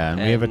 3. Yeah,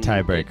 and we have a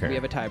tiebreaker. We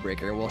have a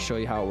tiebreaker, and we'll show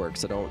you how it works,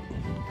 so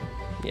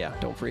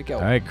don't freak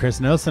out. All right, Chris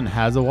Nilsson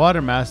has a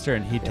WaterMaster,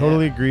 and he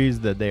totally agrees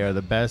that they are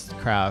the best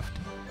craft.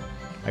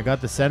 I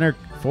got the center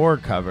 4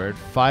 covered,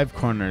 5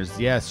 corners.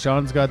 Yes,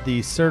 Sean's got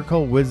the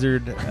Circle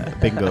Wizard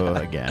bingo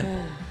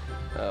again.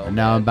 Oh, And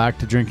now man. I'm back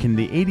to drinking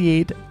the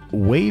 88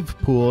 Wave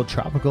Pool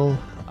Tropical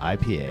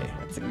IPA.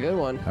 That's a good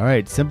one. All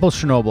right, Simple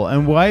Chernobyl.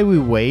 And why we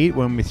wait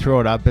when we throw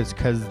it up is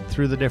because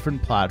through the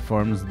different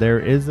platforms, there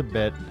is a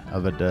bit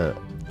of a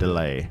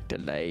delay.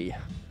 Delay.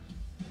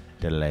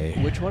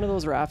 Which one of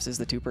those rafts is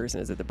the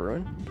 2-person? Is it the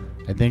Bruin?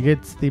 I think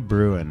it's the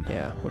Bruin.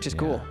 Yeah, which is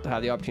cool to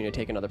have the opportunity to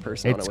take another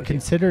person on It's it with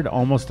considered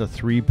almost a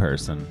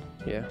 3-person.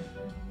 you. Yeah.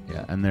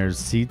 Yeah, and there's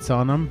seats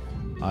on them.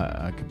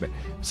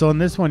 So in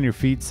this one, your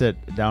feet sit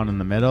down in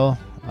the middle.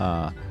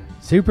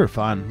 Super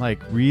fun. Like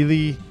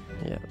really,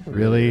 Yeah.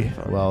 really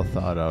fun. well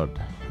thought out.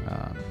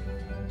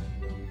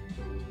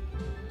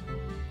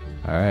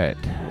 All right.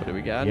 What do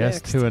we got Yes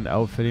next? to an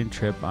outfitting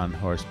trip on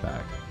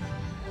horseback.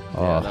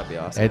 Yeah, that'd be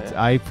awesome. It's,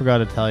 yeah. I forgot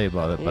to tell you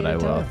about it, but Yeah, I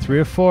tell will. me. 3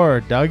 or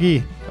 4.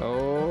 Dougie.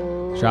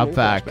 Oh. Shop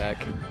vac.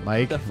 flashback.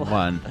 Mike The fla-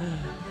 1.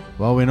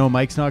 Well, we know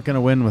Mike's not going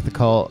to win with the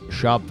call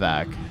shop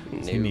vac.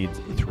 He No. needs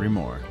 3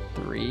 more.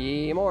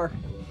 3 more.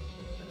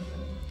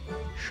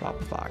 Shop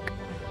vac.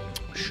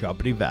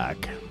 Shoppity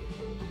vac.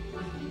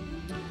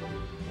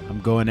 I'm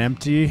going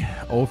empty.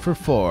 0 for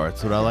 4.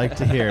 That's what I like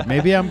to hear.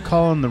 Maybe I'm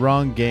calling the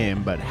wrong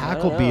game, but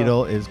Hackle know.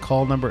 Beetle is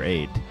call number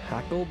 8.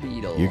 Hackle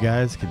Beetle. You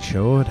guys can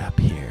show it up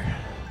here.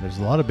 There's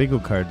a lot of bingo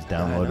cards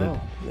downloaded.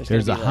 know.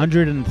 There's gonna be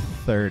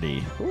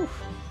 130.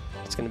 Oof.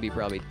 It's going to be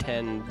probably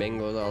 10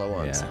 bingos all at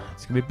once. Yeah,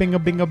 it's gonna be bingo,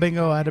 bingo,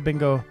 bingo. I had a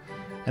bingo,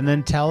 and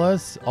then tell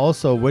us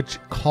also which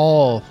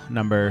call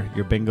number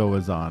your bingo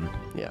was on.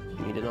 Yeah,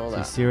 you need to know So you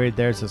that. see right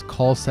there, it says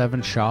call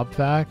 7 shop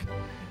vac,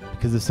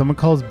 because if someone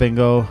calls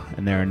bingo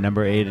and they're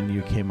number 8 and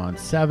you came on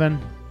 7,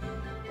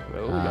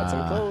 Oh, we got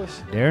some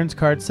close. Darren's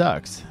card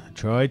sucks.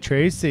 Troy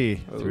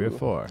Tracy 3 or Ooh.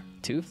 4.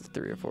 2,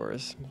 3 or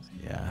 4s.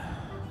 Yeah.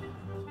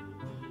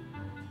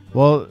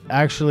 Well,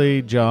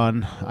 actually,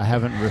 John, I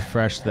haven't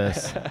refreshed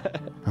this.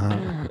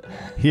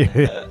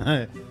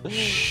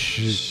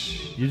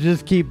 Shh. You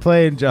just keep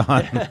playing,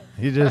 John.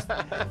 You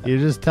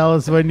just tell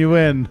us when you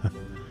win.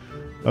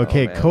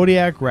 Okay, man.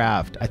 Kodiak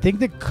Raft. I think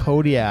the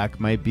Kodiak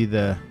might be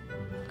the.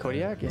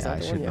 Kodiak? Is Yeah, I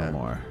that the should one? know Yeah.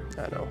 more.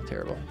 I know,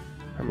 terrible.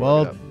 I'm looking it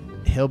Well, up.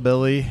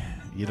 Hillbilly,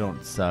 you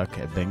don't suck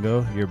at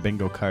bingo. Your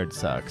bingo card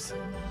sucks.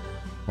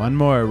 One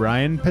more,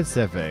 Ryan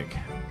Pacific.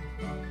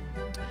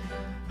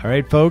 All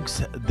right,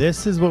 folks,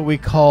 this is what we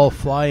call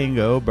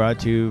Flyingo, brought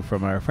to you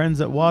from our friends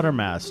at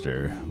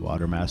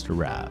WaterMaster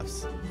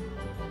Rafts.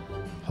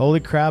 Holy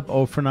crap,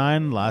 0 for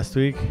 9 last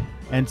week.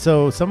 And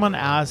so someone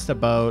asked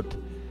about,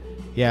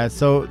 yeah,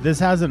 so this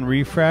hasn't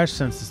refreshed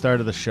since the start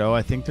of the show.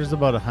 I think there's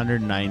about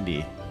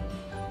 190.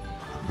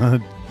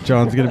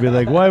 John's going to be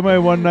like, why am I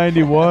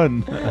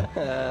 191?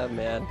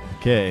 Man.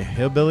 Okay,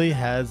 Hillbilly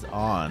has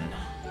on.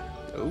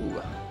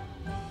 Ooh.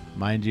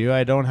 Mind you,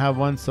 I don't have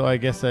one, so I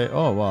guess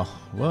oh, well,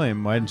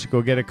 William, why didn't you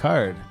go get a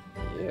card?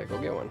 Yeah, go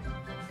get one.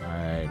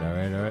 All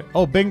right.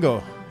 Oh,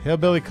 bingo.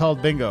 Hillbilly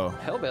called bingo.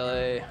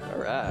 Hillbilly. All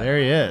right. There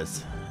he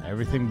is.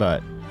 Everything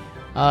but.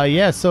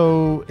 Yeah,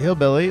 so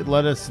Hillbilly,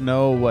 let us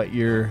know what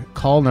your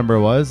call number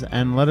was,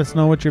 and let us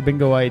know what your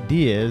bingo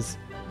ID is.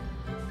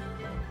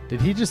 Did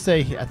he just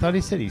say, I thought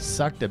he said he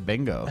sucked at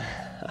bingo.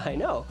 I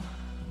know.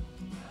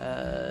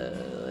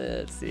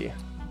 Let's see.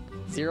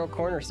 0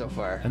 corners so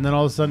far. And then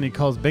all of a sudden he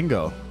calls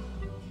bingo.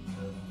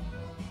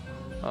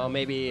 Oh,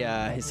 maybe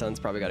his son's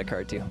probably got a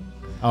card too.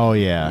 Oh,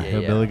 yeah.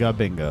 Hillbilly got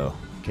bingo.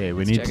 Okay, we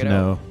Let's need check to it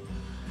know. out.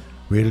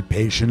 We're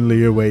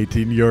patiently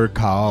awaiting your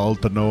call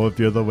to know if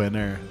you're the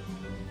winner.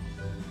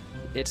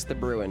 It's the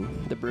Bruin.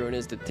 The Bruin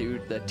is the 2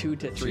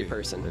 to 3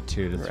 person. The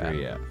 2 to 3, Right.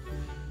 yeah.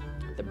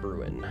 The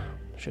Bruin.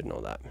 Should know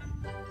that.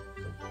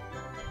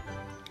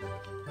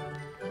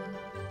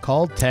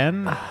 Call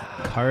 10,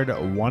 card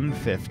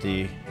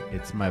 150.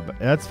 It's my.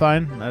 That's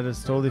fine. That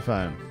is totally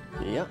fine.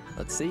 Yep.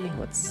 Let's see.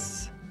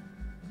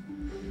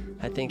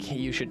 I think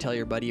you should tell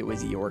your buddy it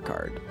was your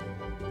card.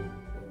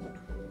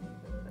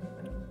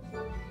 All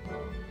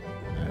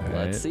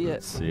Let's see it.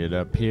 Let's see it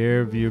up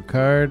here. View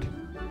card.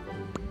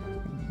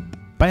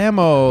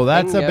 Bammo!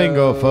 That's a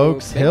bingo,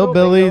 folks. Bingo,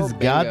 Hillbillies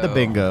bingo, got the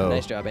bingo.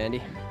 Nice job,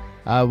 Andy.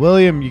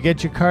 William, you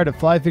get your card at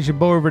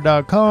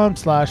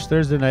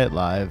flyfishingbowiver.com/Thursday Night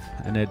Live,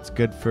 and it's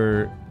good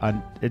for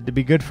it'd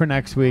be good for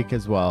next week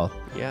as well.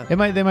 Yeah. They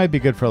might be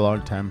good for a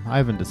long time. I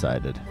haven't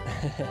decided.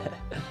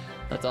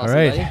 That's awesome, All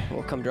right. buddy.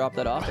 We'll come drop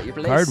that off at your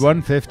place. Card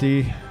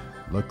 150.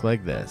 Look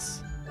like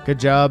this. Good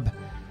job,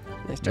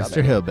 Nice job, Mr.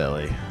 Andy.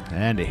 Hillbilly.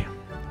 Andy.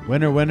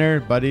 Winner,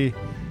 buddy.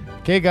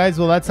 Okay, guys.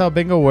 Well, that's how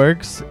bingo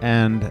works,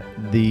 and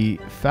the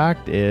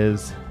fact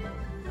is,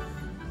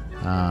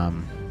 the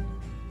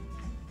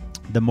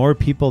more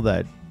people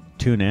that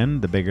tune in,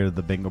 the bigger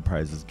the bingo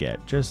prizes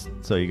get. Just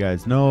so you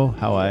guys know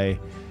how I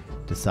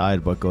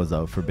decide what goes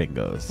out for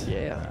bingos.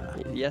 Yeah.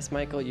 Yes,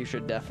 Michael, you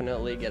should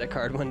definitely get a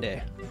card one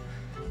day.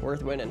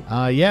 Worth winning.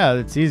 Yeah,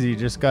 it's easy. You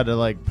just got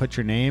to put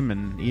your name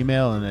and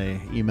email, and they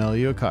email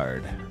you a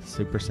card.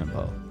 Super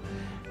simple.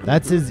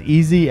 That's as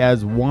easy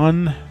as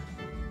 1,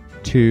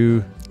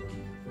 2,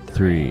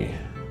 3.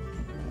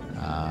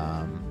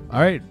 All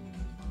right.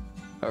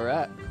 All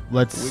right.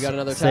 Let's We got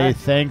another say tie.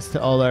 thanks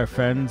to all our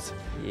friends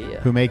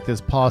Yeah. who make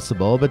this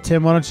possible. But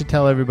Tim, why don't you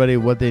tell everybody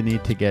what they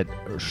need to get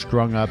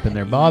strung up in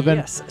their bobbin?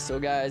 Yes. So,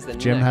 guys, the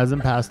Jim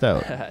hasn't passed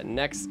out.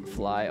 next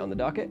fly on the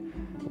docket,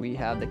 we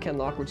have the Ken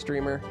Lockwood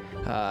Streamer,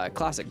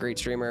 classic great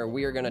streamer.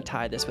 We are going to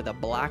tie this with a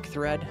black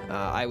thread.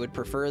 I would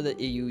prefer that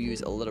you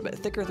use a little bit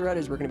thicker thread,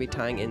 as we're going to be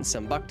tying in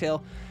some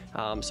bucktail.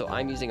 So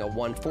I'm using a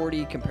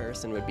 140.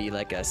 Comparison would be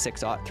like a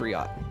 6/0,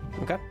 3/0.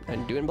 Okay,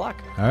 and doing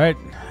black. All right.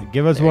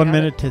 Give us There you 1 have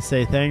minute to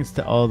say thanks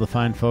to all the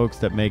fine folks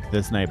that make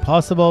this night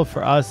possible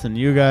for us and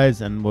you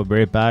guys, and we'll be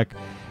right back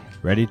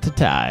ready to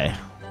tie.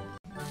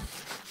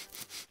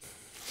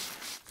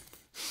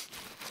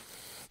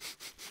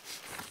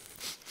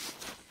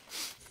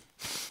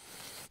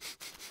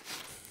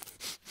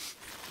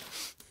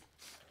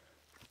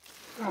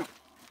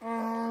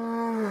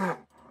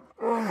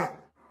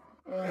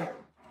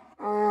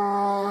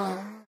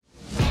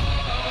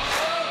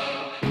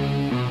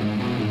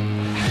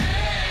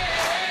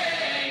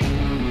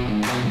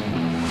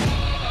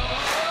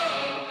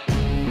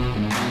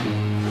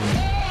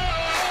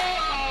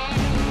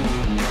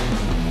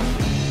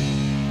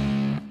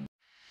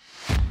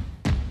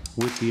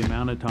 With the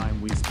amount of time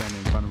we spend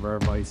in front of our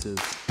vices,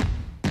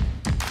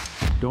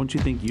 don't you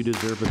think you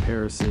deserve a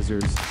pair of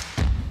scissors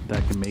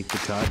that can make the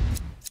cut?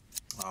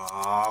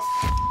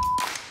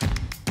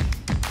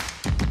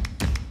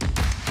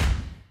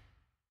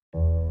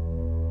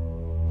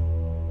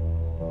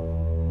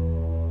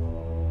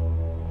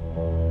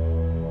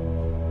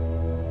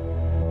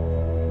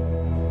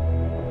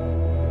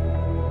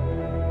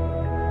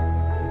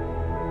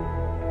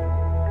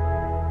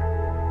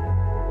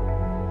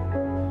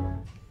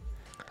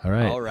 All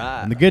right. All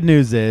right. And the good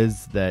news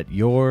is that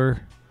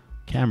your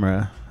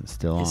camera is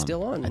still on. It's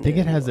still on. I think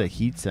it has a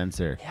heat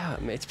sensor. Yeah,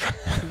 it's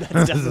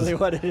that's definitely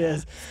what it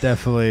is.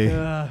 Definitely.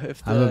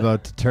 If I'm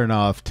about to turn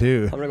off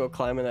too. I'm gonna go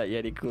climb in that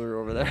Yeti cooler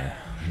over there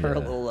for a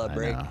little I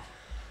break.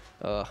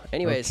 know.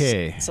 Anyways,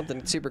 Okay.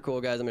 something super cool,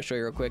 guys. I'm gonna show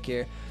you real quick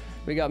here.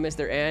 We got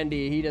Mr.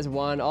 Andy. He just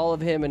won. All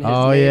of him and his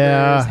Oh, neighbors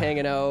yeah.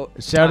 hanging out.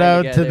 Shout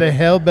tying out to the together.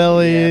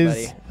 Hillbillies. Yeah,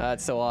 buddy.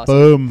 That's so awesome.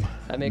 Boom.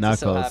 That makes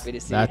us Knuckles. so happy to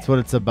see. That's what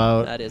it's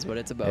about. That is what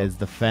it's about. Is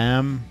the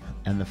fam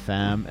and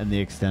the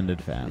extended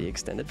fam. The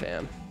extended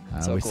fam. We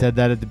Cool. said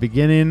that at the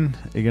beginning.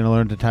 You're going to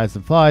learn to tie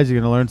some flies.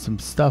 You're going to learn some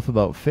stuff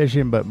about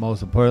fishing, but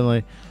most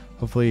importantly,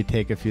 hopefully you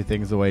take a few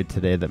things away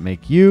today that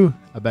make you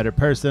a better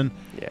person.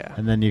 Yeah.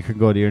 And then you can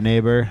go to your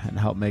neighbor and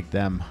help make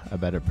them a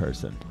better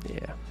person.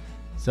 Yeah.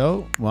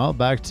 So, well,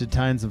 back to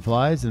tying some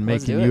flies and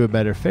Let's making do you it. a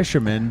better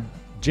fisherman.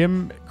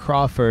 Jim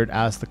Crawford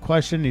asked the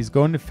question. He's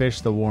going to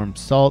fish the warm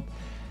salt.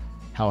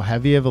 How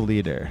heavy of a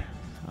leader?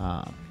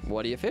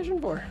 What are you fishing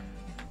for?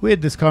 We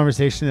had this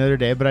conversation the other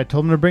day, but I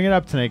told him to bring it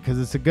up tonight because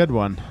it's a good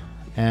one.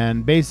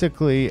 And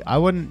basically, I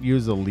wouldn't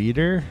use a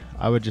leader.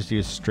 I would just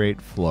use straight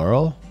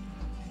fluoro.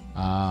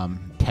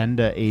 10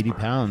 to 80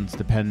 pounds,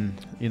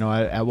 depend, you know,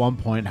 at one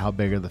point how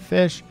big are the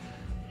fish.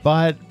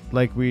 But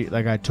like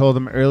I told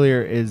them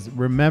earlier, is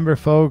remember,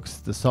 folks,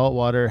 the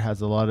saltwater has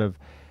a lot of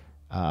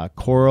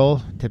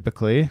coral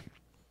typically,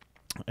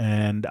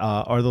 and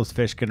are those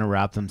fish going to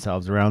wrap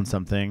themselves around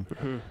something?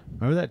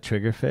 Remember that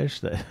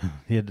triggerfish that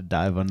he had to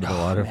dive under the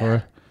water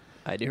for?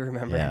 I do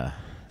remember. Yeah,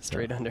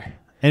 Straight under.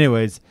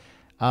 Anyways,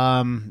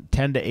 10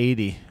 to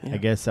 80. I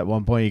guess at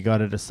one point you got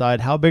to decide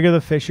how big are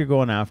the fish you're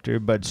going after,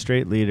 but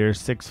straight leader,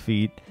 6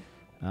 feet.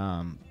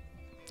 And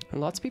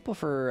lots of people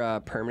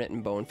for permanent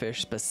and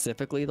bonefish,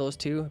 specifically those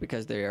two,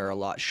 because they are a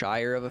lot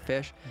shyer of a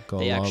fish.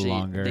 They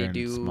actually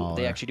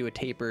do a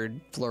tapered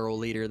fluoro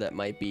leader that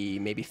might be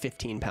maybe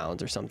 15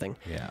 pounds or something.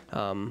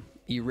 Yeah.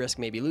 You risk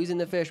maybe losing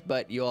the fish,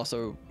 but you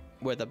also,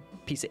 with a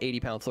piece of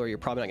 80-pound fluoro, you're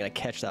probably not going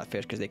to catch that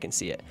fish because they can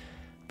see it.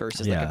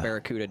 Versus like a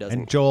barracuda doesn't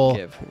and Joel,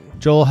 give.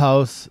 Joel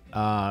House,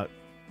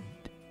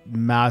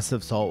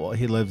 massive saltwater.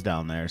 He lives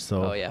down there,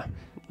 so. Oh yeah,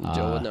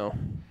 Joe would know.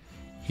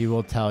 He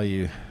will tell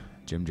you.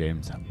 Jim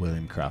James,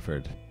 William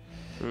Crawford.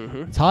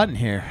 It's hot in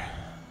here.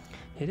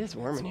 It is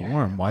warm in here.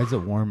 Warm. Why is it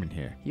warm in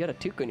here? You got a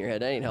toque on your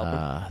head. I ain't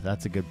helping.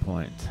 That's a good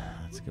point.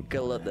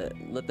 Gotta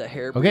let the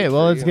hair. Okay,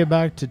 well, let's get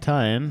back to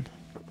tying.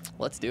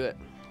 Let's do it.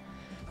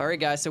 All right,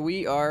 guys. So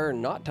we are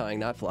not tying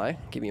that fly.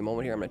 Give me a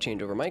moment here. I'm gonna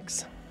change over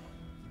mics.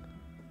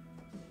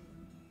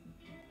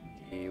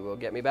 You will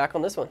get me back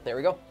on this one. There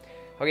we go.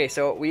 Okay,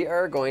 so we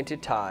are going to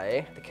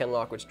tie the Ken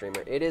Lockwood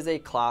Streamer. It is a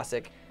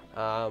classic,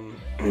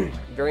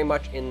 very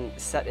much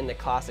set in the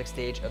classic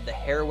stage of the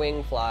hair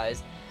wing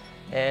flies,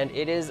 and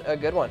it is a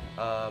good one.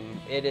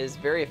 It is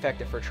very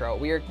effective for trout.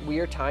 We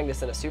are tying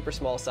this in a super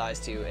small size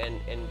too,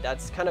 and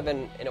that's kind of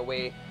in a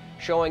way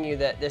showing you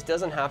that this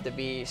doesn't have to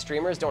be,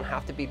 streamers don't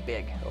have to be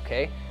big,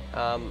 okay?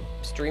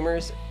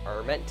 Streamers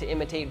are meant to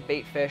imitate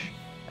bait fish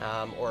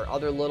or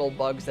other little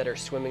bugs that are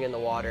swimming in the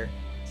water.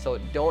 So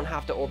don't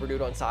have to overdo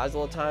it on size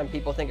all the time.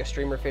 People think of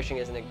streamer fishing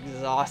is an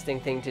exhausting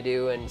thing to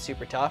do and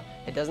super tough.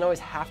 It doesn't always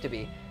have to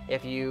be.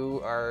 If you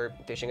are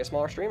fishing a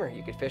smaller streamer,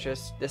 you could fish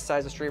this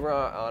size of streamer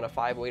on a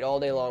 5 weight all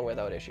day long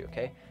without issue,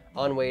 okay?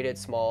 Unweighted,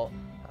 small,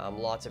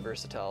 lots of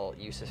versatile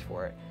uses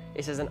for it.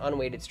 This is an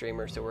unweighted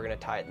streamer, so we're gonna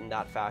tie it in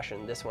that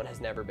fashion. This one has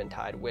never been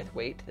tied with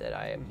weight that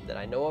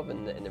I know of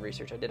in the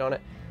research I did on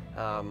it.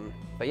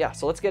 But yeah,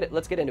 so let's get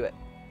into it.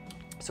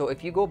 So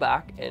if you go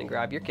back and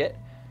grab your kit,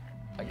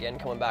 again,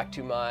 coming back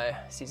to my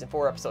season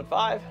 4, episode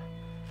 5,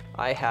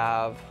 I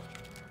have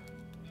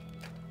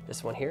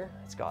this one here.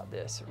 It's got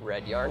this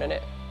red yarn in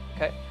it,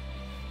 okay?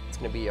 It's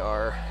gonna be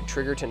our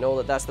trigger to know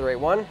that that's the right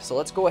one. So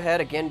let's go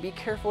ahead, again, be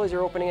careful as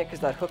you're opening it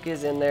because that hook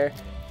is in there.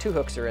 2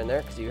 hooks are in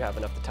there because you have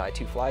enough to tie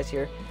 2 flies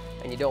here,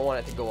 and you don't want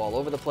it to go all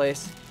over the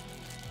place.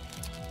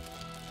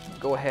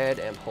 Go ahead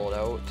and pull it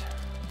out.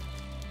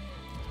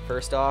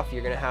 First off,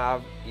 you're gonna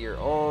have your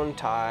own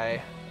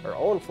tie or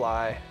own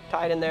fly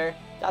tied in there.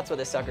 That's what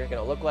this sucker is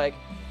gonna look like,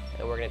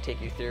 and we're gonna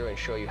take you through and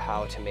show you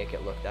how to make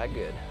it look that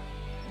good.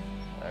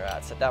 All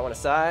right, set that one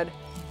aside.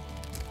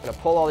 I'm gonna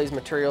pull all these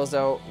materials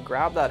out,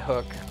 grab that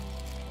hook,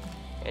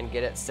 and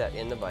get it set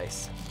in the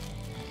vise.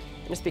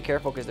 And just be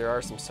careful because there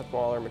are some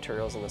smaller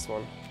materials in this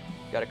one.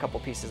 Got a couple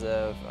pieces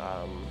of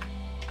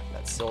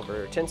that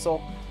silver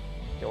tinsel.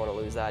 Don't want to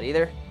lose that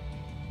either.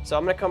 So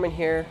I'm gonna come in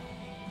here,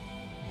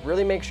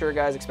 really make sure,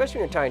 guys, especially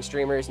when you're tying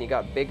streamers and you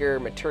got bigger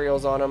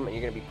materials on them and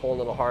you're gonna be pulling a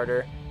little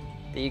harder,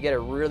 that you get a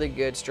really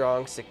good,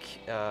 strong,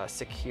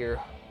 secure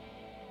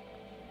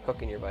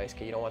hook in your vise,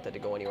 okay? You don't want that to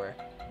go anywhere.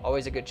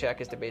 Always a good check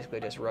is to basically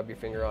just rub your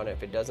finger on it.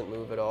 If it doesn't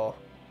move at all,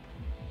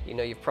 you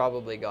know you've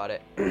probably got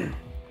it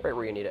right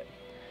where you need it.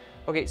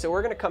 Okay, so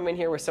we're gonna come in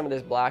here with some of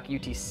this black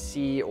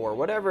UTC or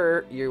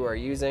whatever you are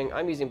using.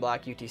 I'm using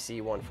black UTC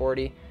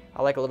 140.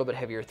 I like a little bit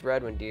heavier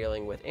thread when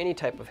dealing with any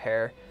type of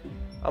hair.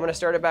 I'm gonna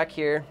start it back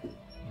here.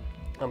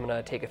 I'm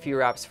gonna take a few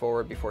wraps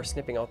forward before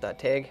snipping out that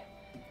tag.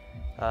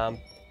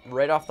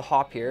 Right off the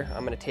hop here,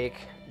 I'm gonna take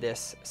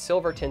this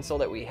silver tinsel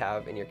that we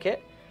have in your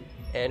kit,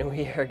 and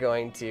we are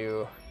going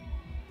to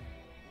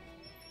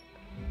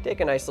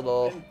take a nice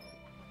little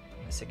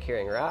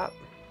securing wrap,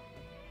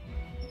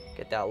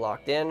 get that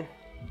locked in,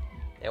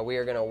 and we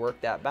are gonna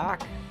work that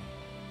back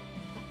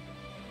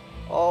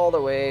all the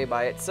way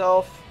by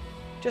itself,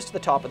 just to the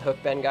top of the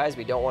hook bend, guys.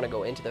 We don't wanna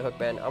go into the hook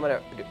bend. I'm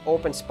gonna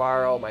open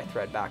spiral my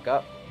thread back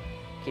up,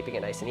 keeping it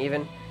nice and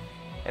even.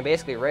 And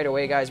basically right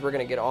away, guys, we're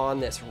gonna get on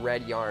this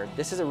red yarn.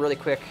 This is a really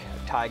quick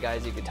tie,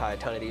 guys. You could tie a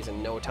ton of these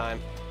in no time.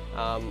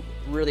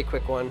 Really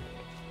quick one.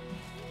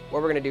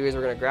 What we're gonna do is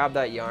we're gonna grab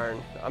that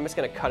yarn. I'm just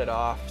gonna cut it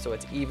off so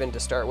it's even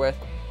to start with.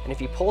 And if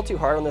you pull too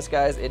hard on this,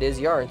 guys, it is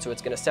yarn, so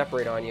it's gonna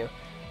separate on you.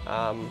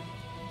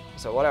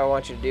 So what I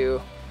want you to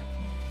do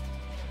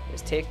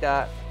is take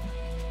that,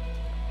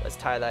 let's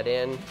tie that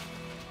in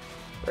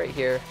right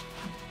here,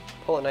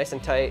 pull it nice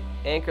and tight,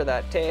 anchor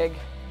that tag.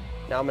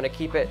 Now I'm gonna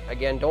keep it,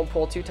 again, don't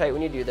pull too tight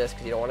when you do this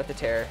because you don't want it to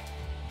tear.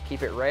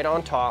 Keep it right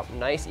on top,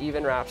 nice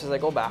even wraps as I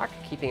go back,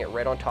 keeping it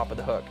right on top of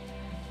the hook.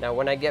 Now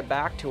when I get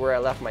back to where I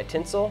left my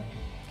tinsel,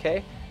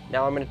 okay,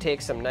 Now I'm going to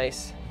take some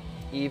nice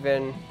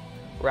even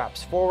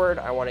wraps forward.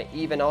 I want to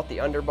even out the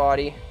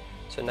underbody,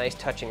 so nice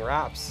touching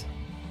wraps.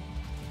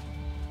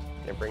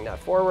 I'm going to bring that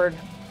forward,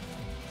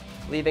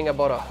 leaving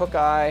about a hook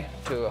eye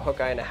to a hook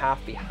eye and a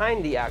half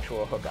behind the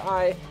actual hook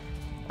eye.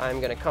 I'm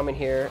going to come in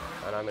here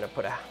and I'm going to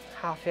put a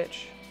half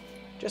hitch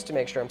just to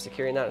make sure I'm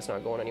securing that, it's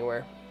not going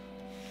anywhere.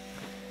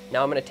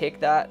 Now I'm going to take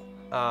that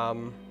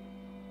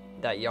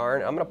that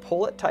yarn, I'm going to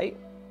pull it tight,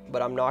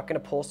 but I'm not going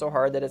to pull so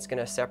hard that it's going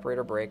to separate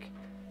or break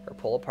or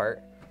pull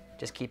apart,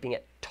 just keeping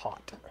it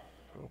taut.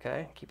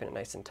 Okay, keeping it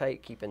nice and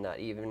tight, keeping that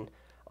even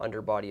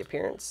underbody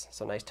appearance.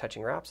 So nice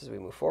touching wraps as we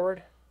move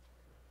forward,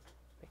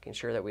 making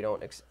sure that we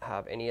don't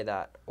have any of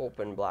that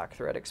open black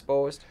thread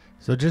exposed.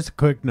 So just a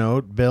quick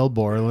note, Bill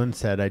Borland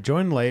said, I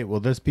joined late, will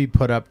this be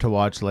put up to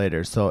watch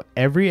later? So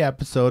every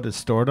episode is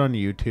stored on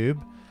YouTube.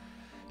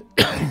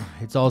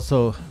 It's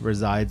also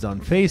resides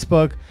on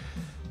Facebook.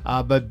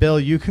 But Bill,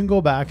 you can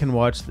go back and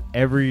watch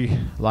every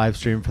live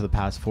stream for the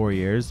past 4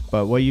 years.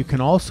 But what you can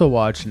also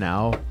watch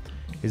now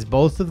is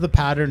both of the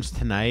patterns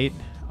tonight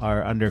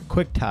are under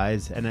quick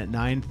ties, and at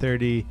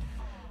 9:30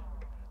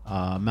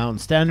 Mountain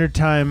Standard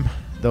Time,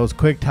 those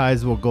quick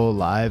ties will go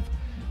live.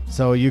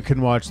 So you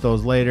can watch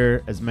those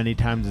later as many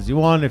times as you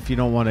want. If you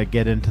don't want to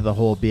get into the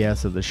whole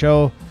BS of the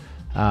show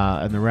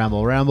and the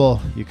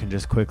ramble, you can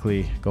just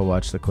quickly go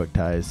watch the quick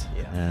ties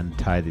and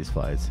tie these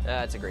flies.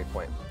 That's a great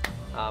point.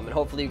 And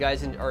hopefully you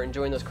guys are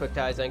enjoying those quick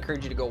ties. I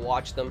encourage you to go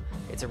watch them.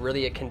 It's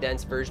really a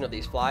condensed version of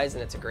these flies,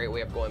 and it's a great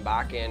way of going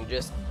back and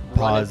just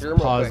running through them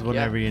real pause quick.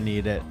 whenever you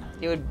need it.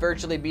 It would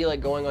virtually be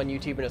like going on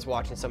YouTube and just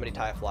watching somebody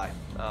tie a fly.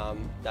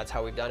 That's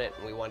how we've done it,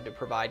 and we wanted to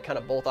provide kind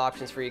of both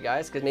options for you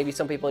guys, because maybe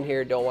some people in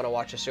here don't want to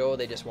watch a show,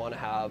 they just want to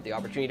have the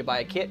opportunity to buy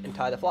a kit and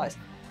tie the flies.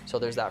 So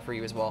there's that for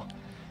you as well.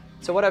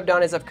 So what I've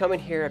done is I've come in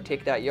here, I've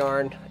taken that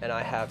yarn, and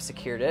I have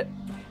secured it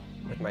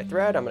with my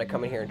thread. I'm going to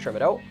come in here and trim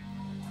it out.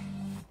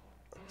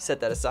 Set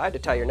that aside to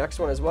tie your next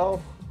one as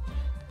well.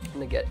 I'm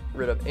going to get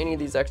rid of any of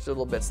these extra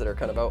little bits that are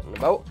kind of out and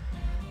about.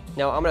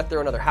 Now I'm going to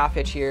throw another half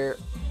hitch here.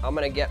 I'm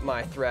going to get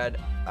my thread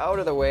out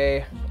of the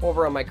way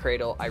over on my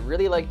cradle. I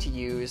really like to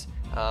use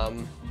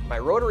my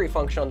rotary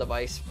function on the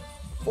vise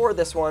for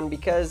this one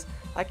because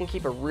I can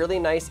keep a really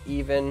nice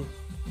evenly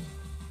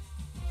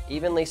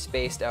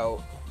spaced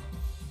out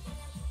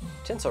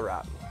tinsel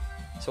wrap.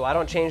 So I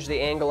don't change the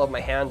angle of my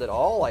hand at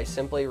all. I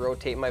simply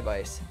rotate my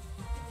vise.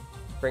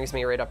 Brings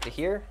me right up to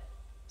here.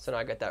 So now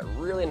I got that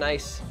really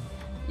nice,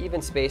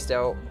 even spaced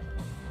out.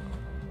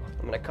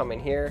 I'm gonna come in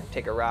here,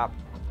 take a wrap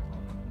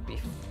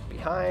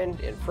behind,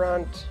 in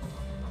front,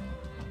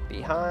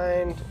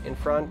 behind, in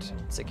front,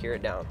 secure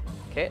it down.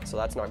 Okay, so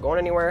that's not going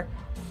anywhere.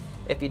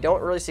 If you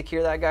don't really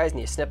secure that, guys, and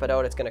you snip it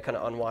out, it's gonna kind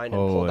of unwind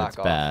and pull back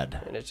off.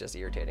 Bad. And it's just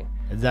irritating.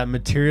 That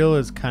material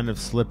is kind of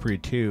slippery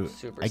too,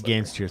 Super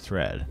against slippery. your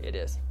thread. It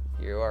is.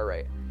 You are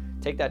right.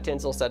 Take that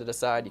tinsel, set it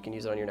aside. You can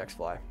use it on your next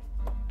fly.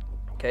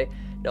 Okay,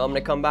 now I'm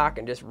gonna come back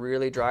and just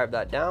really drive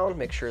that down,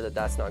 make sure that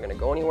that's not gonna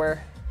go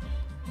anywhere.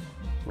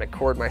 I'm gonna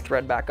cord my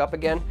thread back up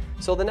again.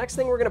 So the next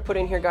thing we're gonna put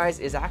in here, guys,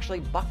 is actually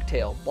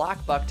bucktail, black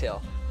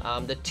bucktail.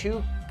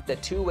 The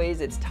two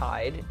ways it's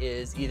tied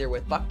is either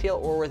with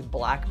bucktail or with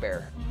black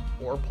bear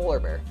or polar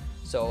bear.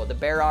 So the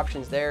bear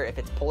option's there. If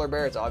it's polar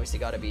bear, it's obviously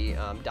gotta be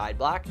dyed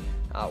black,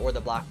 or the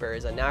black bear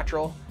is a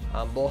natural.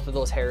 Both of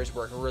those hairs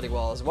work really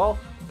well as well,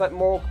 but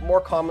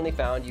more commonly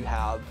found, you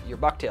have your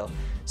bucktail.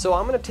 So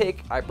I'm gonna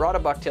I brought a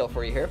bucktail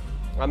for you here.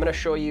 I'm gonna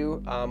show you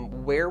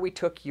where we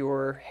took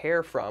your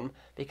hair from,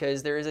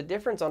 because there is a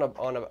difference on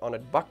a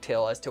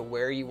bucktail as to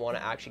where you wanna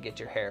actually get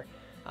your hair,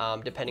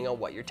 depending on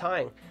what you're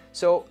tying.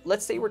 So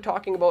let's say we're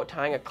talking about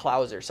tying a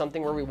clouser,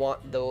 something where we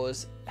want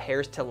those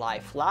hairs to lie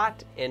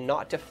flat and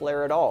not to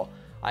flare at all.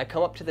 I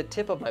come up to the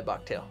tip of my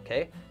bucktail,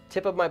 okay?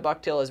 Tip of my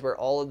bucktail is where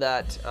all of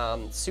that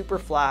super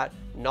flat,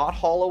 not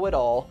hollow at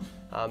all,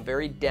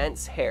 very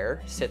dense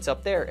hair sits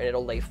up there, and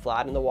it'll lay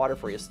flat in the water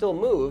for you. Still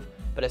move,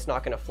 but it's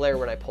not gonna flare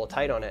when I pull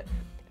tight on it.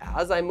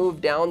 As I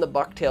move down the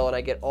bucktail and I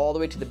get all the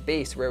way to the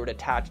base where it would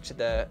attach to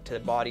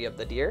the body of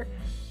the deer,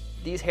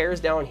 these hairs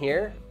down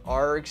here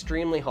are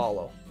extremely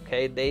hollow,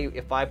 okay?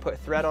 If I put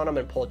thread on them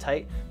and pull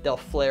tight, they'll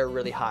flare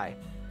really high.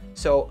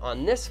 So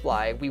on this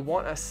fly, we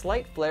want a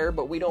slight flare,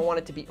 but we don't want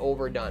it to be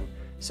overdone.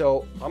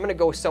 So I'm gonna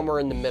go somewhere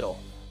in the middle.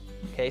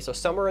 Okay, so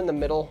somewhere in the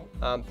middle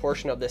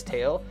portion of this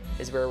tail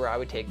is where I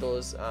would take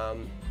those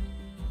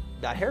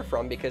that hair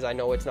from, because I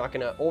know it's not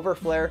gonna over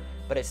flare,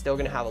 but it's still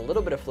gonna have a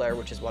little bit of flare,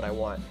 which is what I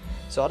want.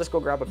 So I'll just go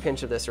grab a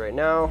pinch of this right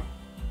now,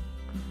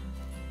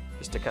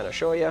 just to kind of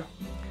show you.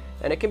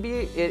 And it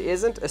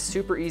isn't a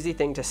super easy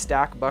thing to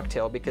stack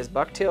bucktail, because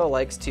bucktail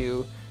likes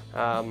to,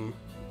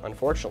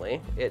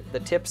 unfortunately, the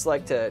tips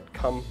like to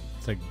come.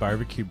 It's like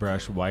barbecue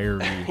brush,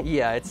 wiry.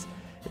 Yeah, it's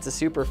a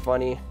super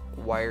funny,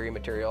 wiry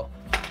material.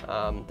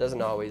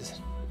 Doesn't always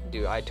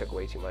do. I took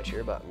way too much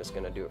here, but I'm just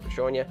gonna do it for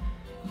showing you.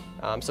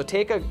 So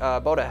take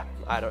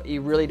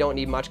you really don't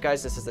need much,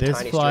 guys. This is a This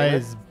tiny fly streamer.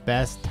 is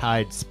best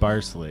tied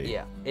sparsely.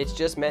 Yeah, it's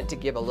just meant to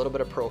give a little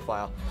bit of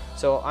profile.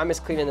 So I'm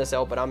just cleaning this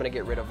out, but I'm gonna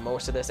get rid of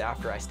most of this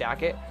after I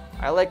stack it.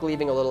 I like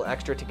leaving a little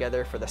extra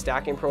together for the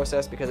stacking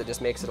process because it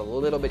just makes it a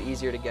little bit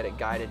easier to get it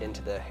guided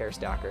into the hair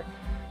stacker.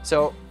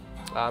 So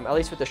at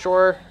least with the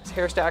shore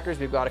hair stackers,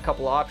 we've got a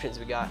couple options.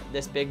 We got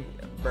this big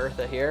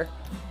Bertha here,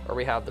 or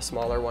we have the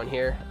smaller one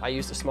here. I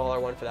used the smaller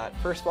one for that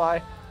first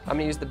fly. I'm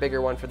gonna use the bigger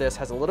one for this.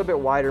 Has a little bit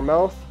wider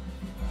mouth.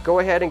 Go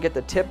ahead and get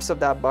the tips of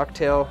that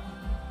bucktail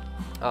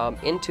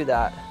into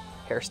that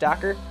hair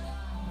stacker,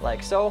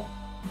 like so.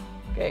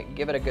 Okay,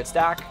 give it a good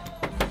stack.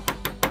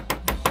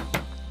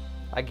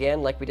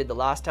 Again, like we did the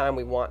last time,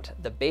 we want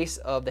the base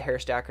of the hair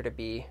stacker to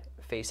be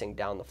facing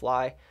down the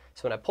fly.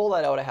 So when I pull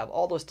that out, I have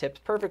all those tips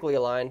perfectly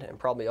aligned, and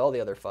probably all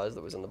the other fuzz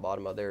that was in the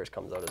bottom of theirs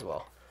comes out as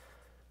well.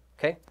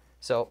 Okay,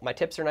 so my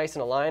tips are nice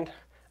and aligned.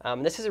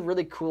 This is a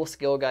really cool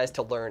skill, guys,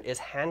 to learn, is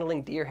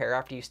handling deer hair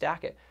after you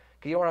stack it,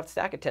 because you don't have to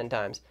stack it 10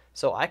 times.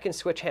 So I can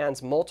switch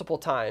hands multiple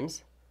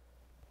times,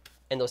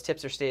 and those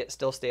tips are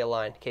still stay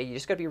aligned. Okay, you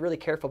just got to be really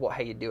careful about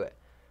how you do it.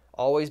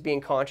 Always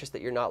being conscious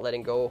that you're not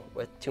letting go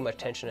with too much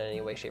tension in any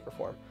way, shape, or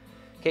form.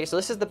 Okay, so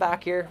this is the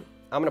back here.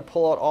 I'm gonna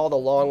pull out all the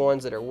long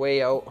ones that are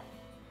way out.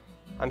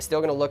 I'm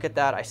still gonna look at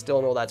that. I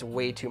still know that's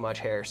way too much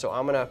hair. So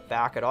I'm gonna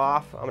back it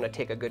off. I'm gonna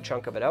take a good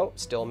chunk of it out,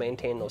 still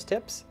maintain those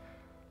tips.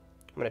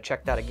 I'm gonna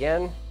check that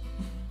again.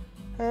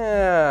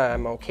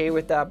 I'm okay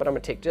with that, but I'm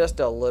gonna take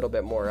just a little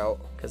bit more out,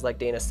 because like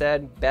Dana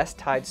said, best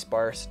tied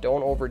sparse.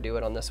 Don't overdo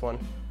it on this one.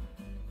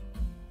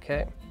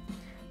 Okay,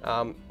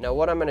 now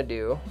what I'm gonna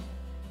do,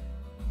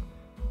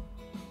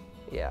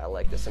 yeah, I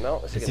like this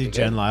amount. This I is see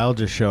Jen Lyle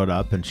just showed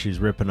up and she's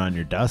ripping on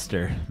your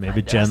duster. Maybe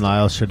My Jen duster.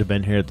 Lyle should have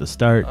been here at the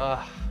start.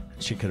 Ugh.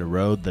 She could have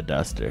rode the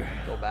duster.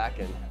 Go back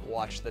and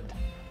watch the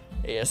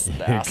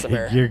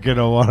ASMR. You're going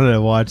to want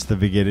to watch the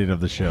beginning of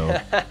the show.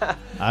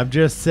 I'm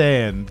just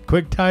saying,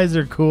 quick ties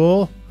are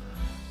cool,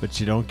 but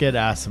you don't get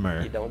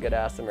ASMR. You don't get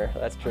ASMR.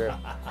 That's true.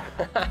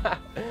 I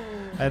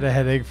had a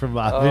headache from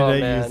laughing Oh, at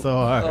man. you so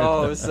hard.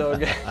 Oh, it was so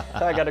good.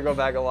 I got to go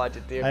back and watch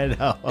it too. I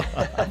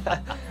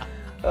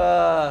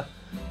know.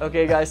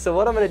 Okay, guys, so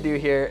what I'm going to do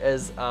here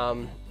is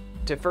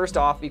to first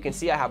off, you can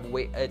see I have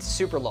it's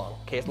super long.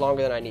 Okay, it's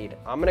longer than I need.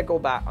 I'm going to go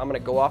back. I'm going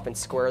to go off and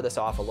square this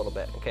off a little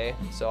bit. Okay,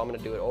 so I'm going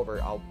to do it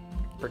over. I'll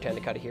pretend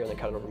to cut it here and then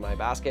cut it over my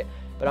basket,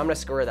 but I'm going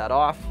to square that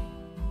off.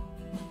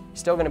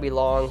 Still going to be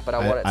long, but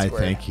I want it I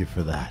square. thank you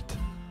for that.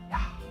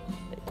 Yeah,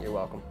 you're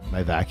welcome.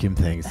 My vacuum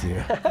thanks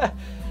you.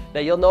 Now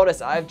you'll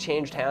notice I've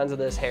changed hands of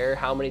this hair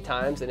how many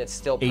times, and it's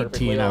still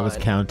perfectly 18, I was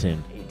aligned.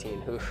 counting.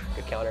 18, oof,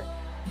 good counter.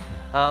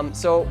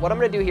 So what I'm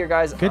gonna do here,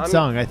 guys, Good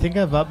song. I think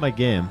I've upped my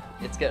game.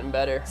 It's getting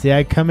better. See,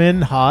 I come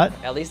in hot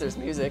At least there's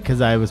music.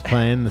 because I was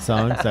playing the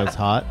song because I was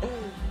hot.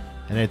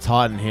 And it's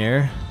hot in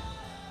here.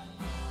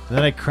 And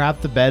then I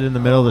crap the bed in the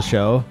middle of the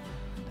show.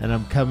 And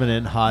I'm coming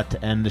in hot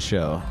to end the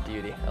show.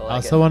 Beauty. I like I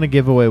also want to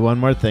give away one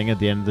more thing at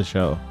the end of the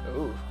show. it.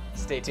 Ooh,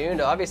 stay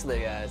tuned, obviously,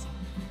 guys.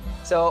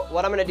 So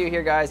what I'm gonna do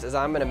here, guys, is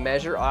I'm gonna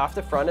measure off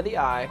the front of the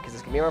eye because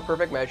it's gonna be my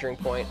perfect measuring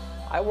point.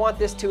 I want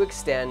this to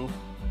extend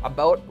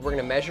about, we're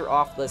gonna measure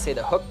off, let's say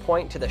the hook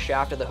point to the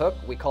shaft of the hook.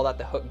 We call that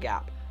the hook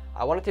gap.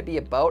 I want it to be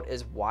about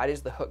as wide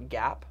as the hook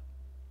gap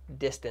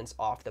distance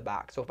off the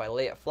back. So if I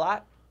lay it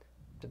flat,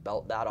 to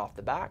belt that off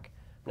the back,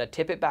 I'm gonna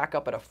tip it back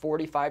up at a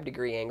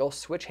 45-degree angle,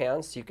 switch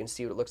hands so you can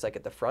see what it looks like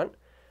at the front.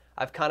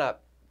 I've kind of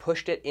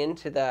pushed it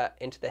into the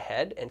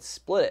head and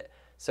split it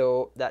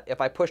so that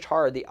if I pushed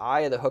hard, the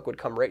eye of the hook would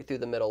come right through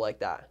the middle like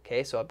that.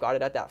 Okay, so I've got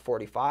it at that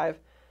 45.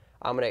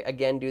 I'm gonna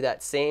again do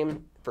that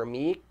same for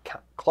me.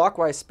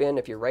 Clockwise spin,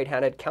 if you're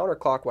right-handed,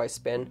 counterclockwise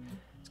spin.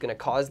 It's gonna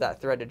cause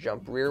that thread to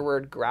jump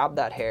rearward, grab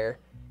that hair,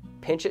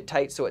 pinch it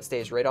tight so it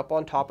stays right up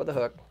on top of the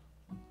hook.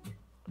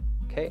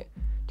 Okay,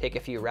 take a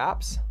few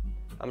wraps.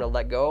 I'm gonna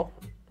let go.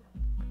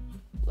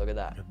 Look at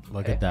that.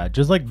 Look at that.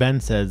 Just like Ben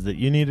says that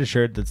you need a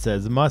shirt that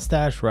says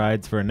mustache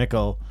rides for a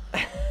nickel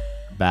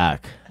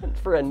back.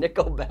 For a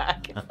nickel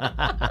back.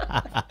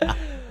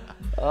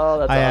 Oh,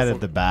 that's I awesome.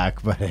 added the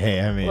back, but hey,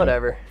 I mean,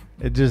 Whatever.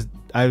 It just,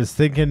 I was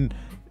thinking,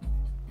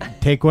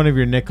 take one of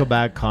your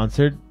Nickelback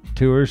concert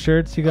tour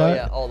shirts you got. Oh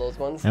yeah, all those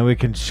ones. And we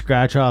can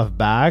scratch off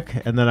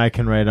back, and then I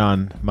can write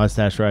on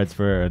mustache rides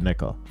for a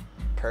nickel.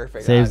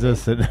 Perfect. Saves I mean,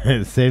 us,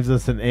 it saves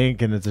us an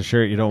ink, and it's a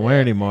shirt you don't wear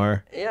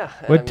anymore. Yeah.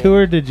 What I mean,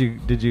 tour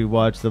did you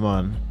watch them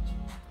on?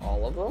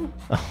 All of them.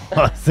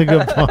 That's a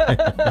good point.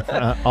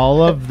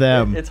 All of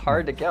them. It's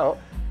hard to count.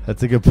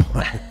 That's a good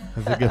point.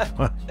 That's a good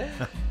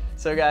point.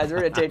 So guys, we're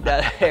gonna take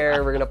that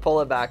hair, we're gonna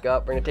pull it back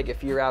up, we're gonna take a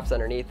few wraps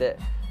underneath it,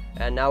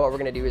 and now what we're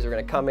gonna do is we're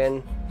gonna come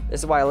in. This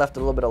is why I left a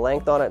little bit of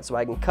length on it, so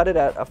I can cut it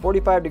at a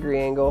 45-degree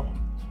angle,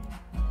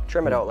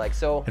 trim it out like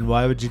so. And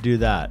why would you do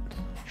that?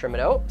 Trim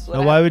it out. So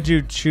Now, why would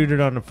you shoot it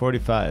on a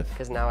 45?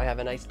 Because now I have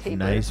a nice taper.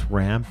 Nice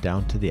ramp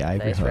down to the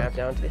ivory Nice hook. ramp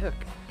down to the hook.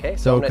 Okay.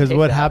 So, I'm gonna because take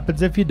what that.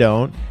 happens if you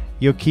don't,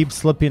 you'll keep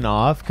slipping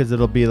off because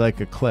it'll be like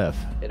a cliff.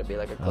 It'll be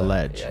like a cliff.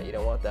 ledge. Yeah, you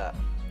don't want that.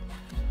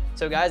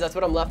 So guys, that's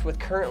what I'm left with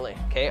currently,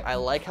 okay? I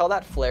like how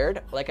that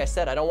flared. Like I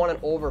said, I don't want an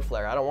over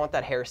flare. I don't want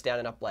that hair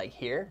standing up like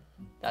here.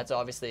 That's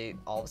obviously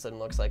all of a sudden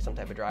looks like some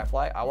type of dry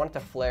fly. I want it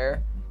to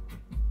flare,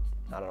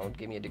 I don't know,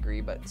 give me a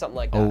degree, but something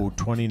like that. Oh,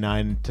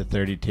 29 to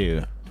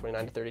 32.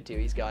 29 to 32,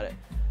 he's got it.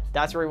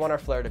 That's where we want our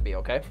flare to be,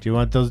 okay? Do you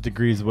want those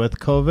degrees with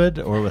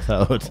COVID or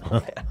without?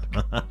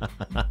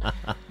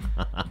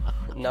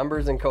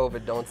 Numbers and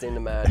COVID don't seem to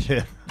match.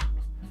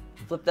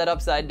 Flip that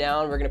upside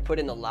down. We're gonna put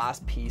in the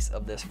last piece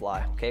of this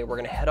fly, okay? We're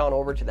gonna head on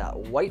over to that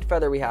white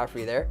feather we have for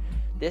you there.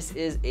 This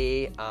is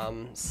a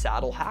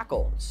saddle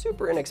hackle.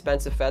 Super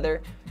inexpensive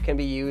feather. Can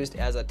be used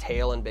as a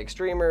tail in big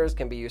streamers,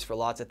 can be used for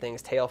lots of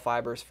things, tail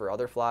fibers for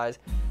other flies.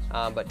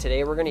 But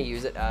today we're gonna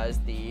use it as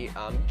the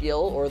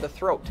gill or the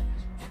throat.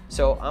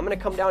 So I'm gonna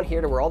come down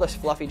here to where all this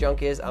fluffy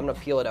junk is. I'm gonna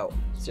peel it out,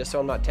 just so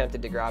I'm not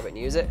tempted to grab it and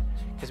use it,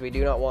 because we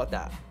do not want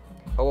that.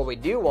 But what we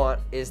do want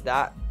is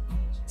that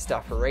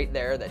stuff right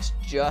there that's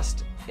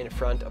just in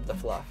front of the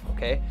fluff,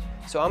 okay?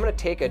 So I'm gonna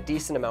take a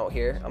decent amount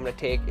here. I'm gonna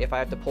take, if I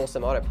have to pull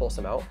some out, I pull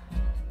some out.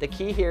 The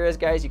key here is,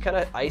 guys, you kind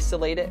of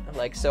isolate it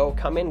like so.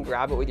 Come in,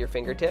 grab it with your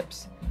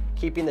fingertips,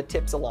 keeping the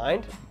tips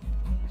aligned.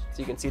 So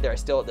you can see there,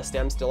 the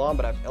stem's still on,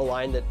 but I've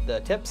aligned the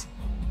tips,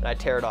 and I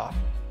tear it off.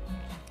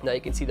 Now you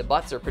can see the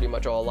butts are pretty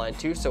much all aligned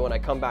too, so when I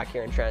come back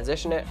here and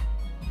transition it,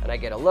 and I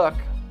get a look,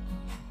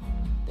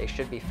 they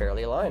should be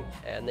fairly aligned,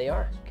 and they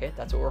are, okay?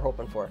 That's what we're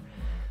hoping for.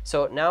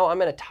 So now I'm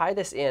gonna tie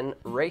this in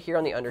right here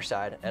on the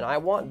underside, and I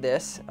want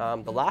this,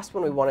 the last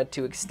one we wanted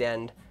to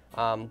extend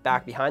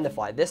back behind the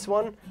fly. This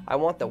one, I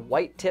want the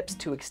white tips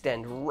to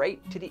extend right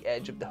to the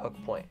edge of the hook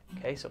point,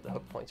 okay? So if the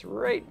hook point's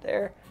right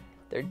there,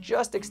 they're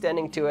just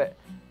extending to it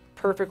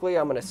perfectly.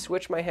 I'm gonna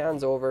switch my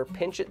hands over,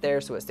 pinch it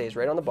there so it stays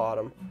right on the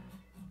bottom,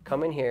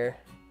 come in here,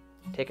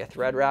 take a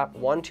thread wrap,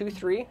 1, 2,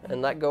 3,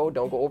 and let go.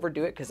 Don't go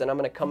overdo it, because then I'm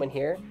gonna come in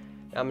here,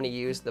 I'm gonna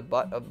use the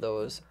butt of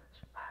those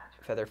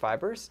feather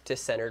fibers to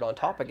center it on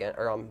top again,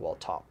 or on, well,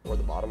 top or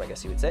the bottom, I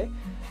guess you would say.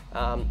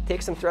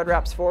 Take some thread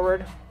wraps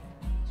forward,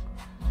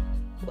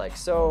 like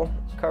so,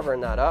 covering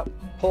that up,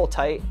 pull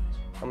tight.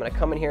 I'm gonna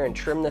come in here and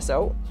trim this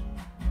out.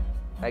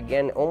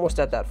 Again, almost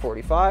at that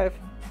 45.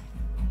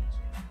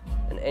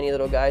 And any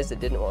little guys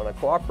that didn't wanna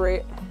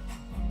cooperate.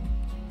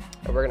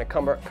 And we're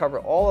gonna cover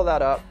all of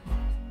that up,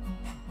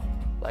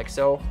 like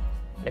so.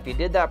 And if you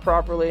did that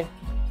properly,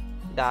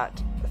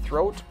 that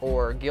throat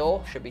or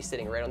gill should be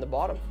sitting right on the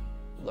bottom.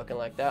 Looking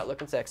like that,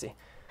 looking sexy.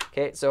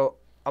 Okay, so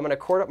I'm gonna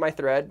cord up my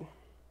thread.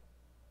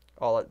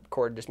 All that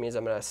cord just means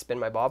I'm gonna spin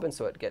my bobbin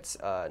so it gets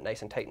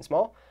nice and tight and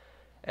small.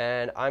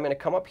 And I'm gonna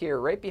come up here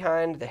right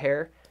behind the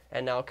hair.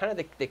 And now kind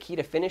of the key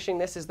to finishing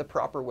this is the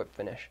proper whip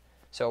finish.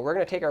 So we're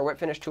gonna take our whip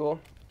finish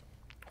tool.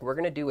 We're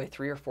gonna do a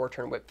 3 or 4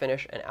 turn whip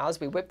finish. And as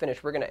we whip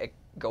finish, we're gonna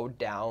go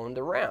down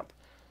the ramp.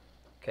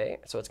 Okay,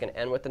 so it's gonna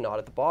end with the knot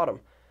at the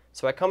bottom.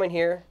 So I come in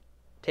here,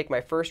 take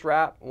my first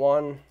wrap,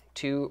 1,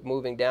 2,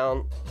 moving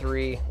down,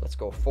 3, let's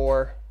go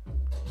 4,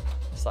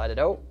 slide it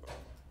out,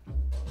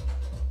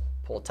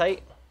 pull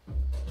tight,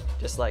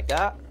 just like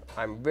that.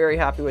 I'm very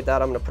happy with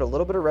that. I'm gonna put a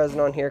little bit of resin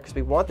on here because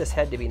we want this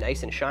head to be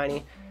nice and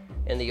shiny.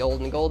 In the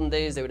olden golden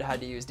days, they would have had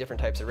to use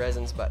different types of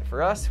resins, but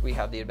for us, we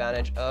have the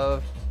advantage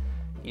of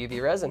UV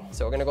resin.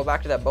 So we're gonna go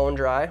back to that bone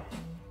dry.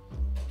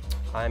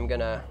 I'm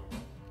gonna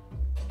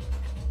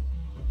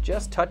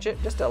just touch it,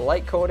 just a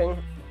light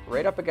coating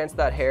right up against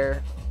that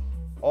hair,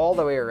 all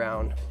the way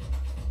around,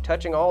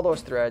 touching all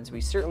those threads.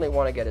 We certainly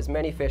want to get as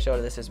many fish out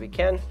of this as we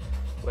can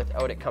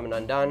without it coming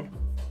undone.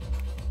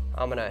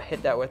 I'm gonna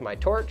hit that with my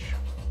torch,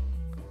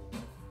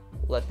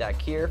 let that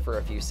cure for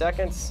a few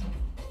seconds.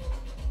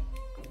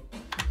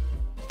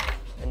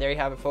 And there you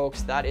have it,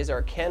 folks. That is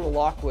our Ken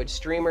Lockwood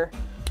Streamer.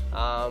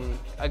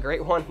 A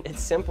great one.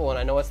 It's simple, and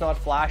I know it's not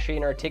flashy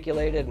and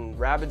articulated and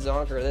rabid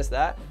zonk or this,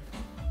 that.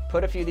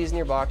 Put a few of these in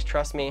your box,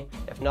 trust me.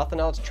 If nothing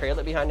else, trail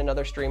it behind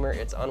another streamer.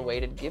 It's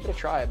unweighted. Give it a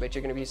try. I bet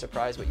you're gonna be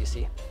surprised what you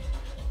see.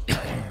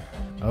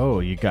 Oh,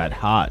 you got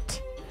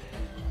hot.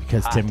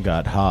 Because Tim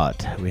got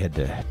hot, we had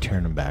to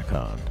turn him back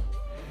on.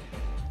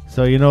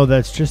 So, you know,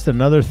 that's just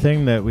another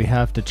thing that we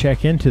have to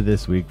check into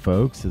this week,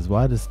 folks, is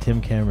why does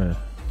Tim camera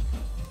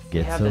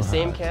get so hot? We have the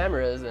same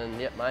cameras, and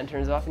yep, mine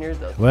turns off and yours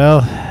does.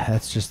 Well,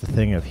 that's just a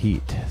thing of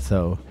heat.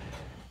 So,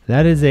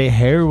 that is a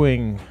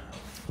hairwing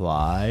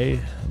fly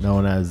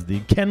known as the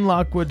Ken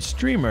Lockwood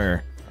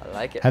Streamer. I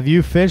like it. Have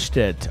you fished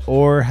it,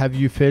 or have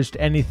you fished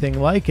anything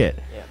like it?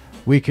 Yeah.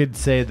 We could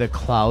say the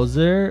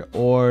Clouser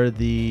or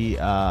the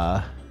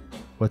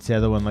what's the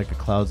other one, like a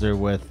Clouser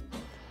with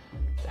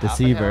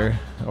deceiver,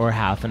 or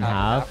half and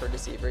half. Or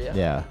deceiver, yeah.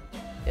 Yeah.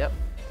 Yep.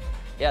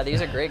 Yeah,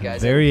 these are great,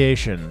 guys.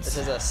 Variations. This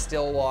is a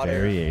still water.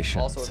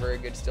 Variations. Also a very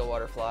good still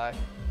water fly.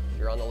 If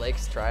you're on the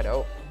lakes, try it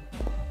out.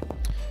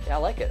 Yeah, I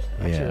like it.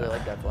 I actually really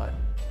like that fly.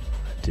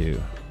 I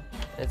do.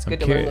 It's good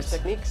to learn those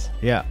techniques.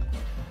 Yeah.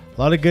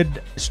 A lot of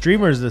good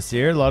streamers this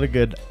year. A lot of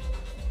good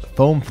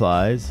foam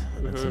flies.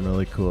 And some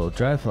really cool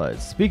dry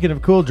flies. Speaking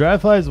of cool dry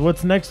flies,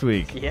 what's next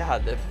week? Yeah,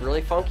 the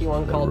really funky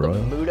one called the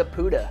Muda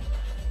Puda.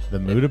 The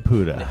Muda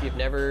Puda. If you've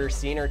never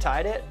seen or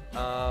tied it,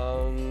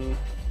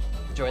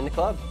 join the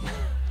club.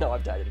 No,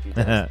 I've tied it a few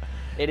times.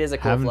 It is a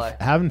cool fly.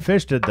 Haven't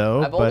fished it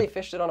though. I've only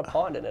fished it on a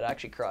pond and it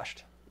actually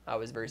crushed. I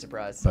was very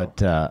surprised.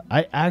 But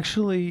I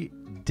actually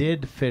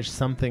did fish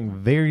something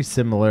very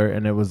similar,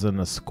 and it was in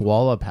a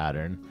squalla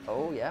pattern.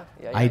 Oh yeah.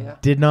 I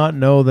did not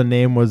know the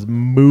name was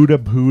Muda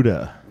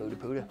Puda. Muda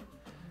Puda.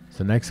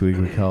 So next week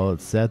we call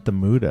it Set the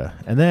Muda.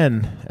 And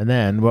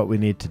then what we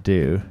need to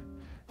do,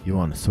 you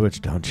want to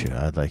switch, don't you?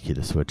 I'd like you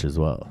to switch as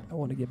well. I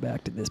want to get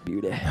back to this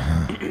beauty.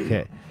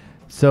 Okay.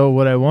 So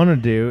what I want to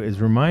do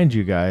is remind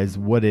you guys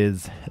what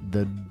is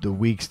the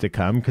weeks to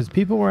come, because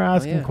people were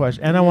asking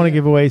questions, and I want to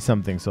give away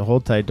something. So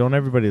hold tight. Don't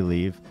everybody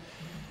leave.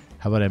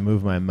 How about I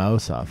move my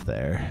mouse off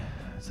there?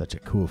 Such a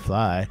cool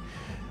fly.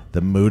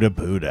 The Muda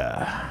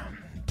Buddha.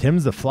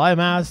 Tim's the fly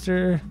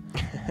master.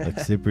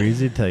 Looks super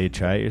easy till you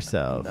try it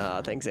yourself.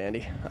 Thanks,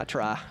 Andy. I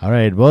try. All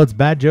right. Well, it's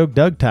Bad Joke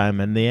Doug time,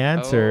 and the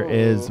answer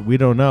is we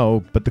don't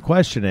know. But the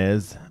question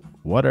is,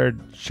 what are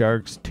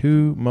Shark's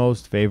 2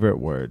 most favorite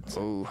words?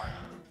 Ooh.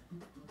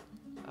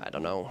 I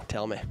don't know.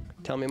 Tell me.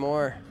 Tell me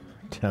more.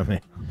 Tell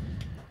me.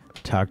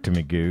 Talk to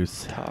me,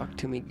 Goose. Talk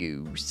to me,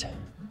 Goose.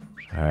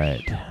 All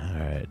right. All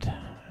right.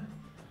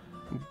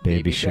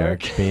 Baby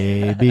shark,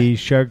 baby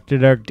shark,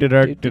 da-dark,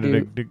 da-dark,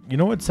 da-dark. You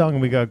know what song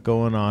we got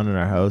going on in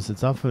our house?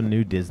 It's off of a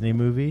new Disney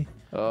movie.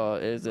 Oh,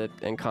 is it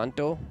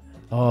Encanto?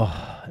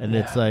 Oh, and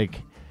it's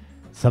like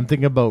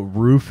something about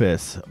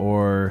Rufus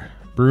or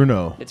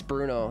Bruno. It's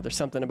Bruno. There's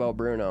something about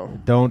Bruno.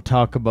 Don't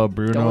talk about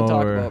Bruno. Don't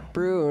talk about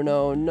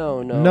Bruno.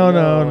 No.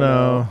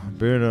 No.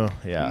 Bruno.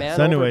 Yeah. Man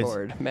so anyways,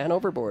 overboard. Man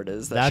overboard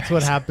is that. That's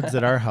what happens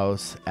at our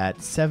house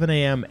at 7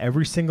 a.m.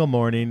 every single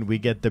morning. We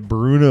get the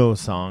Bruno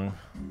song.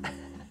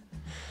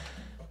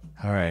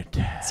 All right.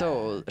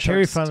 So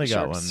Cherry finally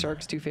got one.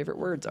 Shark's 2 favorite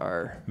words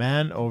are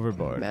man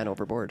overboard. Man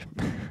overboard.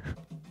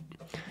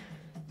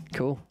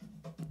 Cool.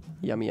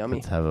 Yummy.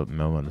 Let's have a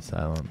moment of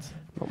silence.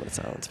 Moment of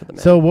silence for the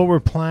man. So what we're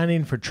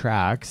planning for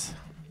tracks,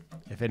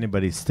 if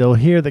anybody's still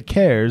here that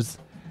cares,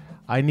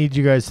 I need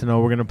you guys to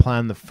know we're going to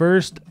plan the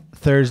first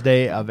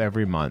Thursday of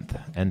every month.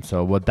 And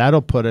so what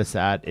that'll put us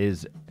at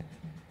is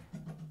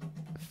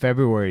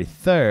February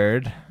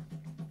 3rd.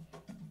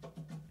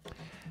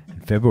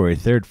 And February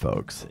 3rd,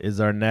 folks, is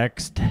our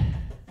next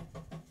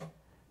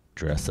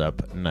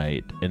dress-up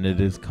night. And it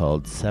is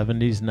called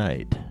 70s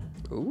Night.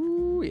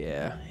 Ooh,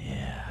 yeah.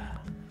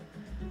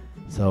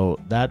 So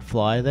that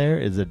fly there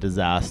is a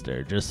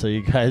disaster, just so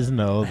you guys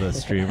know, the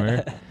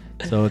streamer.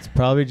 So it's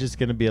probably just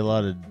going to be a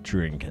lot of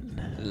drinking.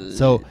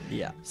 So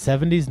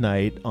 70s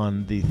Night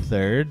on the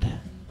 3rd.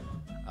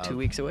 2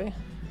 weeks away?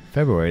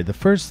 February. The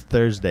first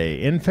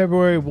Thursday. In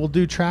February, we'll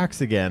do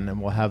tracks again,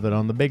 and we'll have it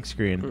on the big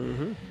screen.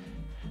 Mm-hmm.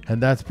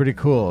 And that's pretty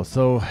cool.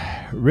 So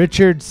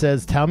Richard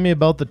says, tell me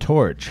about the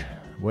torch.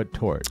 What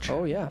torch?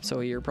 Oh, yeah. So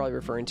you're probably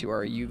referring to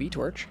our UV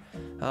torch.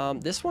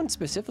 This one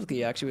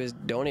specifically actually was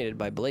donated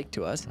by Blake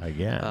to us.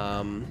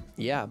 Again.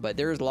 Yeah, but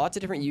there's lots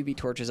of different UV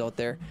torches out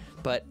there.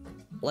 But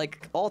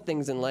like all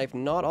things in life,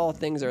 not all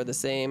things are the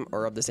same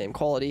or of the same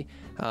quality.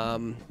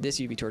 This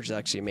UV torch is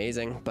actually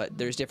amazing, but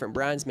there's different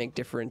brands make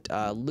different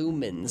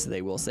lumens,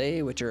 they will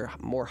say, which are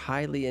more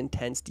highly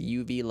intense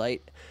UV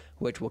light,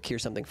 which will cure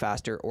something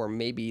faster, or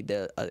maybe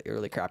the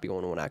really crappy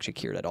one won't actually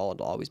cure it at all.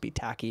 It'll always be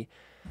tacky,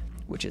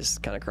 which is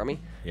kind of crummy.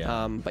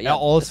 Yeah. But yeah,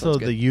 also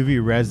the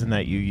UV resin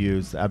that you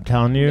use, I'm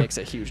telling you, makes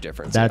a huge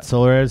difference. That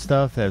solar red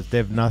stuff, they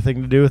have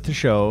nothing to do with the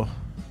show.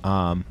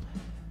 But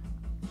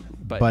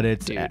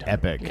it's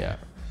epic. Yeah.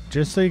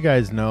 Just so you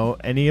guys know,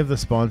 any of the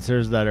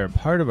sponsors that are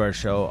part of our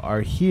show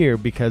are here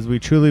because we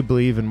truly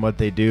believe in what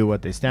they do,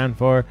 what they stand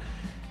for,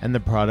 and the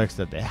products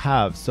that they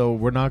have. So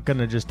we're not going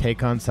to just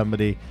take on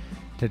somebody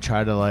to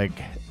try to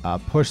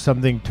push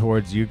something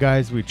towards you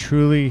guys. We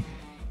truly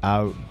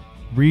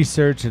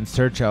research and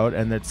search out,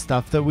 and that's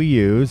stuff that we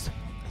use.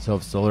 So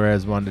if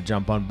Solarez wanted to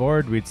jump on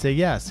board, we'd say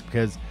yes,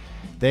 because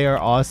they are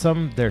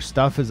awesome. Their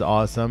stuff is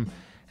awesome.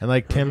 And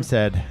like Tim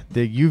said,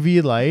 the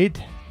UV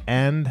light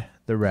and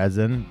the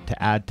resin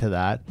to add to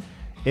that,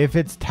 if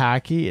it's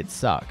tacky, it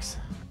sucks.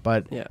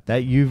 But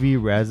that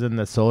UV resin,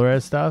 the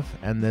Solarez stuff,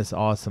 and this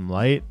awesome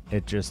light,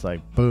 it just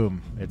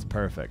boom, it's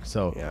perfect.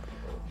 So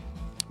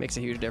makes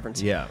a huge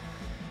difference. Yeah.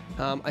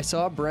 I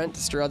saw Brent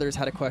Struthers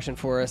had a question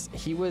for us.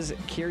 He was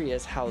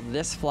curious how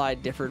this fly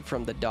differed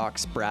from the Doc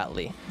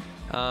Spratley.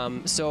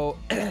 So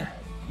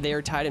they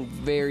are tied in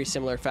very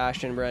similar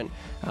fashion, Brent.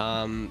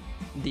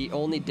 The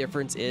only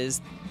difference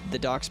is the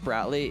Doc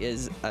Spratley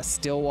is a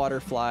stillwater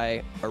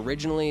fly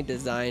originally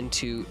designed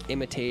to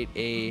imitate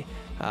a,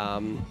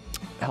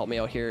 help me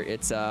out here,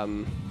 it's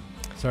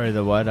sorry,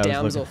 the what?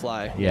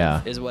 Damselfly.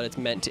 Yeah. Is what it's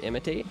meant to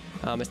imitate.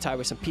 It's tied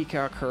with some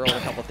peacock curl and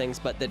a couple things,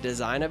 but the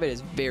design of it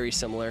is very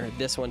similar.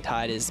 This one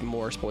tied is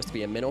more supposed to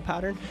be a minnow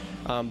pattern,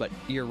 but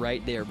you're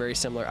right, they are very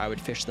similar. I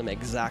would fish them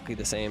exactly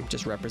the same,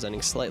 just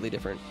representing slightly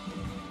different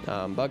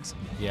bugs.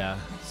 Yeah.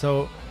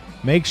 So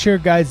make sure,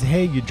 guys,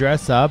 hey, you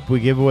dress up. We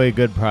give away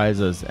good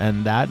prizes.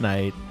 And that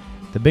night,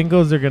 the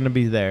bingos are going to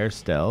be there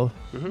still.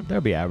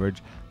 They'll be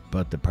average.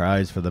 But the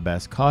prize for the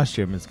best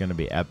costume is going to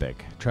be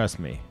epic. Trust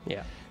me.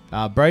 Yeah.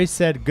 Bryce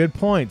said, good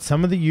point.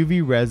 Some of the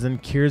UV resin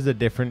cures at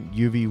different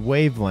UV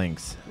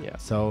wavelengths. Yeah.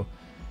 So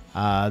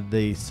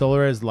the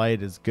Solaris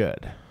light is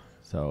good.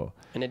 So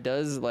And it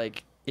does,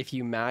 like, if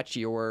you match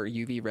your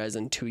UV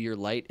resin to your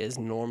light is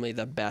normally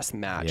the best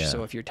match. Yeah.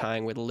 So if you're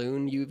tying with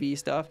Loon UV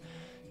stuff,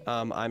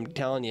 I'm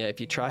telling you, if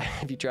you try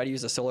to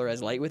use a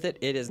Solaris light with it,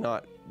 it's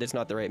not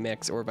the right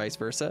mix, or vice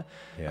versa.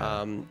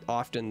 Yeah.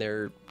 Often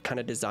they're kind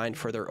of designed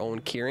for their own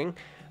curing.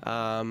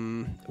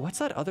 What's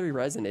that other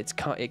resin?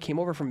 It came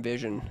over from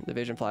Vision, the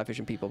Vision fly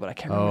fishing people, but I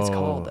can't remember what it's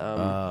called.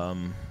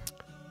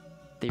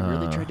 They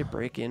really tried to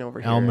break in over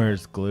here.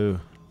 Elmer's glue.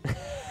 Help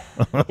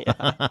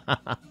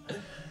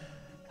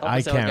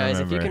us out, guys.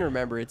 remember. If you can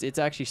remember, it's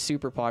actually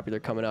super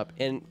popular coming up,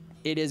 and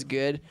it is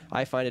good.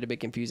 I find it a bit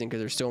confusing because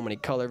there's so many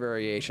color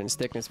variations,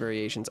 thickness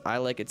variations. I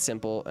like it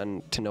simple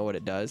and to know what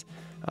it does.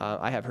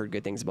 I have heard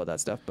good things about that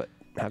stuff, but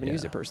haven't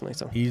used it personally.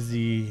 So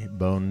Easy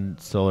Bone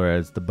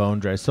Solaris, the bone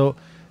dry. So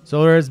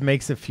Solaris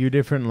makes a few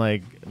different,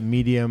 like,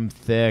 medium,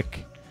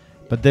 thick,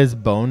 but this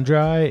bone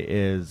dry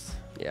is...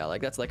 yeah,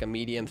 like that's like a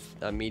medium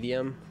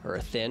or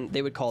a thin.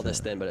 They would call this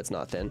thin, but it's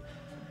not thin.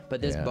 But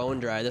this bone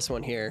dry, this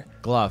one here.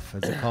 Gluff.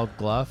 Is it called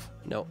Gluff?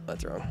 No,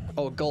 that's wrong.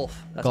 Oh,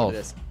 Gulf. That's Gulf. what it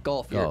is.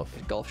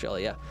 Gulf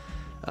Shelly, yeah.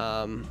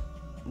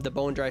 The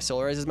bone dry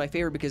Solaris is my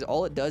favorite because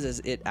all it does is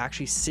it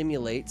actually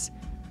simulates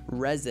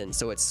resin.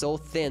 So it's so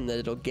thin that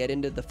it'll get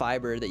into the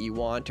fiber that you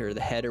want, or the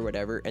head or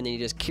whatever, and then you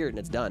just cure it and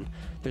it's done.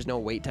 There's no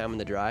wait time in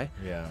the dry.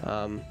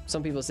 Yeah.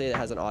 Some people say it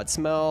has an odd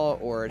smell,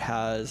 or it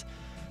has...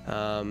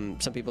 some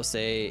people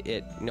say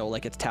it,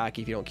 like it's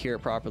tacky if you don't cure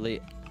it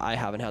properly. I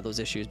haven't had those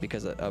issues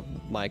because of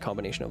my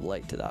combination of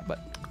light to that. But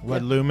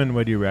what lumen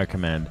would you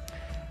recommend?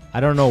 I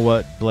don't know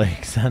what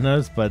Blake sent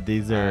us, but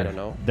these are... I don't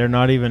know. They're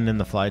not even in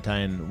the fly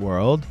tying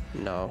world.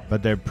 No.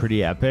 But they're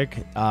pretty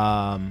epic.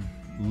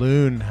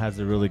 Loon has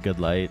a really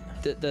good light.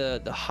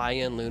 The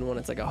high-end Loon one,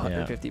 it's like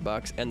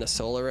 $150, and the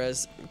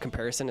Solaris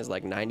comparison is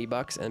like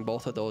 $90, and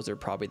both of those are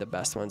probably the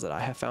best ones that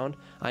I have found.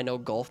 I know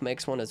Gulf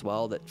makes one as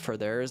well that for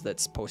theirs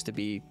that's supposed to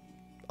be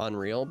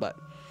unreal, but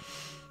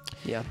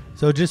yeah.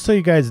 So just so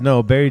you guys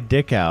know, Barry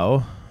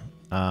Dickow,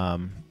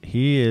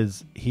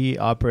 he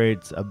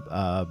operates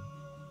a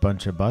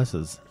bunch of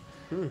buses.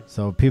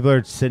 So people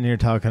are sitting here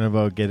talking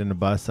about getting a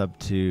bus up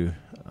to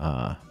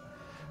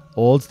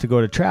Olds to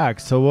go to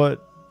tracks. So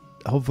what?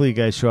 Hopefully you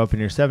guys show up in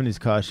your 70s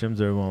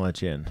costumes, or we won't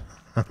let you in.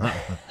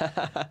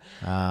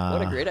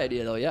 What a great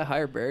idea, though. Yeah,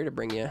 hire Barry to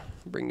bring your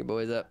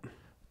boys up.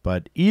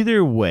 But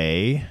either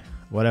way,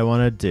 what I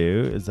want to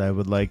do is I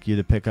would like you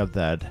to pick up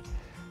that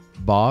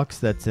box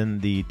that's in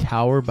the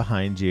tower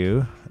behind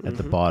you at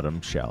the bottom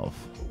shelf.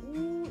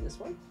 Ooh, this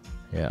one?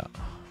 Yeah.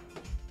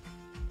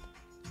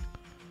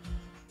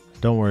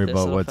 Don't worry This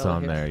about little what's fella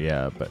on here? there.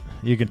 Yeah, but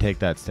you can take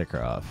that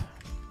sticker off.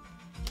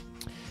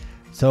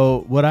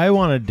 So what I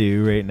want to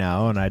do right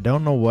now, and I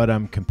don't know what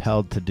I'm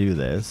compelled to do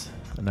this,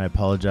 and I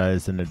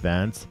apologize in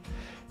advance.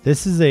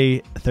 This is a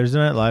Thursday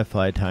Night Live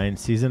Fly Tying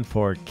Season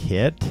 4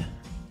 kit,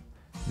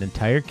 an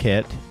entire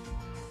kit,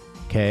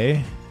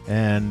 okay?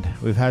 And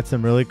we've had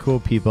some really cool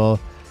people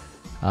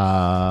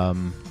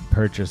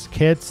purchase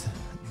kits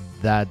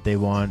that they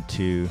want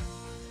people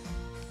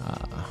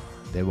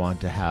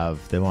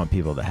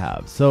to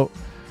have. So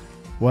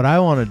what I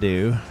want to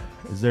do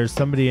is there's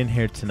somebody in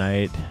here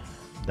tonight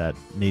that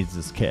needs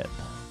this kit.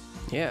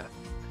 Yeah.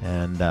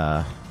 And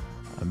I'm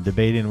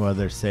debating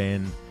whether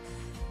saying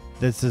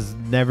this has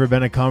never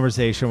been a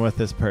conversation with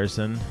this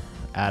person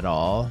at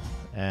all,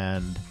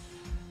 and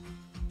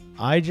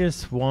I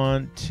just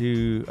want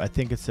to. I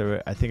think it's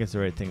the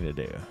right thing to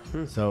do.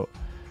 So,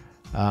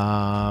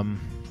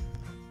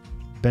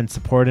 been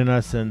supporting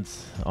us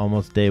since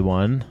almost day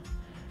one.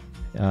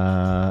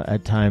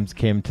 At times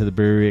came to the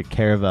brewery at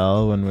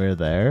Caravel when we were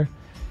there,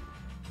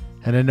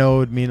 and I know it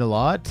would mean a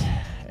lot.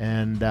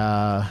 And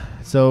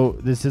so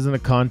this isn't a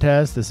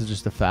contest. This is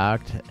just a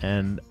fact.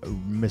 And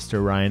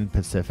Mr. Ryan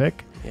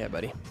Pacific. Yeah,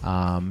 buddy.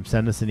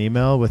 Send us an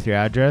email with your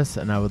address,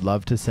 and I would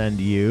love to send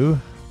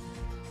you.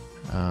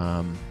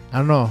 I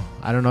don't know.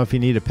 I don't know if you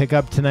need a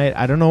pickup tonight.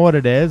 I don't know what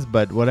it is,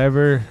 but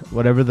whatever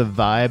the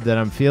vibe that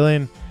I'm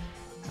feeling,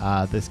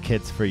 this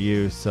kit's for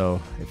you.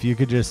 So if you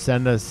could just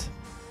send us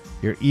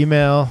your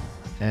email,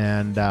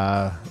 and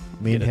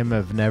me and him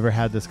have never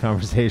had this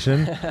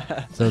conversation,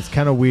 so it's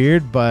kind of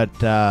weird, but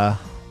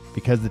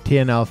because the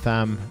TNL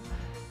fam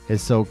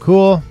is so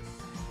cool,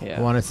 Yeah.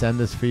 I want to send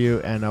this for you,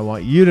 and I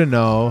want you to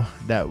know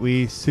that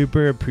we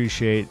super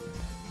appreciate.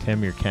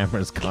 Tim, your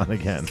camera's gone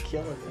again. It's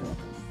killing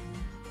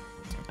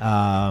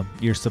me.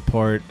 Your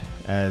support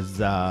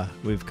as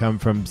we've come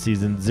from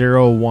season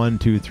 0, 1,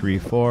 2, 3,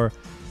 4,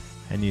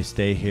 and you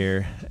stay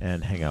here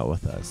and hang out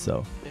with us.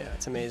 So Yeah,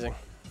 it's amazing.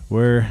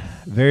 we're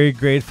very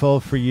grateful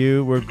for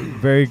you. We're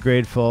very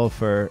grateful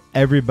for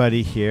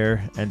everybody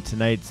here. And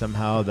tonight,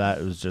 somehow,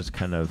 that was just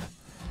kind of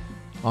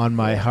on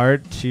my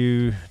heart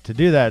to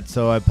do that.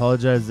 So I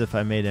apologize if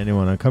I made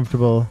anyone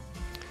uncomfortable.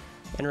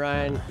 And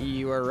Ryan,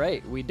 you are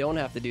right. We don't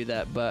have to do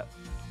that, but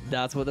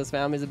that's what this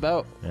family's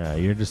about. Yeah,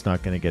 you're just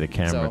not going to get a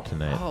camera So-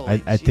 tonight.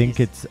 holy I think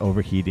jeez. it's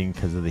overheating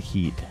because of the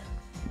heat.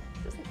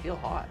 It doesn't feel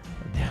hot.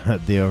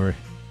 They were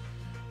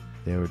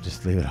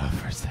just leave it off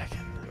for a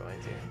second. I'm going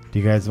to. Do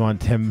you guys want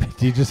Tim?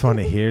 Do you just want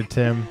to hear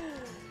Tim?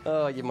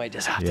 Oh, you might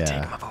just have to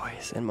take my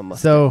voice and my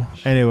mustache. So,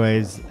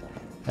 anyways,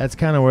 that's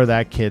kind of where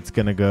that kit's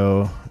going to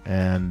go.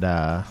 And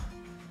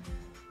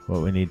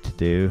what we need to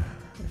do,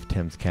 if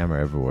Tim's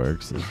camera ever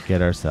works, is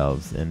get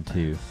ourselves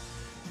into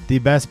the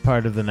best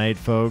part of the night,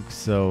 folks.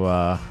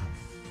 So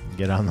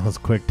get on those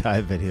quick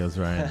tie videos,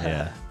 Ryan.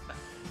 Yeah.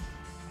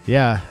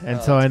 Yeah.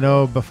 And so I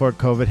know before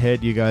COVID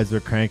hit, you guys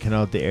were cranking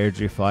out the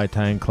Airdrie Fly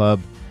Tying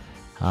Club.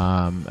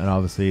 And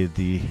obviously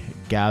the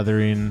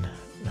gathering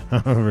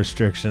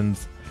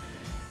restrictions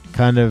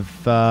kind of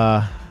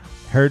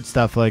hurt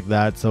stuff like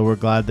that. So we're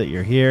glad that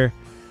you're here.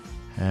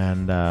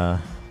 And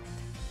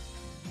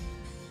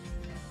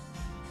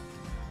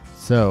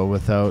so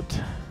without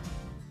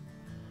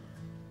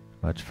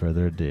much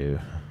further ado,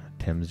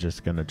 Tim's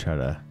just going to try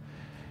to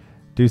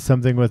do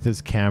something with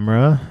his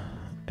camera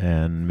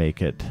and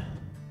make it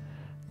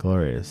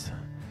glorious.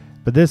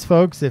 But this,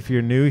 folks, if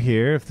you're new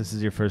here, if this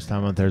is your first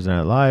time on Thursday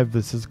Night Live,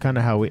 this is kind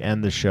of how we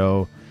end the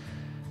show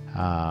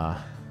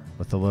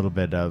with a little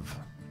bit of,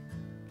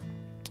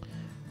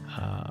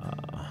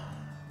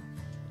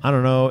 I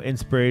don't know,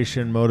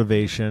 inspiration,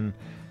 motivation,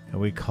 and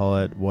we call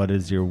it, what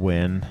is your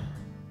win?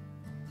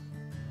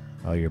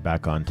 Oh, you're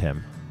back on,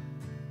 Tim.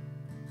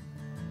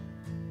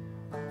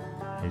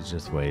 He's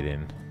just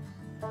waiting.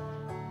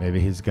 Maybe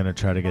he's going to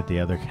try to get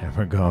the other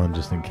camera going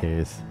just in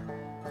case.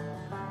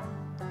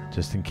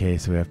 Just in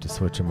case we have to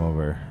switch him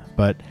over.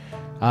 But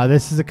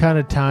this is the kind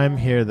of time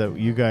here that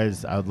you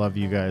guys, I would love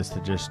you guys to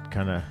just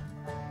kind of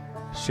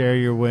share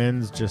your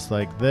wins just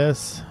like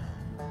this.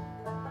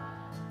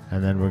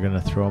 And then we're going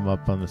to throw them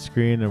up on the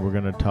screen, and we're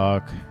going to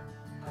talk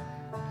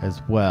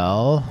as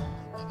well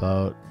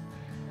about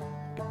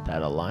get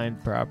that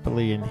aligned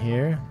properly in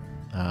here.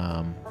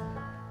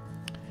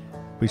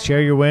 We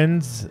share your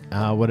wins,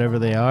 whatever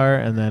they are,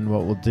 and then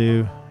what we'll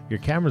do, your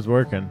camera's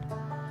working.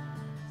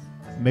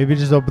 Maybe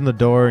just open the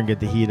door and get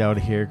the heat out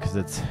of here, because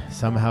it's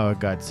somehow it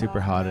got super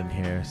hot in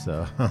here.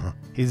 So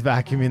he's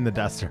vacuuming the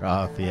duster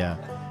off. Yeah,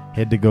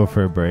 he had to go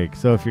for a break.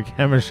 So if your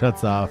camera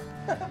shuts off,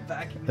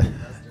 vacuuming the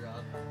duster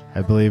off.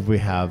 I believe we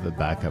have a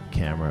backup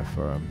camera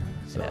for him.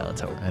 So yeah, let's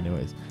hope.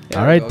 Anyways,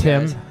 There all we right, go,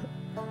 Tim. guys.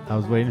 I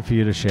was waiting for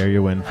you to share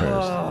your win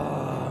first.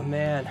 Oh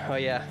man. Oh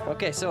yeah.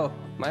 Okay, so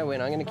my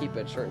win. I'm gonna keep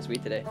it short and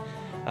sweet today.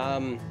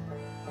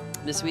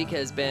 This week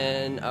has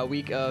been a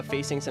week of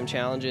facing some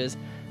challenges,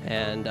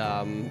 and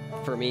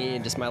for me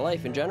and just my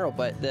life in general,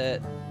 but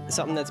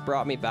something that's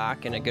brought me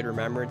back and a good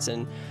remembrance,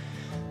 and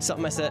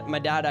something my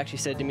dad actually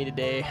said to me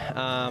today.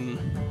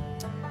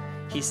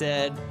 He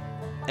said,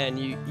 and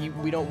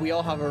we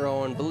all have our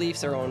own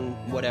beliefs, our own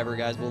whatever,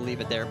 guys, we'll leave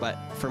it there. But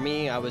for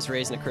me, I was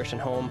raised in a Christian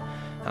home,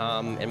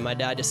 and my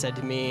dad just said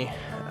to me,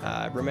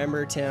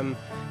 remember, Tim,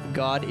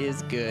 God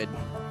is good,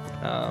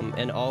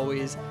 and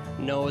always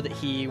know that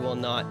he will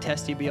not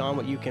test you beyond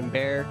what you can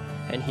bear,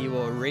 and he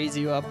will raise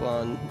you up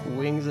on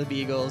wings of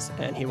eagles,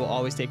 and he will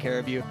always take care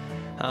of you.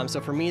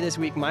 So for me this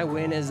week, my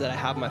win is that I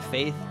have my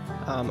faith.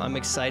 I'm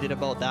excited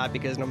about that,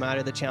 because no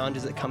matter the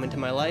challenges that come into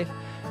my life,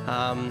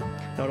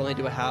 not only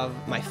do I have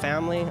my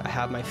family, I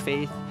have my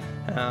faith,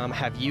 I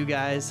have you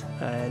guys,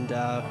 and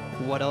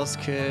what else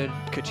could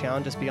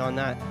challenge us beyond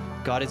that?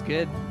 God is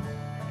good.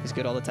 He's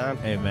good all the time.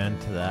 Amen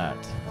to that.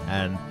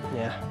 And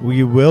yeah,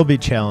 we will be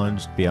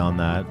challenged beyond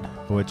that.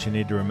 But what you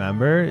need to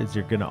remember is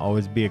you're going to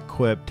always be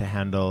equipped to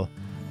handle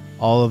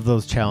all of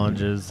those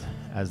challenges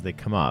as they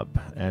come up.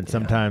 And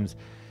sometimes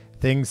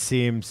things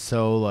seem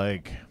so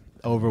like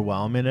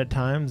overwhelming at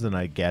times, and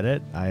I get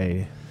it.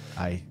 I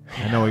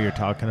know what you're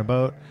talking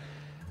about.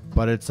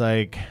 But it's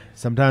like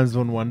sometimes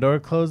when one door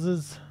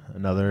closes,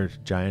 another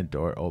giant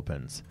door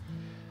opens.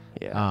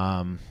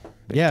 yeah.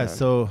 Yeah, time.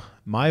 so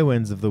my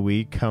wins of the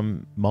week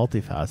come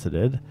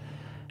multifaceted.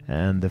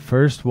 And the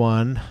first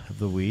one of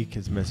the week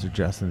is Mr.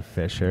 Justin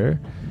Fisher.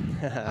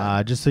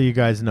 Just so you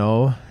guys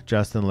know,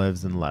 Justin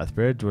lives in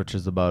Lethbridge, which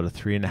is about a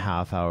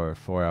 3.5 hour,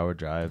 4 hour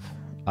drive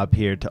up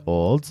here to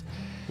Olds.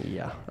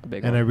 Yeah, a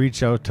big And one. I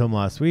reached out to him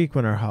last week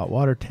when our hot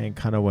water tank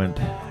kind of went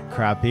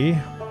crappy.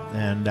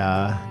 And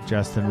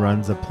Justin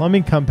runs a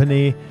plumbing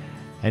company,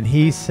 and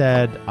he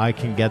said, I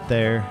can get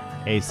there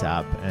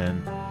ASAP.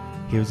 And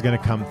he was going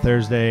to come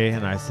Thursday,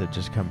 and I said,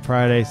 just come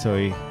Friday. So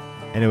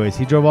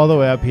he drove all the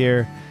way up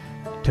here,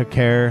 took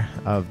care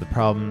of the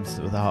problems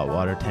with the hot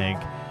water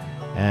tank.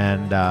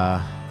 And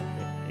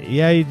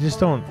yeah, you just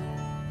don't,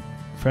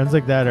 friends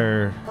like that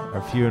are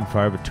few and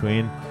far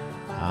between.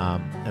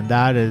 And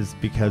that is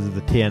because of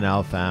the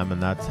TNL fam,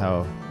 and that's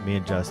how me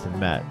and Justin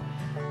met.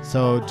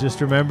 So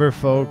just remember,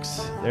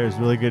 folks, there's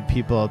really good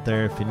people out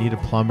there. If you need a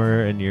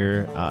plumber and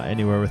you're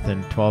anywhere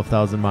within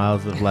 12,000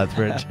 miles of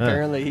Lethbridge,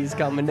 apparently he's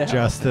coming now.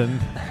 Justin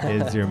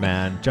is your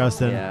man.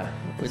 Justin, Yeah,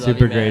 we love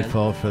super you, man.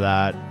 grateful for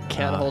that.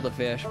 Can't hold a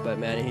fish, but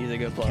man, he's a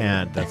good plumber.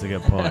 Can't. That's a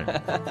good point.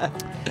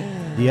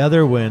 The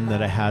other win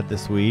that I had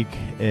this week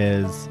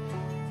is,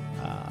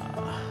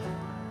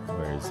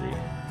 where is he? I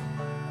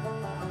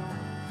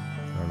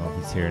don't know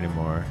if he's here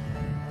anymore.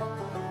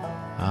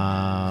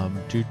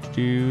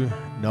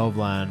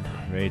 Novland,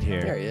 right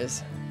here. There he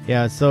is.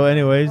 Yeah, so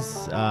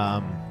anyways,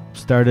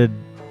 started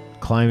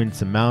climbing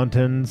some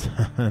mountains,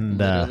 and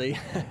Literally.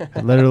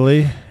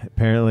 literally,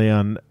 apparently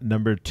on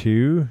number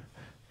 2,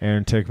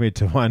 Aaron took me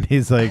to one.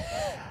 He's like,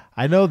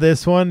 I know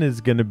this one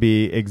is going to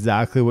be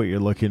exactly what you're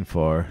looking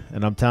for.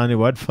 And I'm telling you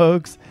what,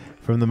 folks,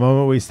 from the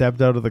moment we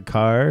stepped out of the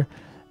car,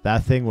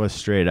 that thing was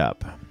straight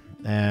up.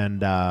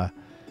 And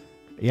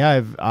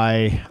yeah,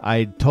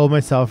 I told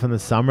myself in the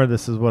summer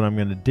this is what I'm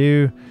going to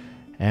do.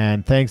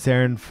 And thanks,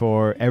 Aaron,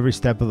 for every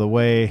step of the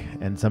way.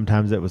 And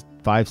sometimes it was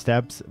 5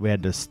 steps. We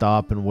had to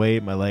stop and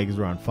wait. My legs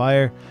were on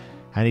fire.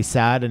 And he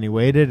sat and he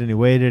waited and he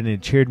waited and he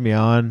cheered me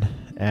on.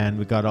 And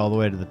we got all the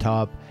way to the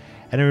top.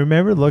 And I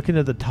remember looking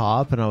at the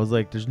top and I was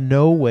like, there's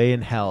no way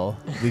in hell.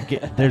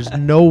 There's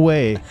no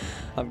way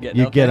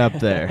you get up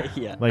there.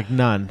 Yeah. Like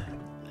none.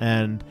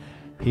 And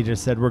he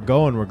just said, we're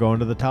going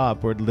to the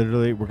top. We're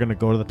going to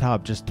go to the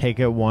top. Just take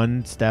it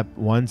one step,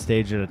 one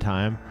stage at a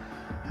time.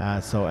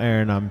 So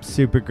Aaron, I'm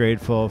super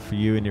grateful for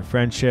you and your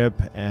friendship,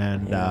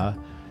 and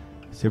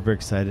super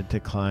excited to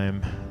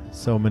climb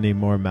so many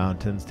more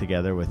mountains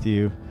together with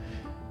you.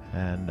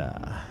 And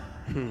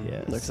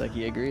yes. Looks like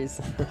he agrees.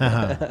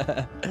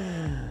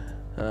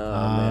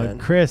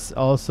 Chris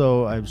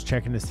also, I was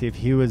checking to see if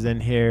he was in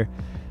here.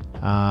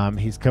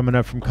 He's coming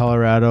up from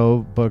Colorado,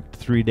 booked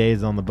 3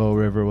 days on the Bow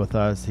River with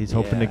us. He's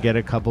hoping to get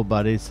a couple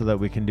buddies so that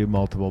we can do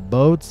multiple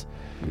boats.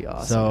 Be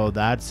awesome. So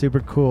that's super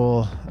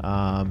cool.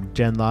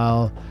 Jen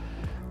Lyle,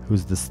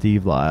 who's the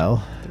Steve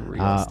Lyle,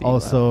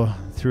 also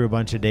threw a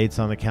bunch of dates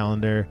on the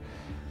calendar,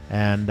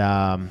 and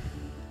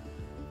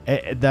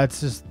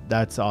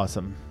that's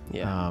awesome.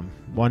 Yeah.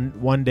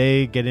 One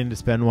day, getting to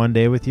spend one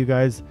day with you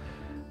guys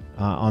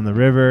on the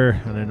river,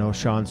 and I know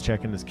Sean's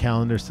checking his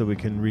calendar so we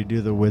can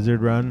redo the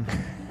Wizard Run.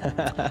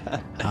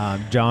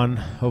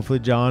 Hopefully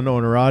John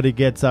Onorati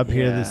gets up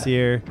here this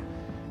year.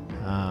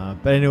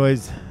 But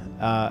anyways,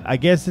 I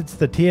guess it's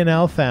the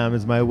TNL fam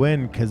is my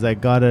win, because I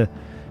gotta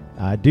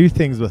do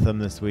things with them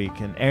this week.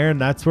 And Aaron,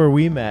 that's where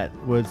we met,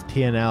 was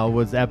TNL,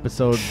 was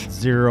episode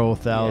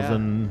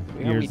 0,000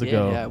 years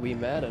ago. Yeah, we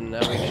met, and now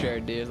we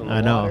shared days on the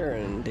water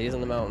and days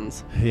on the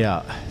mountains.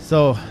 Yeah.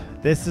 So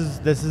this is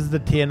the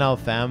TNL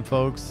fam,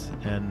 folks,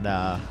 and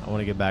I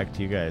want to get back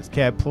to you guys.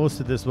 Okay, I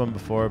posted this one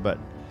before, but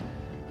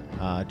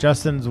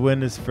Justin's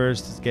win is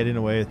first, is getting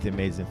away with the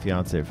amazing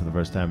fiance for the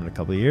first time in a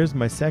couple of years.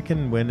 My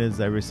second win is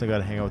I recently got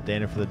to hang out with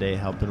Dana for the day,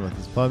 helping with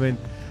his plumbing,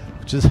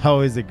 which is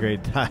always a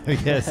great time.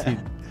 Yes,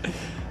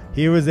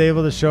 he was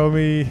able to show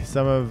me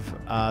some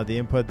of the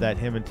input that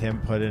him and Tim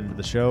put into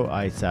the show.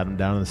 I sat him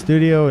down in the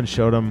studio and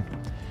showed him,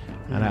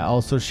 and I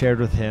also shared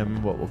with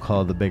him what we'll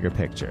call the bigger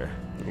picture.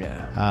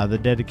 Yeah. The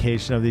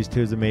dedication of these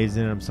two is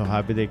amazing. I'm so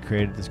happy they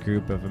created this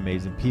group of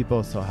amazing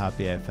people. So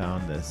happy I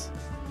found this.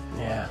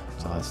 Yeah.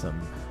 It's awesome.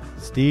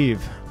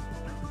 Steve.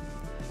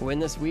 Win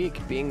this week,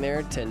 being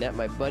there to net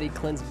my buddy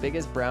Clint's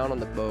biggest brown on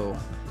the bow.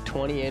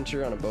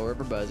 20-incher on a Bow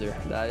River buzzer.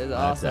 That is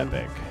awesome.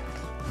 That's epic.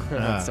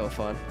 That's so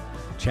fun.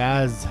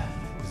 Chaz,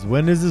 his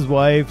win is his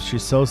wife.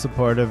 She's so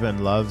supportive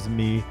and loves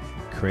me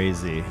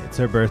crazy. It's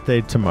her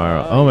birthday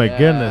tomorrow. Oh my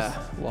goodness.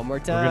 One more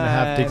time. We're going to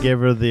have to give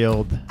her the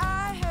old...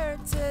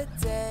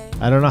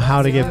 I don't know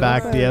how to get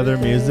back the other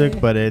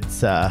music, but it's...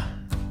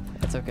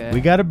 That's okay.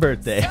 We got a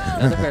birthday.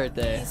 It's a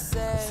birthday.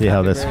 Let's see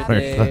how this works.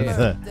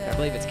 I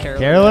believe it's Carolyn.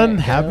 Carolyn,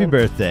 happy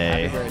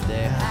birthday. Happy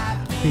birthday.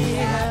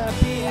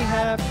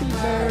 Happy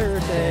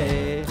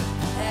birthday.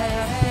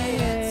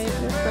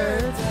 Happy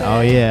birthday.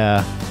 Oh,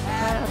 yeah.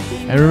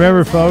 And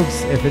remember,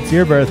 folks, if it's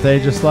your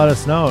birthday, just let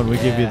us know, and we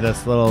give you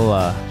this little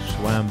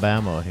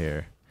schwambamo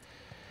here.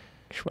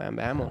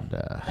 Schwambamo. And,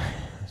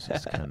 it's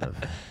just kind of...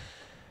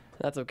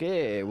 That's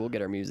okay. We'll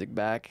get our music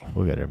back.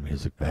 We'll get our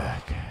music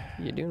back.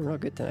 You're doing real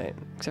good tonight,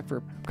 except for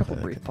a couple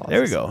brief pauses.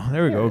 There we go.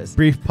 There we go.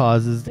 Brief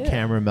pauses. The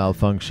camera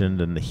malfunctioned,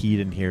 and the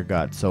heat in here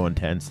got so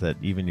intense that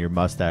even your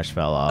mustache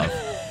fell off.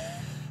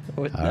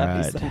 Wouldn't All that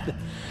be right. something?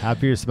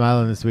 Happy you're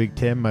smiling this week,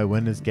 Tim. My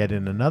win is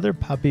getting another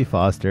puppy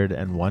fostered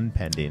and one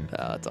pending.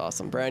 That's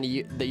awesome.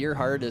 Brandy, your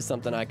heart is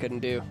something I couldn't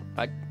do.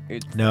 I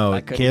It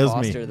couldn't kills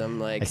foster me. them,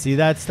 like, I see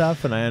that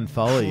stuff and I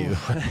unfollow you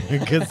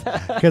because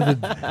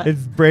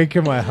it's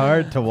breaking my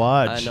heart to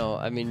watch. I know.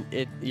 I mean,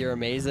 you're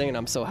amazing, and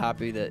I'm so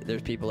happy that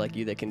there's people like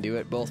you that can do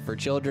it, both for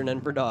children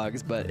and for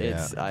dogs. But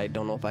I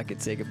don't know if I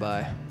could say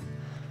goodbye.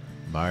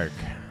 Mark.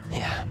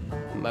 Yeah,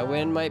 my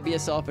win might be a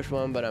selfish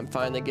one, but I'm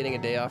finally getting a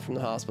day off from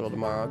the hospital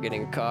tomorrow,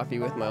 getting a coffee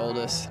with my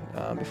oldest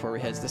before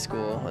he heads to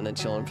school, and then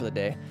chilling for the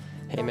day.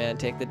 Hey man,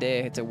 take the day.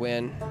 It's a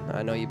win.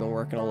 I know you've been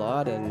working a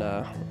lot, and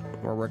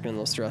we're working in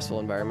those stressful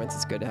environments.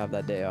 It's good to have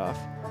that day off.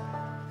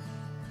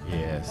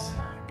 Yes,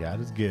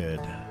 God is good.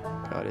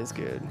 God is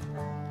good.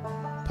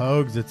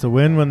 Pogues, it's a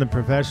win when the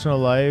professional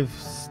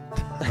life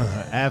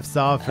F's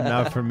off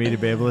enough for me to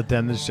be able to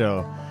attend the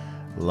show.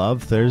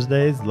 Love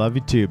Thursdays. Love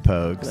you too,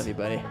 Pogues. Love you,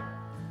 buddy.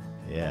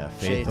 Yeah,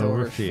 faith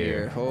over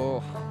fear.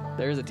 Oh,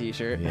 there's a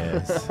t-shirt.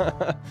 Yes.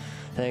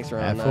 Thanks,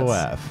 Ron.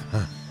 FOF.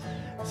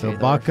 So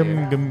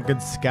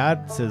Bakum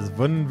Skat says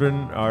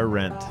Vunvun our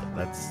rent.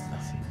 That's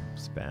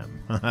spam.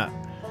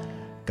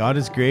 God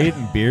is great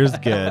and beer's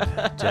good.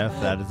 Jeff,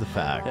 that is a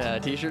fact. Yeah,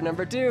 t-shirt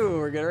number 2.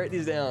 We're going to write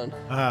these down.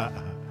 Oh,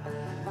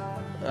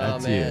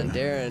 That's man. you.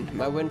 Darren,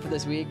 my win for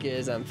this week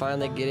is I'm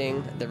finally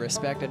getting the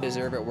respect I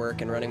deserve at work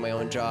and running my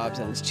own jobs,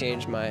 and it's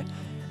changed my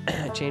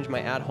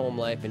at-home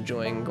life,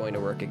 enjoying going to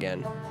work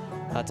again.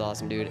 That's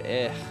awesome, dude.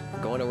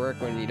 Going to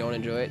work when you don't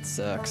enjoy it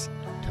sucks.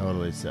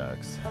 Totally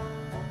sucks.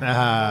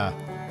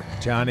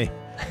 Johnny,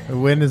 the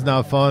wind is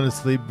not falling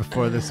asleep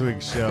before this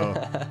week's show.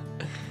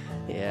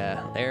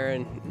 Yeah,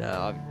 Aaron,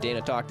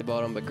 Dana talked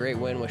about him, but great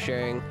win with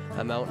sharing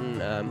a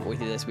mountain with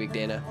you this week,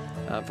 Dana.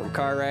 From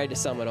car ride to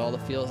summit, all the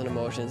feels and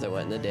emotions that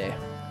went in the day.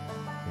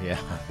 Yeah,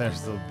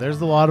 there's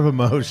a lot of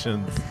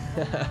emotions.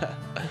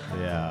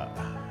 Yeah.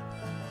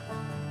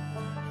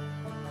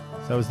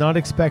 So I was not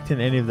expecting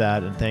any of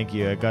that, and thank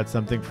you. I got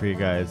something for you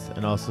guys.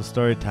 And also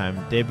story time.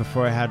 Day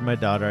before I had my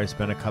daughter, I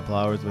spent a couple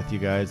hours with you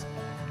guys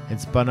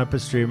and spun up a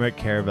streamer at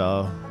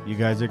Caravel. You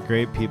guys are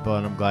great people,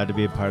 and I'm glad to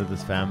be a part of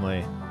this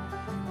family.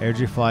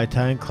 Airdrie Fly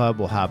Tying Club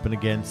will happen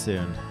again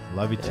soon.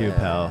 Love you too,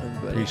 pal.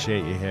 Everybody.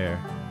 Appreciate you here.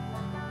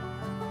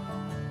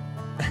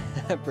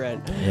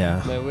 Brent,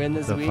 Yeah. my win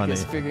this so week funny.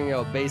 is figuring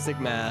out basic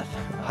math.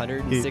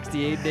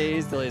 168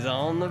 days till he's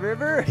on the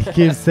river. He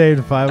keeps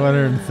saying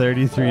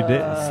 533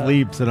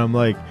 sleeps, and I'm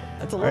like,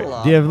 That's a little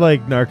off. do you have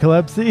like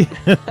narcolepsy?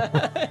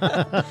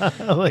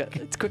 Like,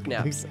 It's quick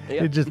naps.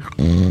 it Yep. just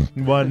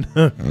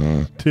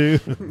 1, 2.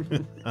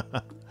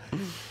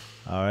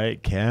 All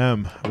right,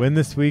 Cam. Win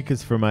this week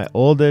is for my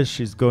oldest.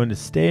 She's going to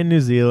stay in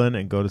New Zealand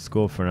and go to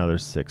school for another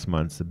 6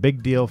 months. A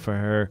big deal for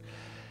her.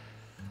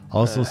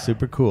 Also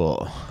super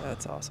cool.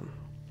 That's awesome.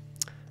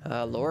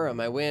 Laura,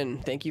 my win.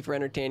 Thank you for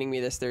entertaining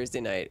me this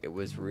Thursday night. It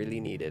was really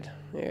needed.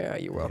 Yeah,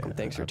 you're welcome. Yeah,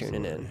 Thanks for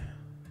tuning in.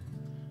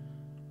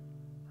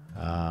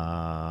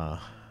 I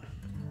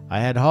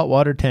had hot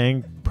water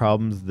tank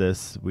problems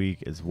this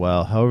week as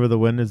well. However, the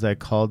win is I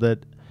called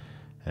it,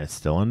 and it's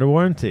still under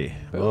warranty.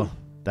 Boom. Well,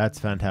 that's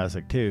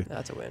fantastic too.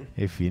 That's a win.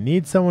 If you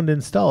need someone to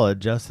install it,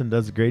 Justin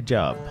does a great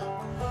job.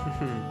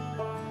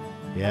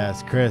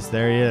 Yes, Chris,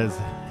 there he is.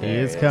 He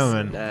There is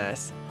coming.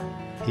 Nice.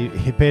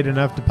 He paid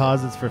enough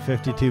deposits for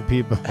 52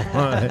 people.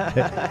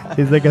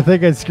 He's like, I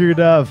think I screwed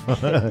up. might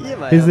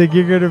He's have. like,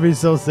 you're going to be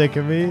so sick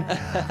of me.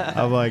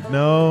 I'm like,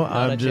 no, Not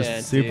I'm a just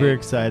chance, super dude.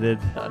 excited.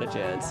 Not a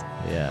chance.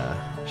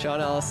 Yeah.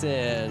 Sean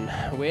Ellison,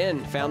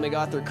 win. Family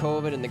got through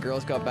COVID and the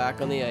girls got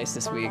back on the ice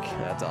this week.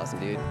 That's awesome,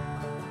 dude.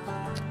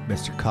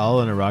 Mr.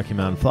 Colin at Rocky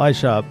Mountain Fly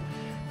Shop.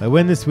 My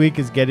win this week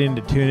is getting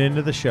to tune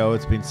into the show.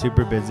 It's been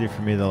super busy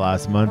for me the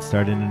last month,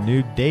 starting a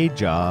new day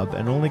job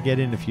and only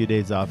getting a few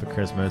days off at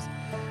Christmas.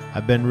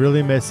 I've been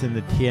really missing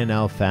the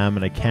TNL fam,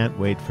 and I can't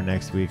wait for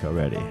next week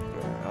already.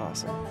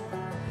 Awesome.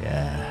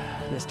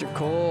 Yeah. Mr.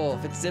 Cole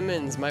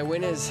Fitzsimmons, my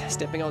win is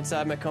stepping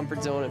outside my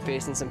comfort zone and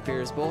facing some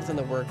fears, both in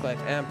the work life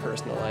and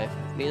personal life.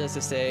 Needless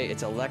to say,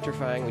 it's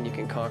electrifying when you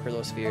can conquer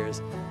those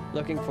fears.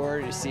 Looking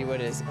forward to see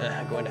what is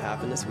going to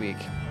happen this week.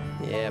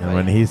 Yeah, And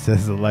when buddy. he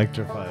says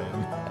electrifying.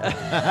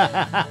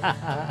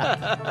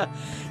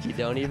 You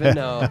don't even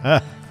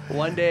know.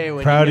 One day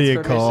when Proud he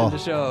of gets you,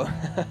 permission Cole.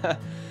 to show.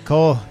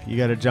 Cole, you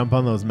got to jump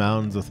on those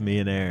mountains with me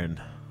and Aaron.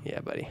 Yeah,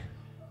 buddy.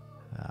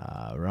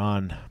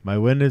 Ron, my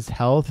win is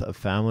health of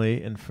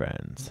family and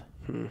friends.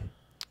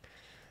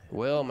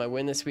 Will, my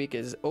win this week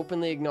is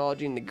openly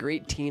acknowledging the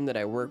great team that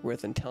I work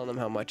with and telling them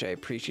how much I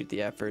appreciate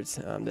the efforts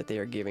that they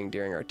are giving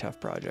during our tough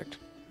project.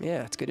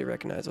 Yeah, it's good to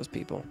recognize those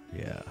people.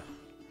 Yeah.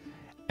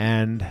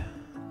 And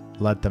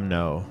let them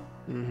know.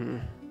 Mm-hmm.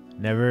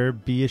 Never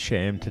be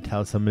ashamed to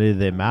tell somebody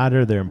they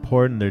matter, they're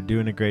important, they're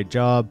doing a great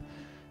job.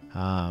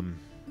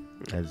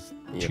 As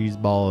Yep.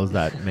 cheeseball as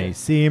that may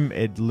seem,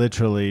 it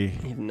literally,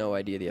 You have no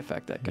idea the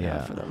effect that could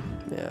have for them.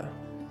 Yeah.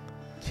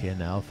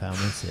 TNL family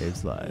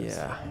saves lives.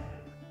 Yeah.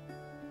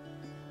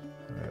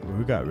 All right,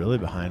 we got really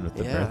behind with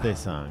the Yeah. birthday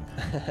song.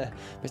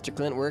 Mr.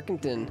 Clint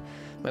Workington,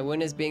 my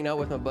win is being out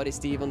with my buddy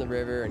Steve on the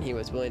river, and he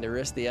was willing to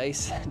risk the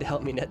ice to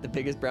help me net the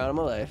biggest brown of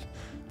my life.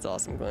 It's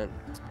awesome, Clint.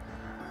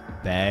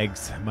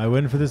 Bags. My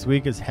win for this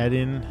week is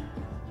heading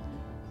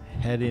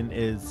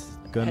is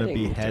gonna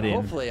be heading.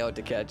 Hopefully out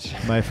to catch.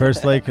 My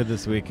first Laker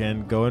this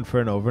weekend, going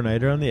for an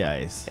overnighter on the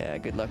ice. Yeah,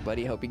 good luck,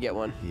 buddy. Hope you get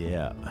one.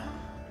 Yeah.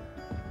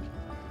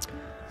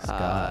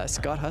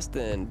 Scott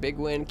Huston, big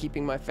win,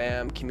 keeping my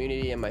fam,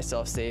 community, and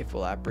myself safe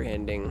while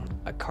apprehending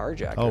a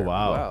carjacker. Oh,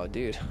 wow. Wow,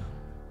 dude.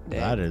 Dang.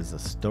 That is a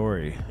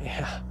story.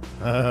 Yeah,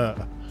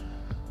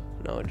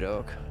 no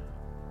joke.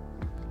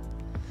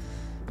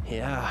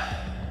 Yeah.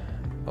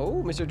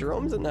 Oh, Mr.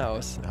 Jerome's in the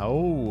house.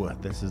 Oh,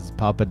 this is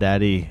Papa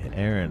Daddy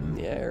Aaron.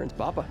 Yeah, Aaron's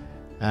papa.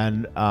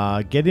 And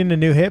getting a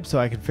new hip so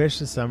I could fish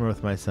this summer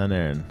with my son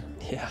Aaron.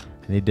 Yeah.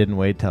 And he didn't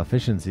wait till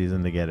fishing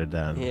season to get it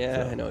done.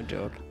 Yeah, So, no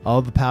joke.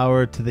 all the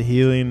power to the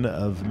healing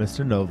of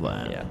Mr.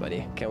 Novland. Yeah,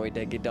 buddy. Can't wait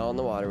to get down in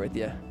the water with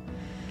you.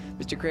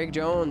 Mr. Craig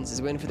Jones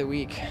is win for the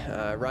week.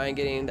 Ryan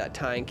getting that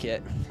tying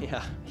kit.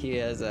 Yeah, he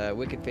has a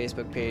wicked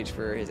Facebook page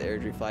for his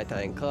Airdrie Fly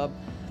Tying Club,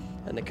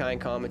 and the kind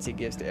comments he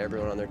gives to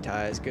everyone on their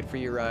ties. Good for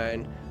you,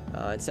 Ryan.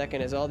 And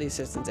second is all the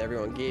assistance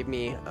everyone gave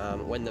me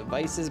when the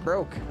vices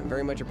broke. I'm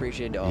very much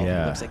appreciated to all.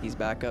 Yeah. Looks like he's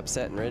back up,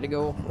 set, and ready to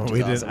go. Which We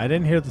is didn't. awesome. I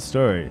didn't hear the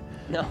story.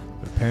 No.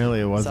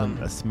 Apparently, it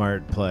wasn't a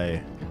smart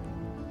play.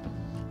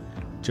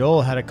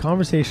 Joel had a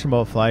conversation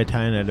about fly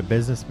tying at a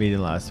business meeting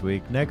last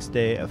week. Next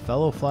day, a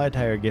fellow fly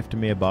tyer gifted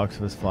me a box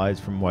of his flies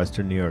from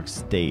Western New York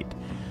State.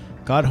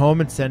 Got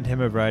home and sent him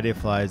a variety of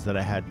flies that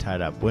I had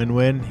tied up.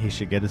 Win-win. He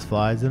should get his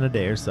flies in a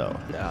day or so.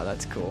 Yeah,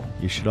 that's cool.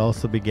 You should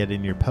also be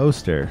getting your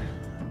poster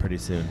pretty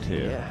soon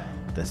too. Yeah.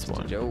 This Mr.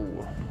 one.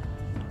 Joe.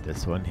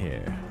 This one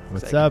here.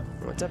 What's Like, up?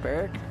 What's up,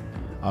 Eric?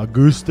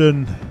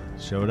 Augustin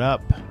showed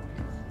up.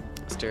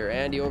 Mr.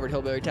 Andy over at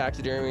Hillbilly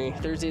Taxidermy.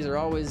 Thursdays are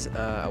always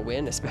a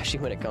win, especially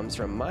when it comes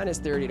from minus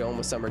 30 to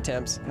almost summer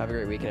temps. Have a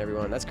great weekend,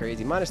 everyone. That's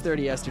crazy. Minus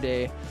 30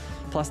 yesterday,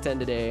 plus 10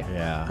 today.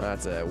 Yeah.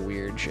 That's a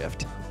weird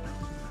shift.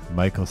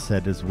 Michael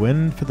said his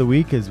win for the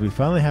week is we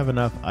finally have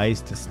enough ice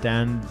to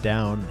stand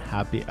down.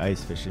 Happy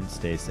ice fishing.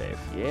 Stay safe.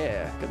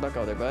 Yeah. Good luck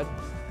out there, bud.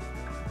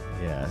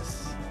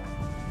 Yes.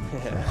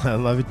 I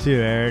love you too,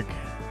 Eric.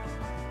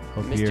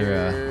 Hope you're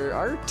Mr.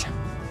 Art.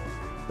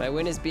 My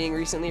win is being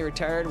recently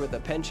retired with a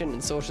pension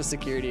and Social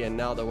Security, and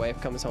now the wife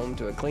comes home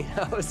to a clean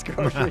house,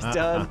 groceries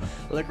done,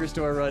 liquor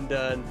store run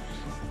done,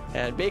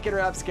 and bacon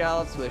wrapped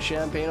scallops with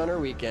champagne on her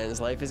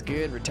weekends. Life is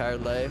good,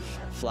 retired life.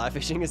 Fly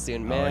fishing is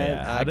soon, man.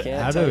 yeah. I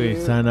can't How tell do we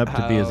you sign up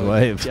to be his how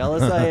wife?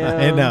 Jealous I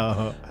am. I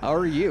know. How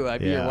are you?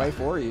 I'd be your Yeah.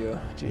 wife or you.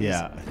 Jeez.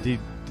 Yeah. Did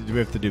we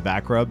have to do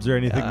back rubs or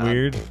anything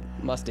weird?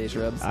 Mustache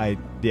rubs.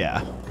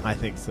 Yeah, I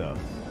think so.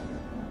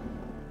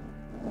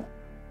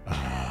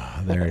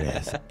 There it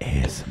is.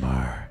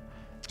 ASMR.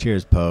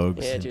 Cheers,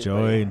 Pogues. Yeah, cheers,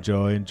 enjoy, buddy.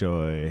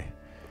 enjoy.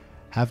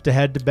 Have to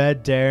head to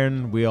bed,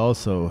 Darren. We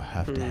also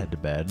have to head to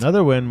bed.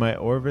 Another win. My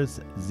Orvis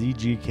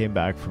ZG came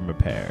back from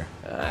repair.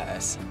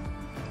 Nice.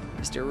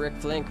 Mr. Rick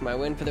Flink, my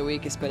win for the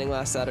week is spending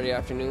last Saturday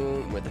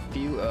afternoon with a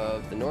few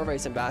of the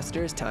Norvice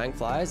ambassadors tying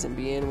flies and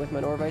being with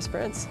my Norvice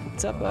friends.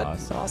 What's up, bud?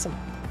 Awesome. Awesome.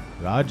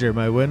 Roger,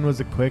 my win was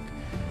a quick,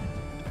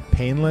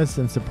 painless,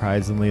 and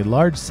surprisingly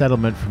large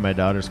settlement for my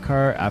daughter's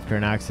car after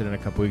an accident a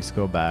couple weeks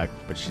ago back,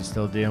 but she's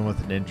still dealing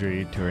with an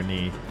injury to her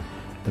knee.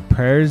 The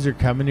prayers are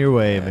coming your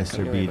way, Yeah, Mr.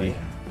 come your way, Beatty.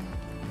 buddy.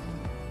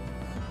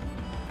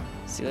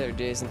 See you later,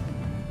 Jason.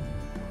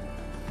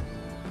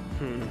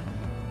 Looks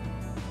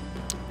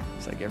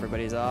like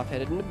everybody's off,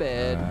 headed into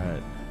bed. All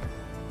right.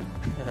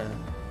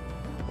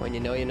 When you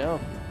know, you know.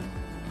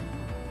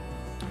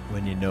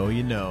 When you know,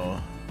 you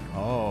know.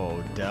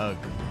 Oh, Doug.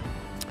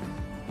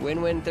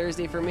 Win-win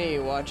Thursday for me,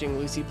 watching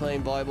Lucy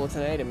playing volleyball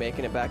tonight and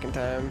making it back in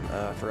time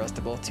for us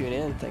to both tune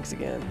in. Thanks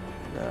again.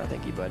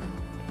 Thank you, bud.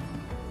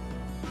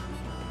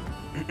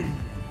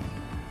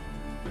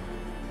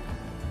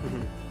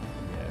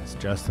 Yes,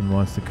 Justin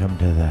wants to come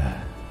to the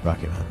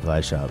Rocky Mountain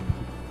Fly Shop.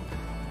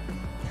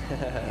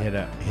 hit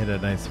a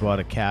nice wad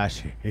of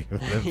cash. He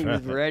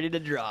was ready to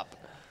drop.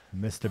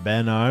 Mr.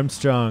 Ben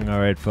Armstrong. All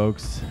right,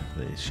 folks,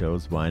 the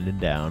show's winding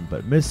down,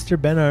 but Mr.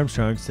 Ben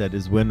Armstrong said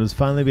his win was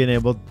finally being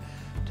able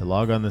to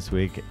log on this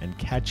week and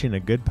catching a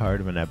good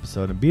part of an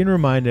episode and being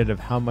reminded of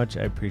how much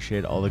I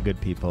appreciate all the good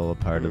people a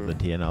part of the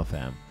TNL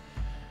fam.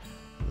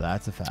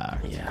 That's a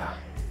fact. Yeah.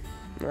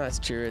 No, that's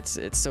true. It's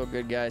so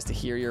good, guys, to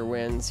hear your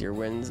wins. Your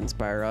wins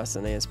inspire us,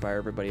 and they inspire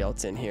everybody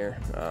else in here.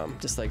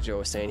 Just like Joe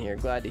was saying here,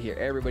 glad to hear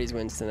everybody's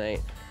wins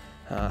tonight.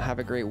 Have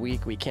a great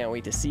week. We can't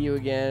wait to see you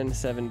again.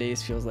 7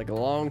 days feels like a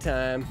long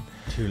time.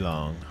 Too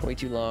long. Way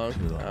too long.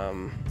 Too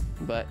long.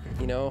 But,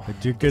 you know,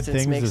 But do good distance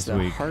things makes this the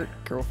week. heart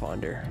grow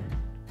fonder.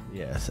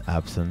 Yes,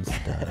 absence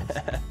does.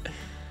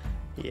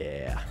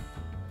 Yeah.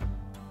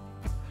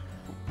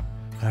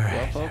 All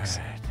right, folks.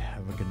 all right.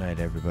 Have a good night,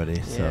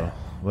 everybody. So, Yeah.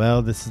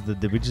 well,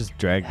 did we just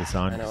drag this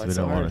on I know, because we it's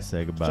so don't want hard. to say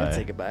You goodbye? can't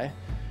say goodbye.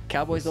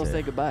 Cowboys don't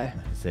say goodbye.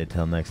 Say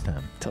till next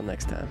time. Till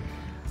next time.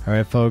 All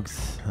right,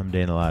 folks. I'm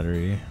Dana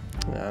Lottery.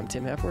 I'm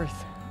Tim Hepworth.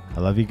 I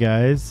love you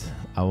guys.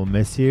 I will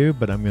miss you,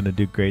 but I'm going to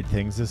do great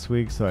things this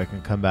week so I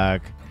can come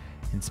back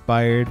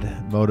inspired,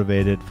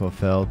 motivated,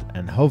 fulfilled,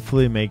 and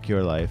hopefully make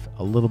your life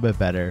a little bit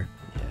better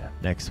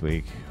next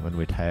week when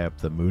we tie up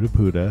the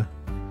Muda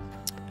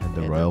and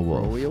the Royal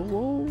Wolf. Royal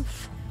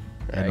Wolf.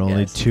 And All right,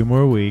 only guys. 2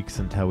 more weeks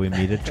until we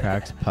meet at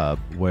Trax Pub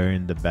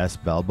wearing the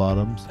best bell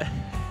bottoms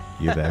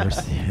you've ever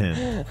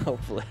seen.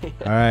 Hopefully.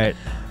 All right.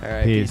 All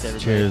right. Peace.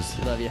 Everybody. Cheers.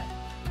 Love you.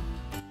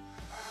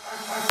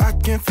 I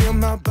can feel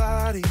my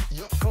body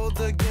cold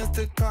against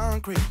the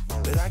concrete,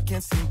 but I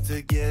can't seem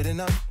to get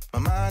enough. My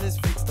mind is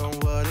fixed on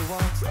what it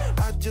wants.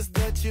 I just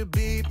let you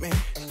beat me.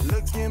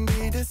 Looks can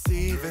be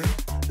deceiving.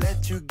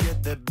 Let you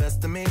get the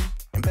best of me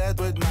in bed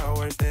with my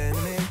worst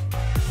enemy.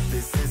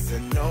 This is a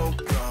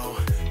no-go.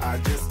 I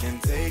just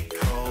can't take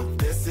hold.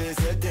 This is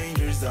a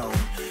danger zone.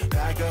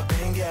 Back up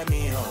and get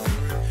me home.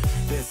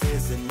 This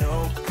is a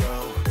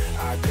no-go.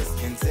 I just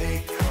can't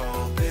take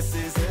hold. This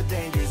is a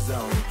danger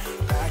zone.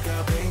 Back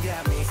up and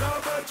get me. So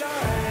put your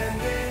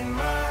hand in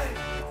mine.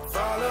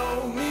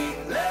 Follow me.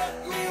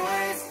 Let me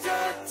waste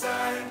your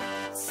time.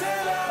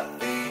 Set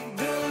up feet.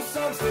 Do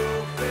some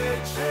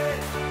stupid shit.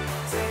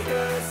 Take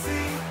a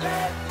seat.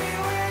 Let me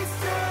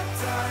waste your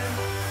time.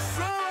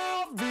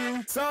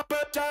 So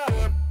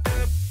Summertime.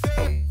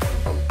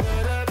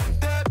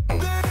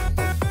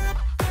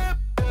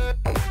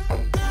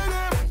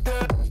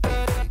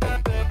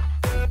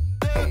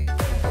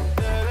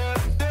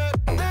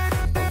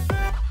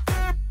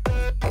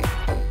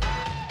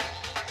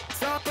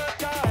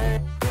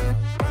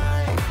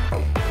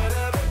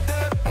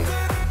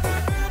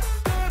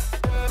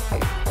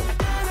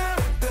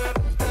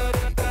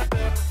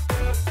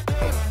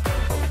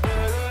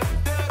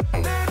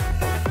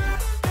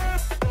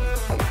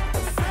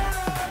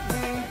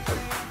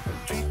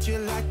 Treat you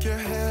like you're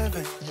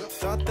heaven.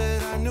 Thought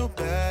that I knew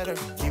better.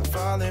 Keep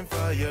falling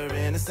for your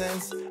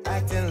innocence,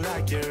 acting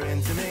like you're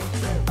into me.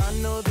 I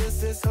know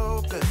this is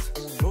hopeless,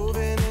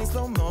 moving in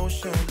slow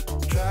motion,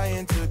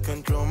 trying to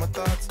control my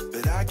thoughts,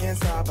 but I can't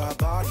stop our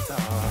body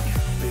talk.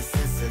 This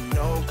is a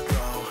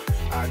no-go,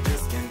 I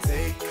just can't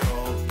take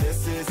hold.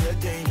 This is a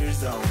danger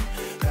zone,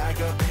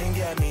 back up and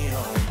get me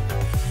home.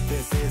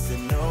 This is a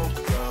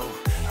no-go,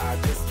 I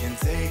just can't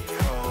take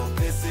hold.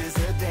 This is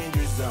a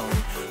danger zone,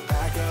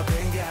 back up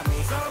and get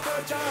me. So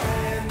put your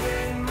hand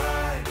in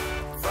mine,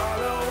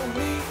 follow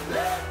me,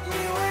 let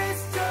me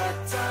waste your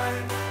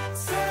time.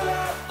 Say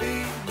la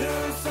vie, do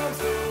some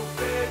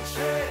stupid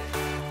shit.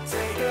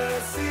 Take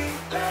a seat,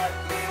 let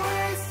me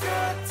waste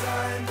your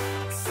time.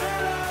 Say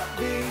la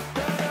vie.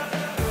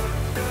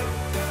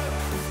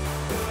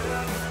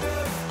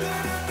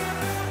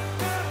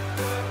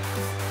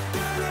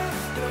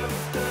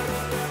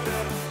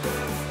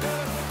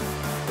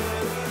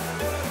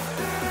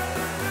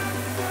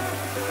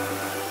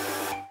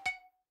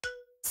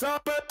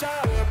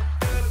 Summertime.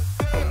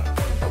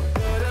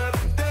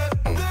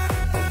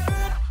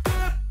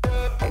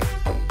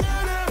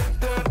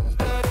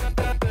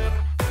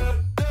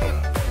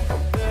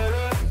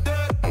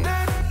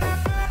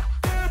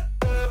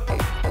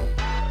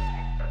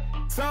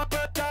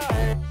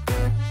 Summertime.